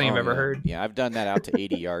craziest thing I've ever heard. Yeah, I've done that out to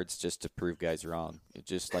 80 yards just to prove guys wrong. It's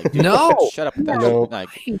just like, dude, shut up with that. No. Like,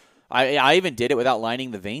 I even did it without lining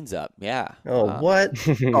the veins up. Yeah. Oh, what?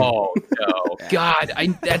 Oh no, God!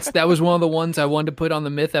 That was one of the ones I wanted to put on the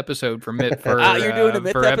myth episode for you're doing a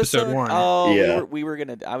myth for episode 1. Oh, yeah.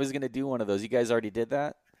 I was gonna do one of those. You guys already did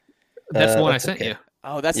that. That's the one I sent you.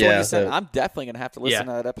 Oh, that's the one you sent. I'm definitely gonna have to listen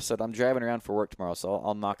to that episode. I'm driving around for work tomorrow, so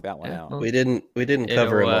I'll knock that one out. We didn't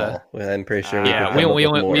cover them all. I'm pretty sure. We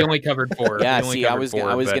only covered 4. Yeah, see, I was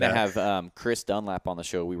gonna have Chris Dunlap on the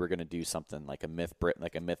show. We were gonna do something like a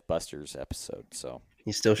Mythbusters episode. So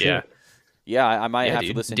you still should. Yeah, I might have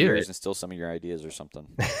to listen to yours and steal some of your ideas or something.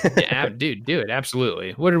 Yeah, dude, do it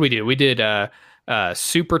absolutely. What did we do? We did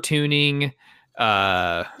super tuning.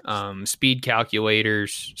 Speed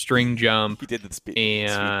calculators, string jump. He did the speed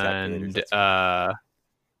and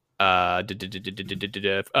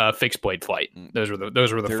fixed blade flight. Those were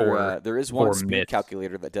the 4. There is one speed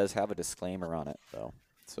calculator that does have a disclaimer on it, though.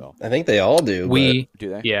 So I think they all do. Do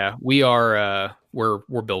they? Yeah, we are.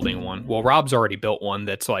 We're building one. Well, Rob's already built one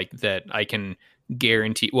that's like that. I can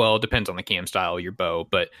guarantee. Well, it depends on the cam style of your bow,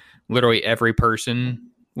 but literally every person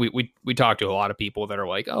we talk to a lot of people that are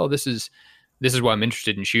like, oh, this is what I'm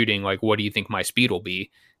interested in shooting. Like, what do you think my speed will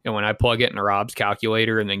be? And when I plug it in Rob's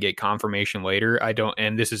calculator and then get confirmation later, I don't.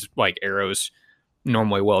 And this is like arrows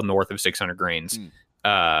normally well north of 600 grains.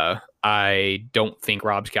 I don't think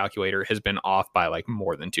Rob's calculator has been off by like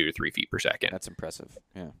more than 2 to 3 feet per second. That's impressive.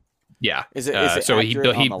 Yeah. Yeah. Is it so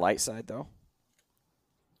accurate on the light side though?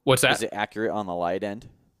 What's that? Is it accurate on the light end?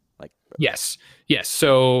 Like yes.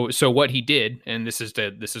 So what he did, and this is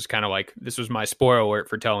kind of like, this was my spoiler alert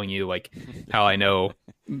for telling you like how I know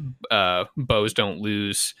bows don't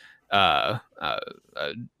lose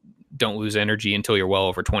energy until you're well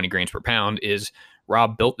over 20 grains per pound, is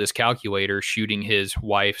Rob built this calculator shooting his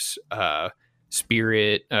wife's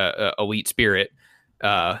Spirit Elite Spirit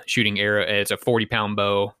shooting arrow. It's a 40-pound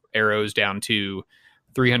bow, arrows down to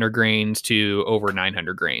 300 grains to over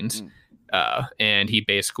 900 grains. And he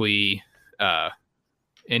basically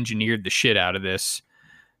engineered the shit out of this.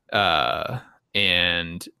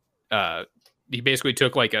 And he basically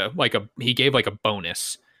took he gave like a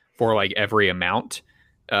bonus for like every amount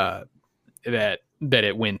that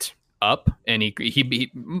it went up. And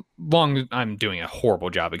he I'm doing a horrible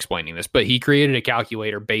job explaining this, but he created a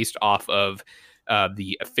calculator based off of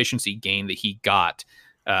the efficiency gain that he got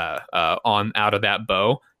out of that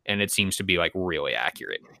bow, and it seems to be like really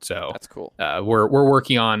accurate. So that's cool. We're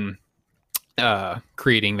working on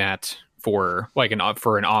creating that for like an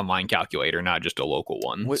online calculator, not just a local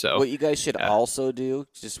one. What you guys should also do,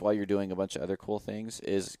 just while you're doing a bunch of other cool things,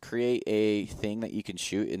 is create a thing that you can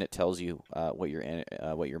shoot and it tells you what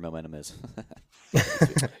your momentum is,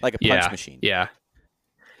 like a punch machine. Yeah.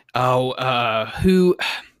 Who?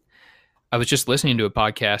 I was just listening to a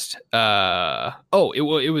podcast.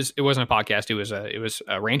 It wasn't a podcast. It was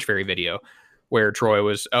a Ranch Fairy video where Troy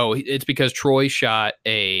was. Oh, it's because Troy shot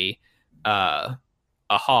a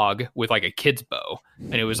hog with like a kid's bow,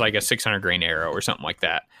 and it was like a 600 grain arrow or something like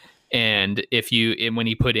that. And when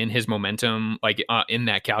he put in his momentum, like in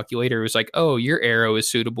that calculator, it was like, oh, your arrow is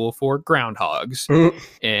suitable for groundhogs,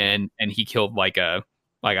 and he killed like a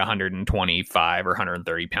 125 or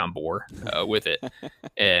 130 pound boar with it.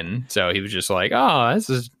 And so he was just like, oh,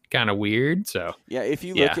 this is kind of weird. So yeah, if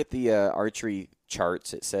you look at the archery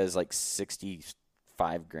charts, it says like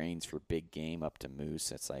 65 grains for big game up to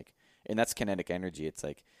moose. It's like, and that's kinetic energy. It's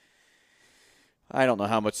like, I don't know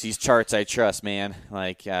how much these charts I trust, man.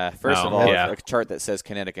 Like, first of all, a chart that says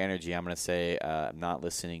kinetic energy, I'm going to say I'm not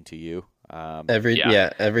listening to you. I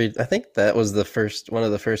think that was one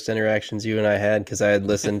of the first interactions you and I had, because I had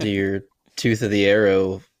listened to your Tooth of the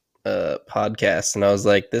Arrow podcast, and I was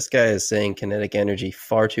like, this guy is saying kinetic energy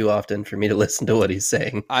far too often for me to listen to what he's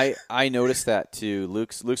saying. I noticed that too.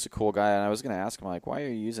 Luke's a cool guy, and I was going to ask him, like, why are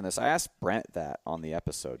you using this? I asked Brent that on the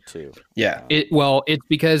episode too. Yeah. It's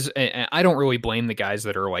because I don't really blame the guys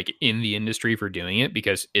that are like in the industry for doing it,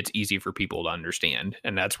 because it's easy for people to understand,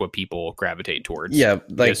 and that's what people gravitate towards. Yeah,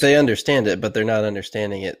 like they understand it, but they're not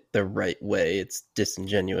understanding it the right way. It's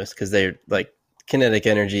disingenuous, because they're like, kinetic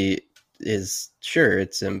energy is, sure,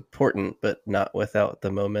 it's important, but not without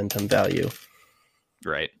the momentum value.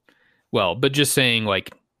 Right. Well, but just saying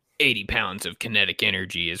like 80 pounds of kinetic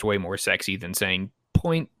energy is way more sexy than saying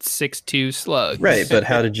 0.62 slugs. Right. But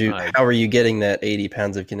how are you getting that 80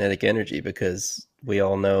 pounds of kinetic energy? Because we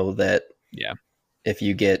all know that if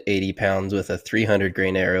you get 80 pounds with a 300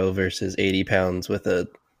 grain arrow versus 80 pounds with a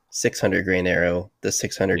 600 grain arrow, the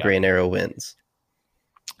 600 grain arrow wins.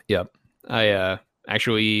 Yep.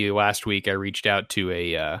 Actually, last week I reached out to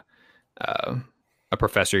a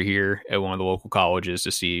professor here at one of the local colleges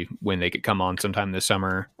to see when they could come on sometime this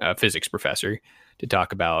summer, a physics professor, to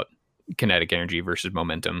talk about kinetic energy versus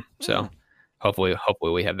momentum. So hopefully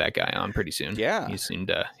we have that guy on pretty soon. Yeah, he seemed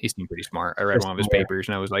pretty smart. I read one of his papers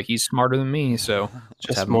and I was like, he's smarter than me. So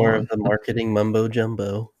just more of the marketing mumbo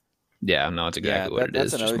jumbo. Yeah, no, it's exactly what it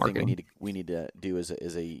is. That's another thing we need to do as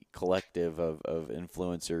a collective of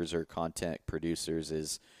influencers or content producers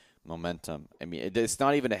is momentum. I mean, it's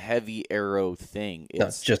not even a heavy arrow thing.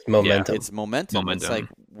 It's just momentum. It's momentum. It's like,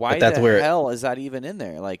 why the hell is that even in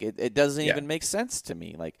there? Like, it doesn't even make sense to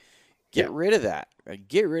me. Like, get rid of that.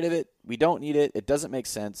 Get rid of it. We don't need it. It doesn't make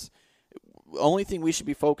sense. Only thing we should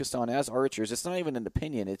be focused on as archers, it's not even an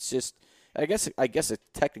opinion. It's just, I guess it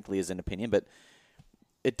technically is an opinion, but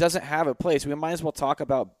it doesn't have a place. We might as well talk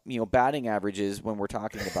about, batting averages when we're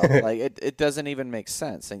talking about like it doesn't even make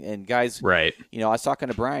sense. And guys, right? I was talking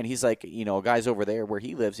to Brian. He's like, guys over there where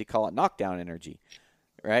he lives, he call it knockdown energy,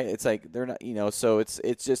 right? It's like they're not, so it's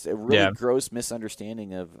just a really gross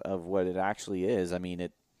misunderstanding of what it actually is. I mean,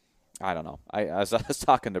 I don't know. I was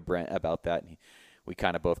talking to Brent about that, and we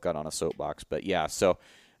kind of both got on a soapbox. But yeah, so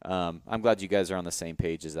I'm glad you guys are on the same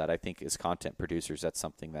page as that. I think as content producers, that's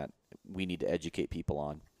something that we need to educate people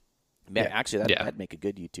on. Man, actually, that'd make a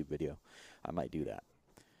good YouTube video. I might do that.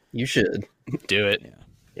 You should do it.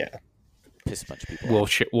 Yeah. Piss a bunch of people.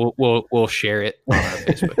 We'll share it on our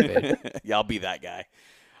Facebook page. Yeah, I'll be that guy.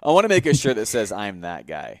 I want to make a shirt that says "I'm that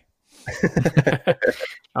guy."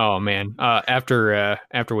 Oh man! After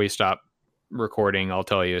we stop recording, I'll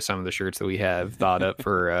tell you some of the shirts that we have thought up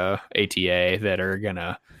for ATA that are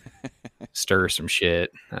gonna stir some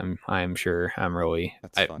shit. I'm sure. I'm really.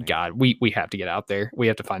 God, we have to get out there. We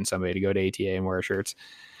have to find somebody to go to ATA and wear our shirts.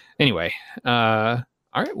 Anyway, all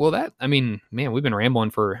right. Well, man, we've been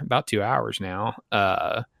rambling for about 2 hours now.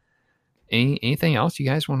 Anything else you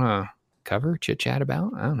guys want to cover, chit chat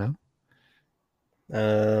about? I don't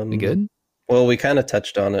know. We good? Well, we kind of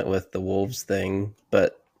touched on it with the Wolves thing,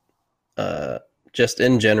 but just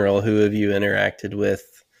in general, who have you interacted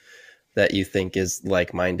with that you think is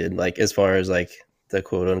like-minded, like as far as like the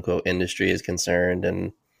quote unquote industry is concerned,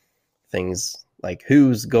 and things like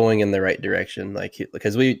who's going in the right direction? Like,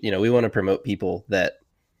 because we want to promote people that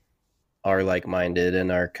are like-minded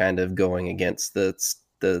and are kind of going against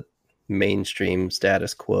the mainstream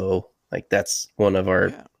status quo. Like that's one of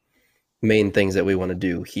our main things that we want to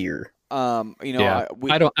do here. I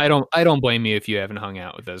don't blame you if you haven't hung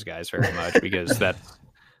out with those guys very much, because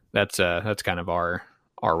that's kind of our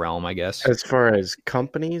realm, I guess. As far as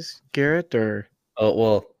companies, Garrett, or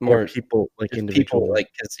more people, like individual, people,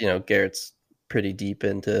 like, because Garrett's pretty deep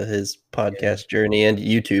into his podcast journey and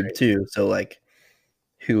YouTube too. So like,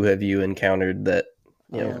 who have you encountered that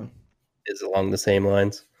is along the same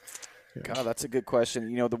lines? God, that's a good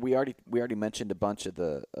question. We already mentioned a bunch of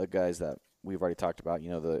the guys that we've already talked about.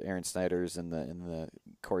 The Aaron Snyders and the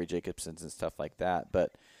Corey Jacobsons and stuff like that.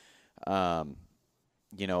 But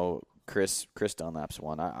Chris Dunlap's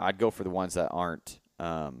one. I'd go for the ones that aren't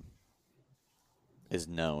as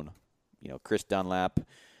known. Chris Dunlap,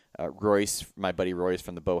 Royce, my buddy Royce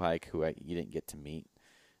from the Bow Hike, who you didn't get to meet.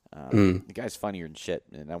 The guy's funnier than shit,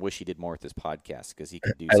 and I wish he did more with his podcast because he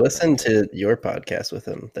could do. I listened to your podcast with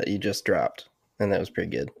him that you just dropped, and that was pretty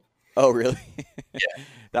good. Oh, really? Yeah,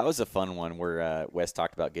 that was a fun one where Wes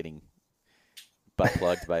talked about getting butt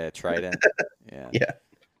plugged by a trident. Yeah.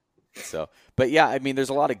 So, but yeah, I mean, there's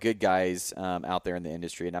a lot of good guys out there in the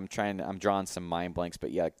industry, and I'm drawing some mind blanks,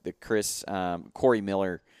 but yeah, the Corey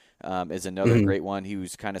Miller. Is another great one. He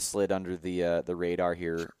was kind of slid under the radar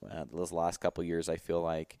here those last couple of years, I feel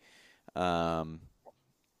like.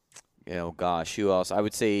 Gosh, who else? I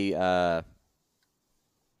would say the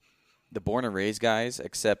born and raised guys,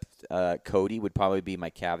 except Cody would probably be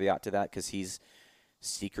my caveat to that, because he's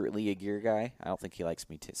secretly a gear guy. I don't think he likes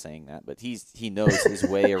me saying that, but he knows his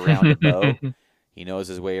way around a bow. He knows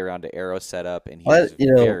his way around an arrow setup, and he's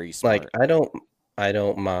very smart. Like I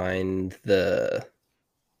don't mind the.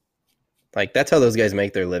 Like, that's how those guys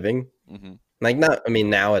make their living. Mm-hmm. Like,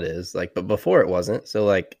 now it is, like, but before it wasn't. So,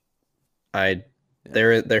 like,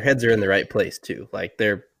 their heads are in the right place too. Like,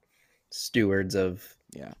 they're stewards of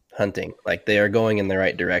hunting. Like, they are going in the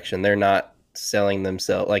right direction. They're not selling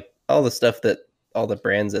themselves. Like, all the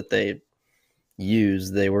brands that they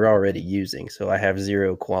use, they were already using. So I have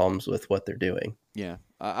zero qualms with what they're doing. Yeah.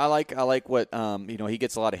 I like what he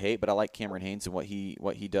gets a lot of hate, but I like Cameron Haynes and what he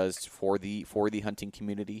does for the hunting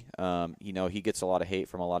community. He gets a lot of hate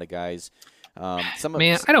from a lot of guys. I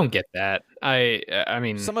don't get that. I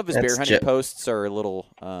mean, some of his bear hunting posts are a little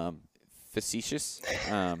facetious.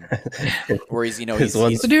 Where he's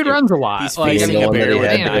the dude runs a lot. He's facing a bear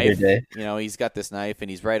with a knife. He's got this knife,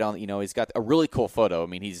 and he's right on. He's got a really cool photo. I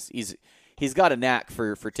mean, he's got a knack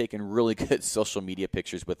for taking really good social media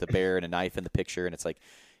pictures with a bear and a knife in the picture. And it's like,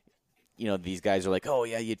 these guys are like, oh,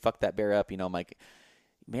 yeah, you'd fuck that bear up. I'm like,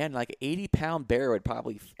 man, like 80-pound bear would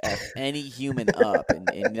probably F any human up.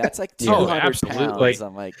 And that's like 200 pounds.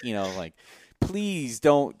 I'm like, please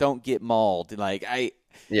don't get mauled. Like,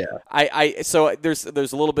 so there's a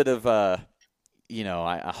little bit of, a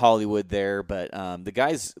Hollywood there, but the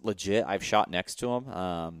guy's legit. I've shot next to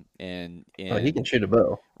him, and he can shoot a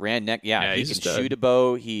bow. He can shoot a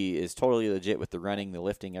bow. He is totally legit with the running, the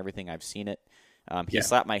lifting, everything. I've seen it. He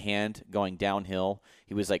slapped my hand going downhill.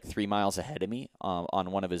 He was like 3 miles ahead of me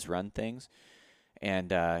on one of his run things,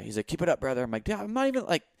 and he's like, "Keep it up, brother." I'm like, "Yeah, I'm not even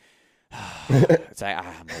like." It's like,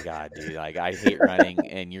 oh my God, dude! Like, I hate running,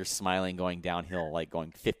 and you're smiling going downhill, like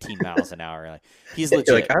going 15 miles an hour. Like, he's legit.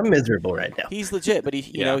 You're like, I'm miserable right now. He's legit, but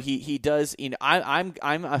he does. I'm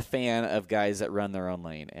a fan of guys that run their own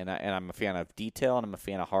lane, and I'm a fan of detail, and I'm a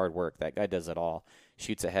fan of hard work. That guy does it all.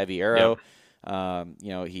 Shoots a heavy arrow.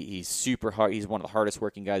 Yep. He's super hard. He's one of the hardest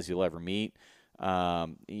working guys you'll ever meet.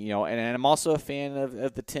 And I'm also a fan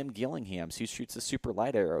of the Tim Gillinghams, who shoots a super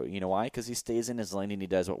light arrow. You know why? Because he stays in his lane and he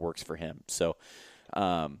does what works for him. So,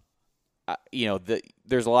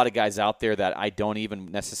 there's a lot of guys out there that I don't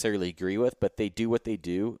even necessarily agree with, but they do what they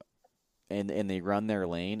do, and they run their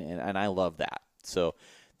lane, and I love that. So,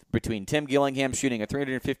 between Tim Gillingham shooting a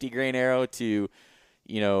 350 grain arrow to,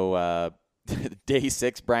 day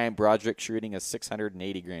 6, Brian Broderick shooting a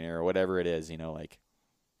 680 grain arrow, whatever it is,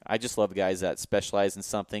 I just love guys that specialize in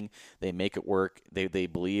something. They make it work. They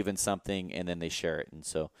believe in something, and then they share it. And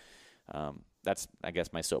so that's, I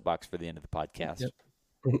guess, my soapbox for the end of the podcast. Yep.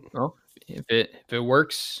 Well, if it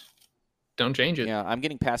works, don't change it. Yeah, I'm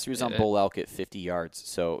getting pass-throughs on bull elk at 50 yards.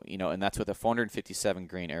 So, and that's with a 457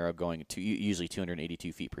 grain arrow going to usually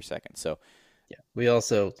 282 feet per second. So, yeah, we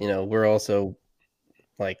also, we're also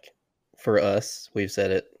like, for us, we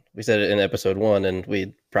said it in episode 1, and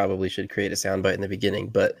we probably should create a soundbite in the beginning,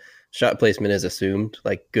 but shot placement is assumed,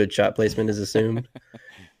 like good shot placement is assumed.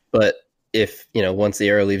 But if, once the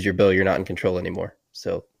arrow leaves your bow, you're not in control anymore.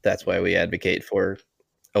 So that's why we advocate for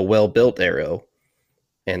a well-built arrow,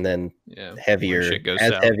 and then heavier,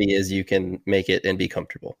 as heavy as you can make it and be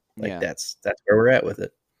comfortable. That's where we're at with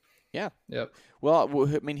it. Yeah. Yep. Well,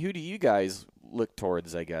 I mean, who do you guys look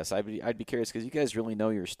towards? I guess I'd be curious, because you guys really know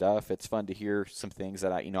your stuff. It's fun to hear some things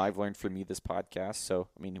that I've learned from you this podcast. So,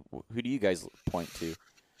 I mean, who do you guys point to?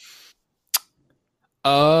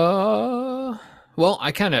 Well,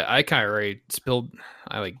 I kind of already spilled.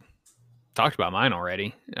 I talked about mine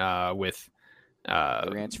already. With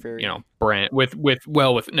Ranch Fairy, Brent with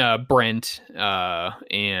Brent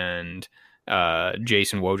and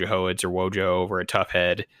Jason Wojciechowicz or Wojo over at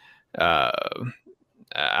Toughhead.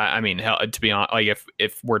 I mean, hell, to be honest,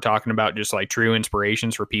 if we're talking about just true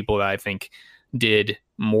inspirations for people that I think did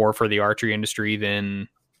more for the archery industry than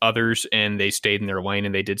others, and they stayed in their lane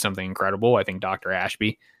and they did something incredible, I think Dr.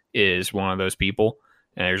 Ashby is one of those people.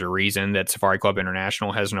 And there's a reason that Safari Club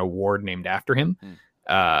International has an award named after him.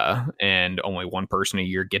 And only one person a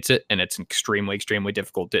year gets it, and it's extremely, extremely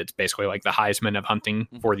difficult. It's basically like the Heisman of hunting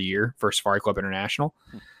for the year for Safari Club International.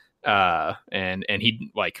 And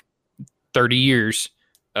he 30 years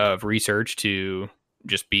of research to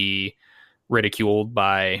just be ridiculed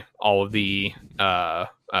by all of the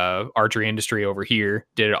archery industry over here,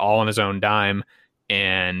 did it all on his own dime,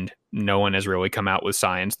 and no one has really come out with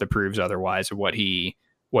science that proves otherwise of what he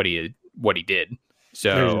did.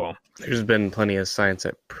 So there's been plenty of science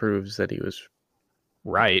that proves that he was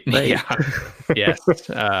right. Yeah. Yes.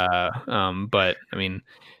 But I mean,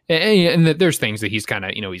 and there's things that he's kind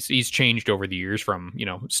of, he's changed over the years from,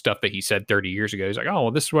 stuff that he said 30 years ago. He's like, oh,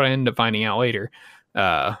 well, this is what I ended up finding out later.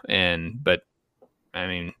 But I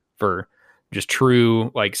mean, for just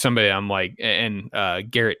true, somebody I'm and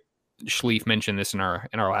Garrett Schlief mentioned this in our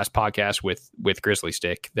last podcast with Grizzly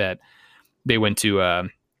Stick, that they went to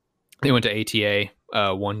ATA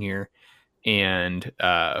 1 year, and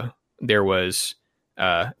there was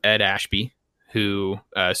Ed Ashby, who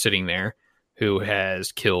sitting there, who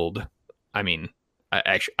has killed. I mean,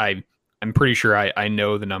 I'm pretty sure I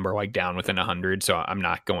know the number down within 100, so I'm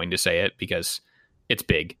not going to say it because it's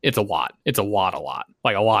big. It's a lot. It's a lot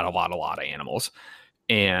of animals.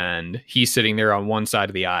 And he's sitting there on one side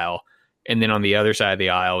of the aisle, and then on the other side of the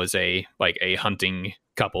aisle is a hunting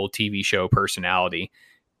couple TV show personality.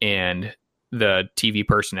 And the TV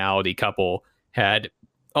personality couple had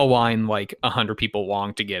a line 100 people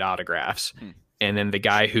long to get autographs. And then the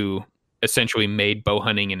guy who essentially made bow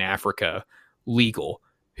hunting in Africa legal,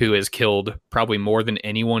 who has killed probably more than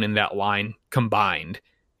anyone in that line combined,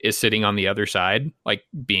 is sitting on the other side,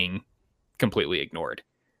 being completely ignored.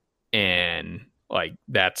 And I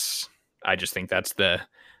just think that's the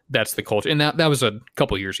culture. And that was a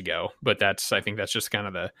couple years ago, but I think that's just kind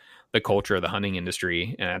of the culture of the hunting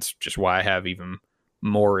industry. And that's just why I have even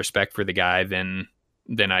more respect for the guy than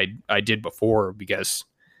I did before, because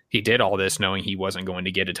he did all this knowing he wasn't going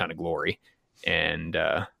to get a ton of glory. And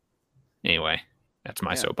anyway, that's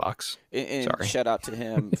my soapbox. And sorry. Shout out to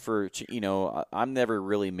him for, I'm never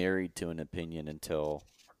really married to an opinion until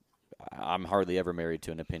I'm hardly ever married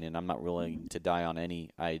to an opinion. I'm not willing to die on any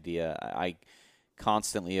idea. I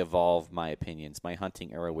constantly evolve my opinions. My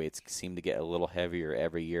hunting arrow weights seem to get a little heavier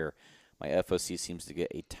every year. My FOC seems to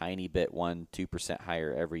get a tiny bit, 1-2%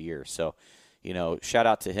 higher every year. So, shout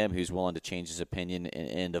out to him who's willing to change his opinion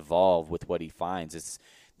and evolve with what he finds. It's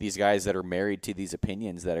these guys that are married to these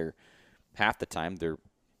opinions that are half the time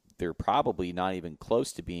they're probably not even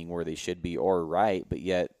close to being where they should be or right, but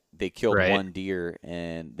yet they killed one deer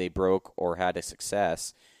and they broke or had a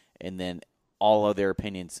success, and then all of their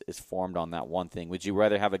opinions is formed on that one thing. Would you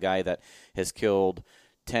rather have a guy that has killed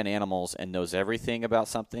 10 animals and knows everything about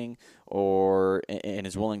something, and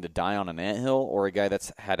is willing to die on an anthill, or a guy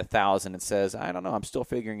that's had 1,000 and says, I don't know, I'm still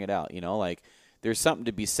figuring it out. Like, there's something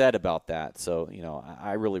to be said about that. So,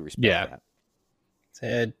 I really respect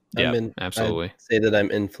that. Absolutely. I'd say that I'm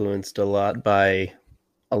influenced a lot by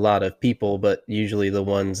a lot of people, but usually the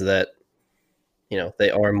ones that, they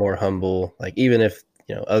are more humble. Like, even if,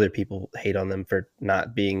 other people hate on them for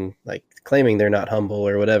not being, like, claiming they're not humble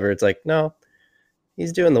or whatever, it's like, no,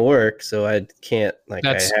 he's doing the work, so I can't, like,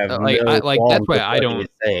 that's, I have like, no that's why I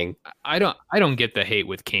don't get the hate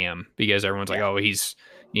with Cam, because everyone's like, oh, he's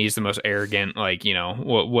the most arrogant, like,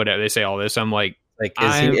 whatever, they say all this. I'm like,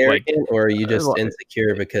 is he arrogant, or are you just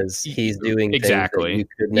insecure because he's doing things that you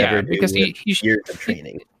could never do because he's years of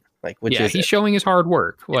training? Like, he's showing his hard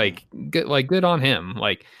work. Like, good on him.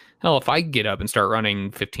 Like, hell, if I get up and start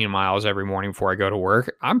running 15 miles every morning before I go to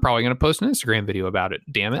work, I'm probably going to post an Instagram video about it.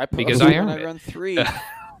 Damn it, because I run 3.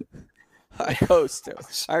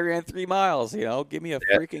 I ran 3 miles. Give me a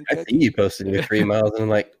freaking. I see you posting your 3 miles, and I'm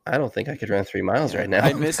like, I don't think I could run 3 miles right now.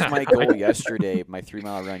 I missed my goal yesterday. My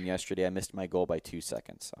 3-mile run yesterday. I missed my goal by 2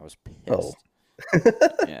 seconds. I was pissed.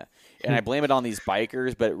 Yeah, and I blame it on these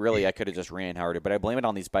bikers, but really I could have just ran harder. But I blame it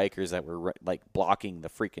on these bikers that were like blocking the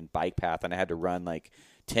freaking bike path, and I had to run like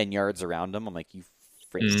 10 yards around them. I'm like, you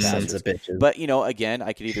freaking sons of bitches. But again,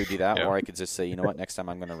 I could either do that, or I could just say, you know what, next time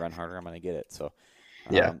I'm going to run harder. I'm going to get it. So,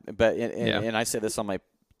 But and I said this on my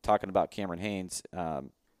talking about Cameron Hanes. I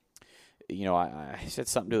said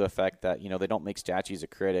something to the effect that they don't make statues of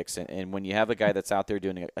critics, and when you have a guy that's out there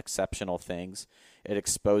doing exceptional things, it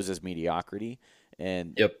exposes mediocrity.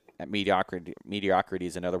 And mediocrity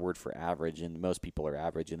is another word for average, and most people are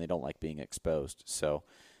average, and they don't like being exposed. So,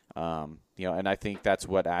 and I think that's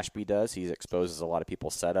what Ashby does. He exposes a lot of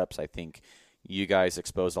people's setups. I think you guys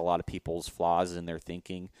expose a lot of people's flaws in their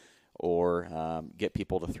thinking, or get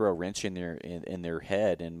people to throw a wrench in their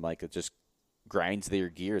head, and like it just grinds their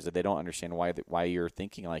gears that they don't understand why you're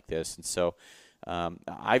thinking like this. And so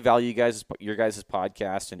I value your guys'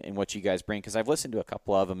 podcast and what you guys bring, because I've listened to a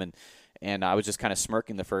couple of them, and I was just kind of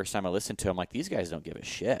smirking the first time I listened to them, like, these guys don't give a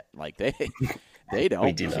shit. Like, they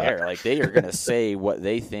don't care. Like, they are going to say what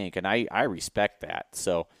they think, and I respect that.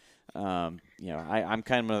 So, I'm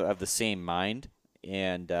kind of the same mind,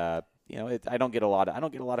 and I don't get a lot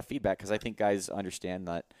of feedback, because I think guys understand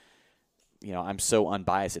that. I'm so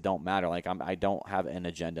unbiased, it don't matter. Like, I don't have an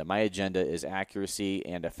agenda. My agenda is accuracy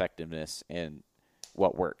and effectiveness and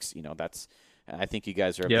what works. I think you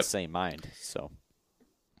guys are of the same mind. So.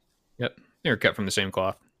 Yep. They're cut from the same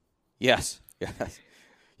cloth. Yes.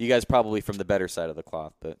 You guys probably from the better side of the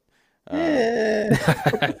cloth, but. I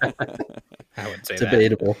wouldn't say it's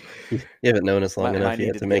debatable. You haven't known us long enough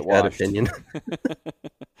yet to make that opinion.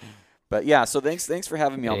 But yeah, so thanks for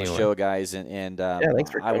having me on the show, guys, and thanks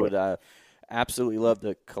for coming. I would absolutely love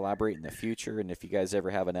to collaborate in the future, and if you guys ever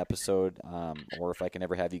have an episode, or if I can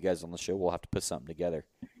ever have you guys on the show, we'll have to put something together.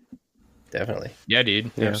 Definitely. Yeah, dude.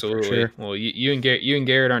 Yeah, absolutely. Sure. Well, you and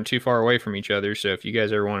Garrett aren't too far away from each other, so if you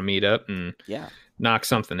guys ever want to meet up and knock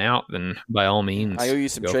something out, then by all means, I owe you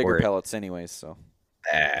some Traeger pellets, anyways. So.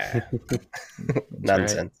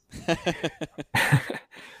 Nonsense.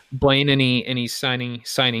 Blaine, any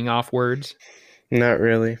signing off words? Not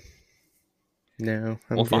really. No.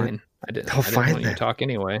 Well, fine. I didn't want you to talk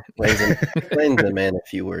anyway. Blaine's a man of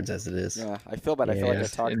few words as it is. Yeah, I feel bad. I feel like I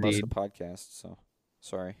talked most of the podcast, so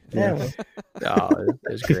sorry. Yeah. It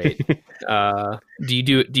was great. Do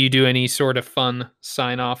you do any sort of fun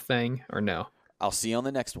sign off thing, or no? I'll see you on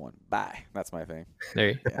the next one. Bye. That's my thing.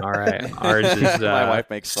 All right. Ours is my wife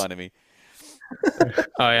makes fun of me.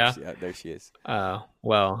 Oh yeah. Yeah, there she is.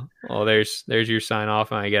 Well, there's your sign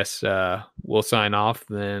off, and I guess we'll sign off.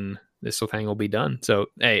 Then this whole thing will be done. So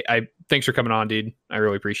hey, thanks for coming on, dude. I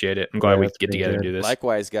really appreciate it. I'm glad we get together and do this.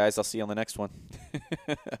 Likewise, guys. I'll see you on the next one.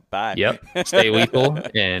 Bye. Yep. Stay lethal,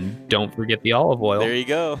 and don't forget the olive oil. There you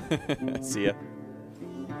go. See ya.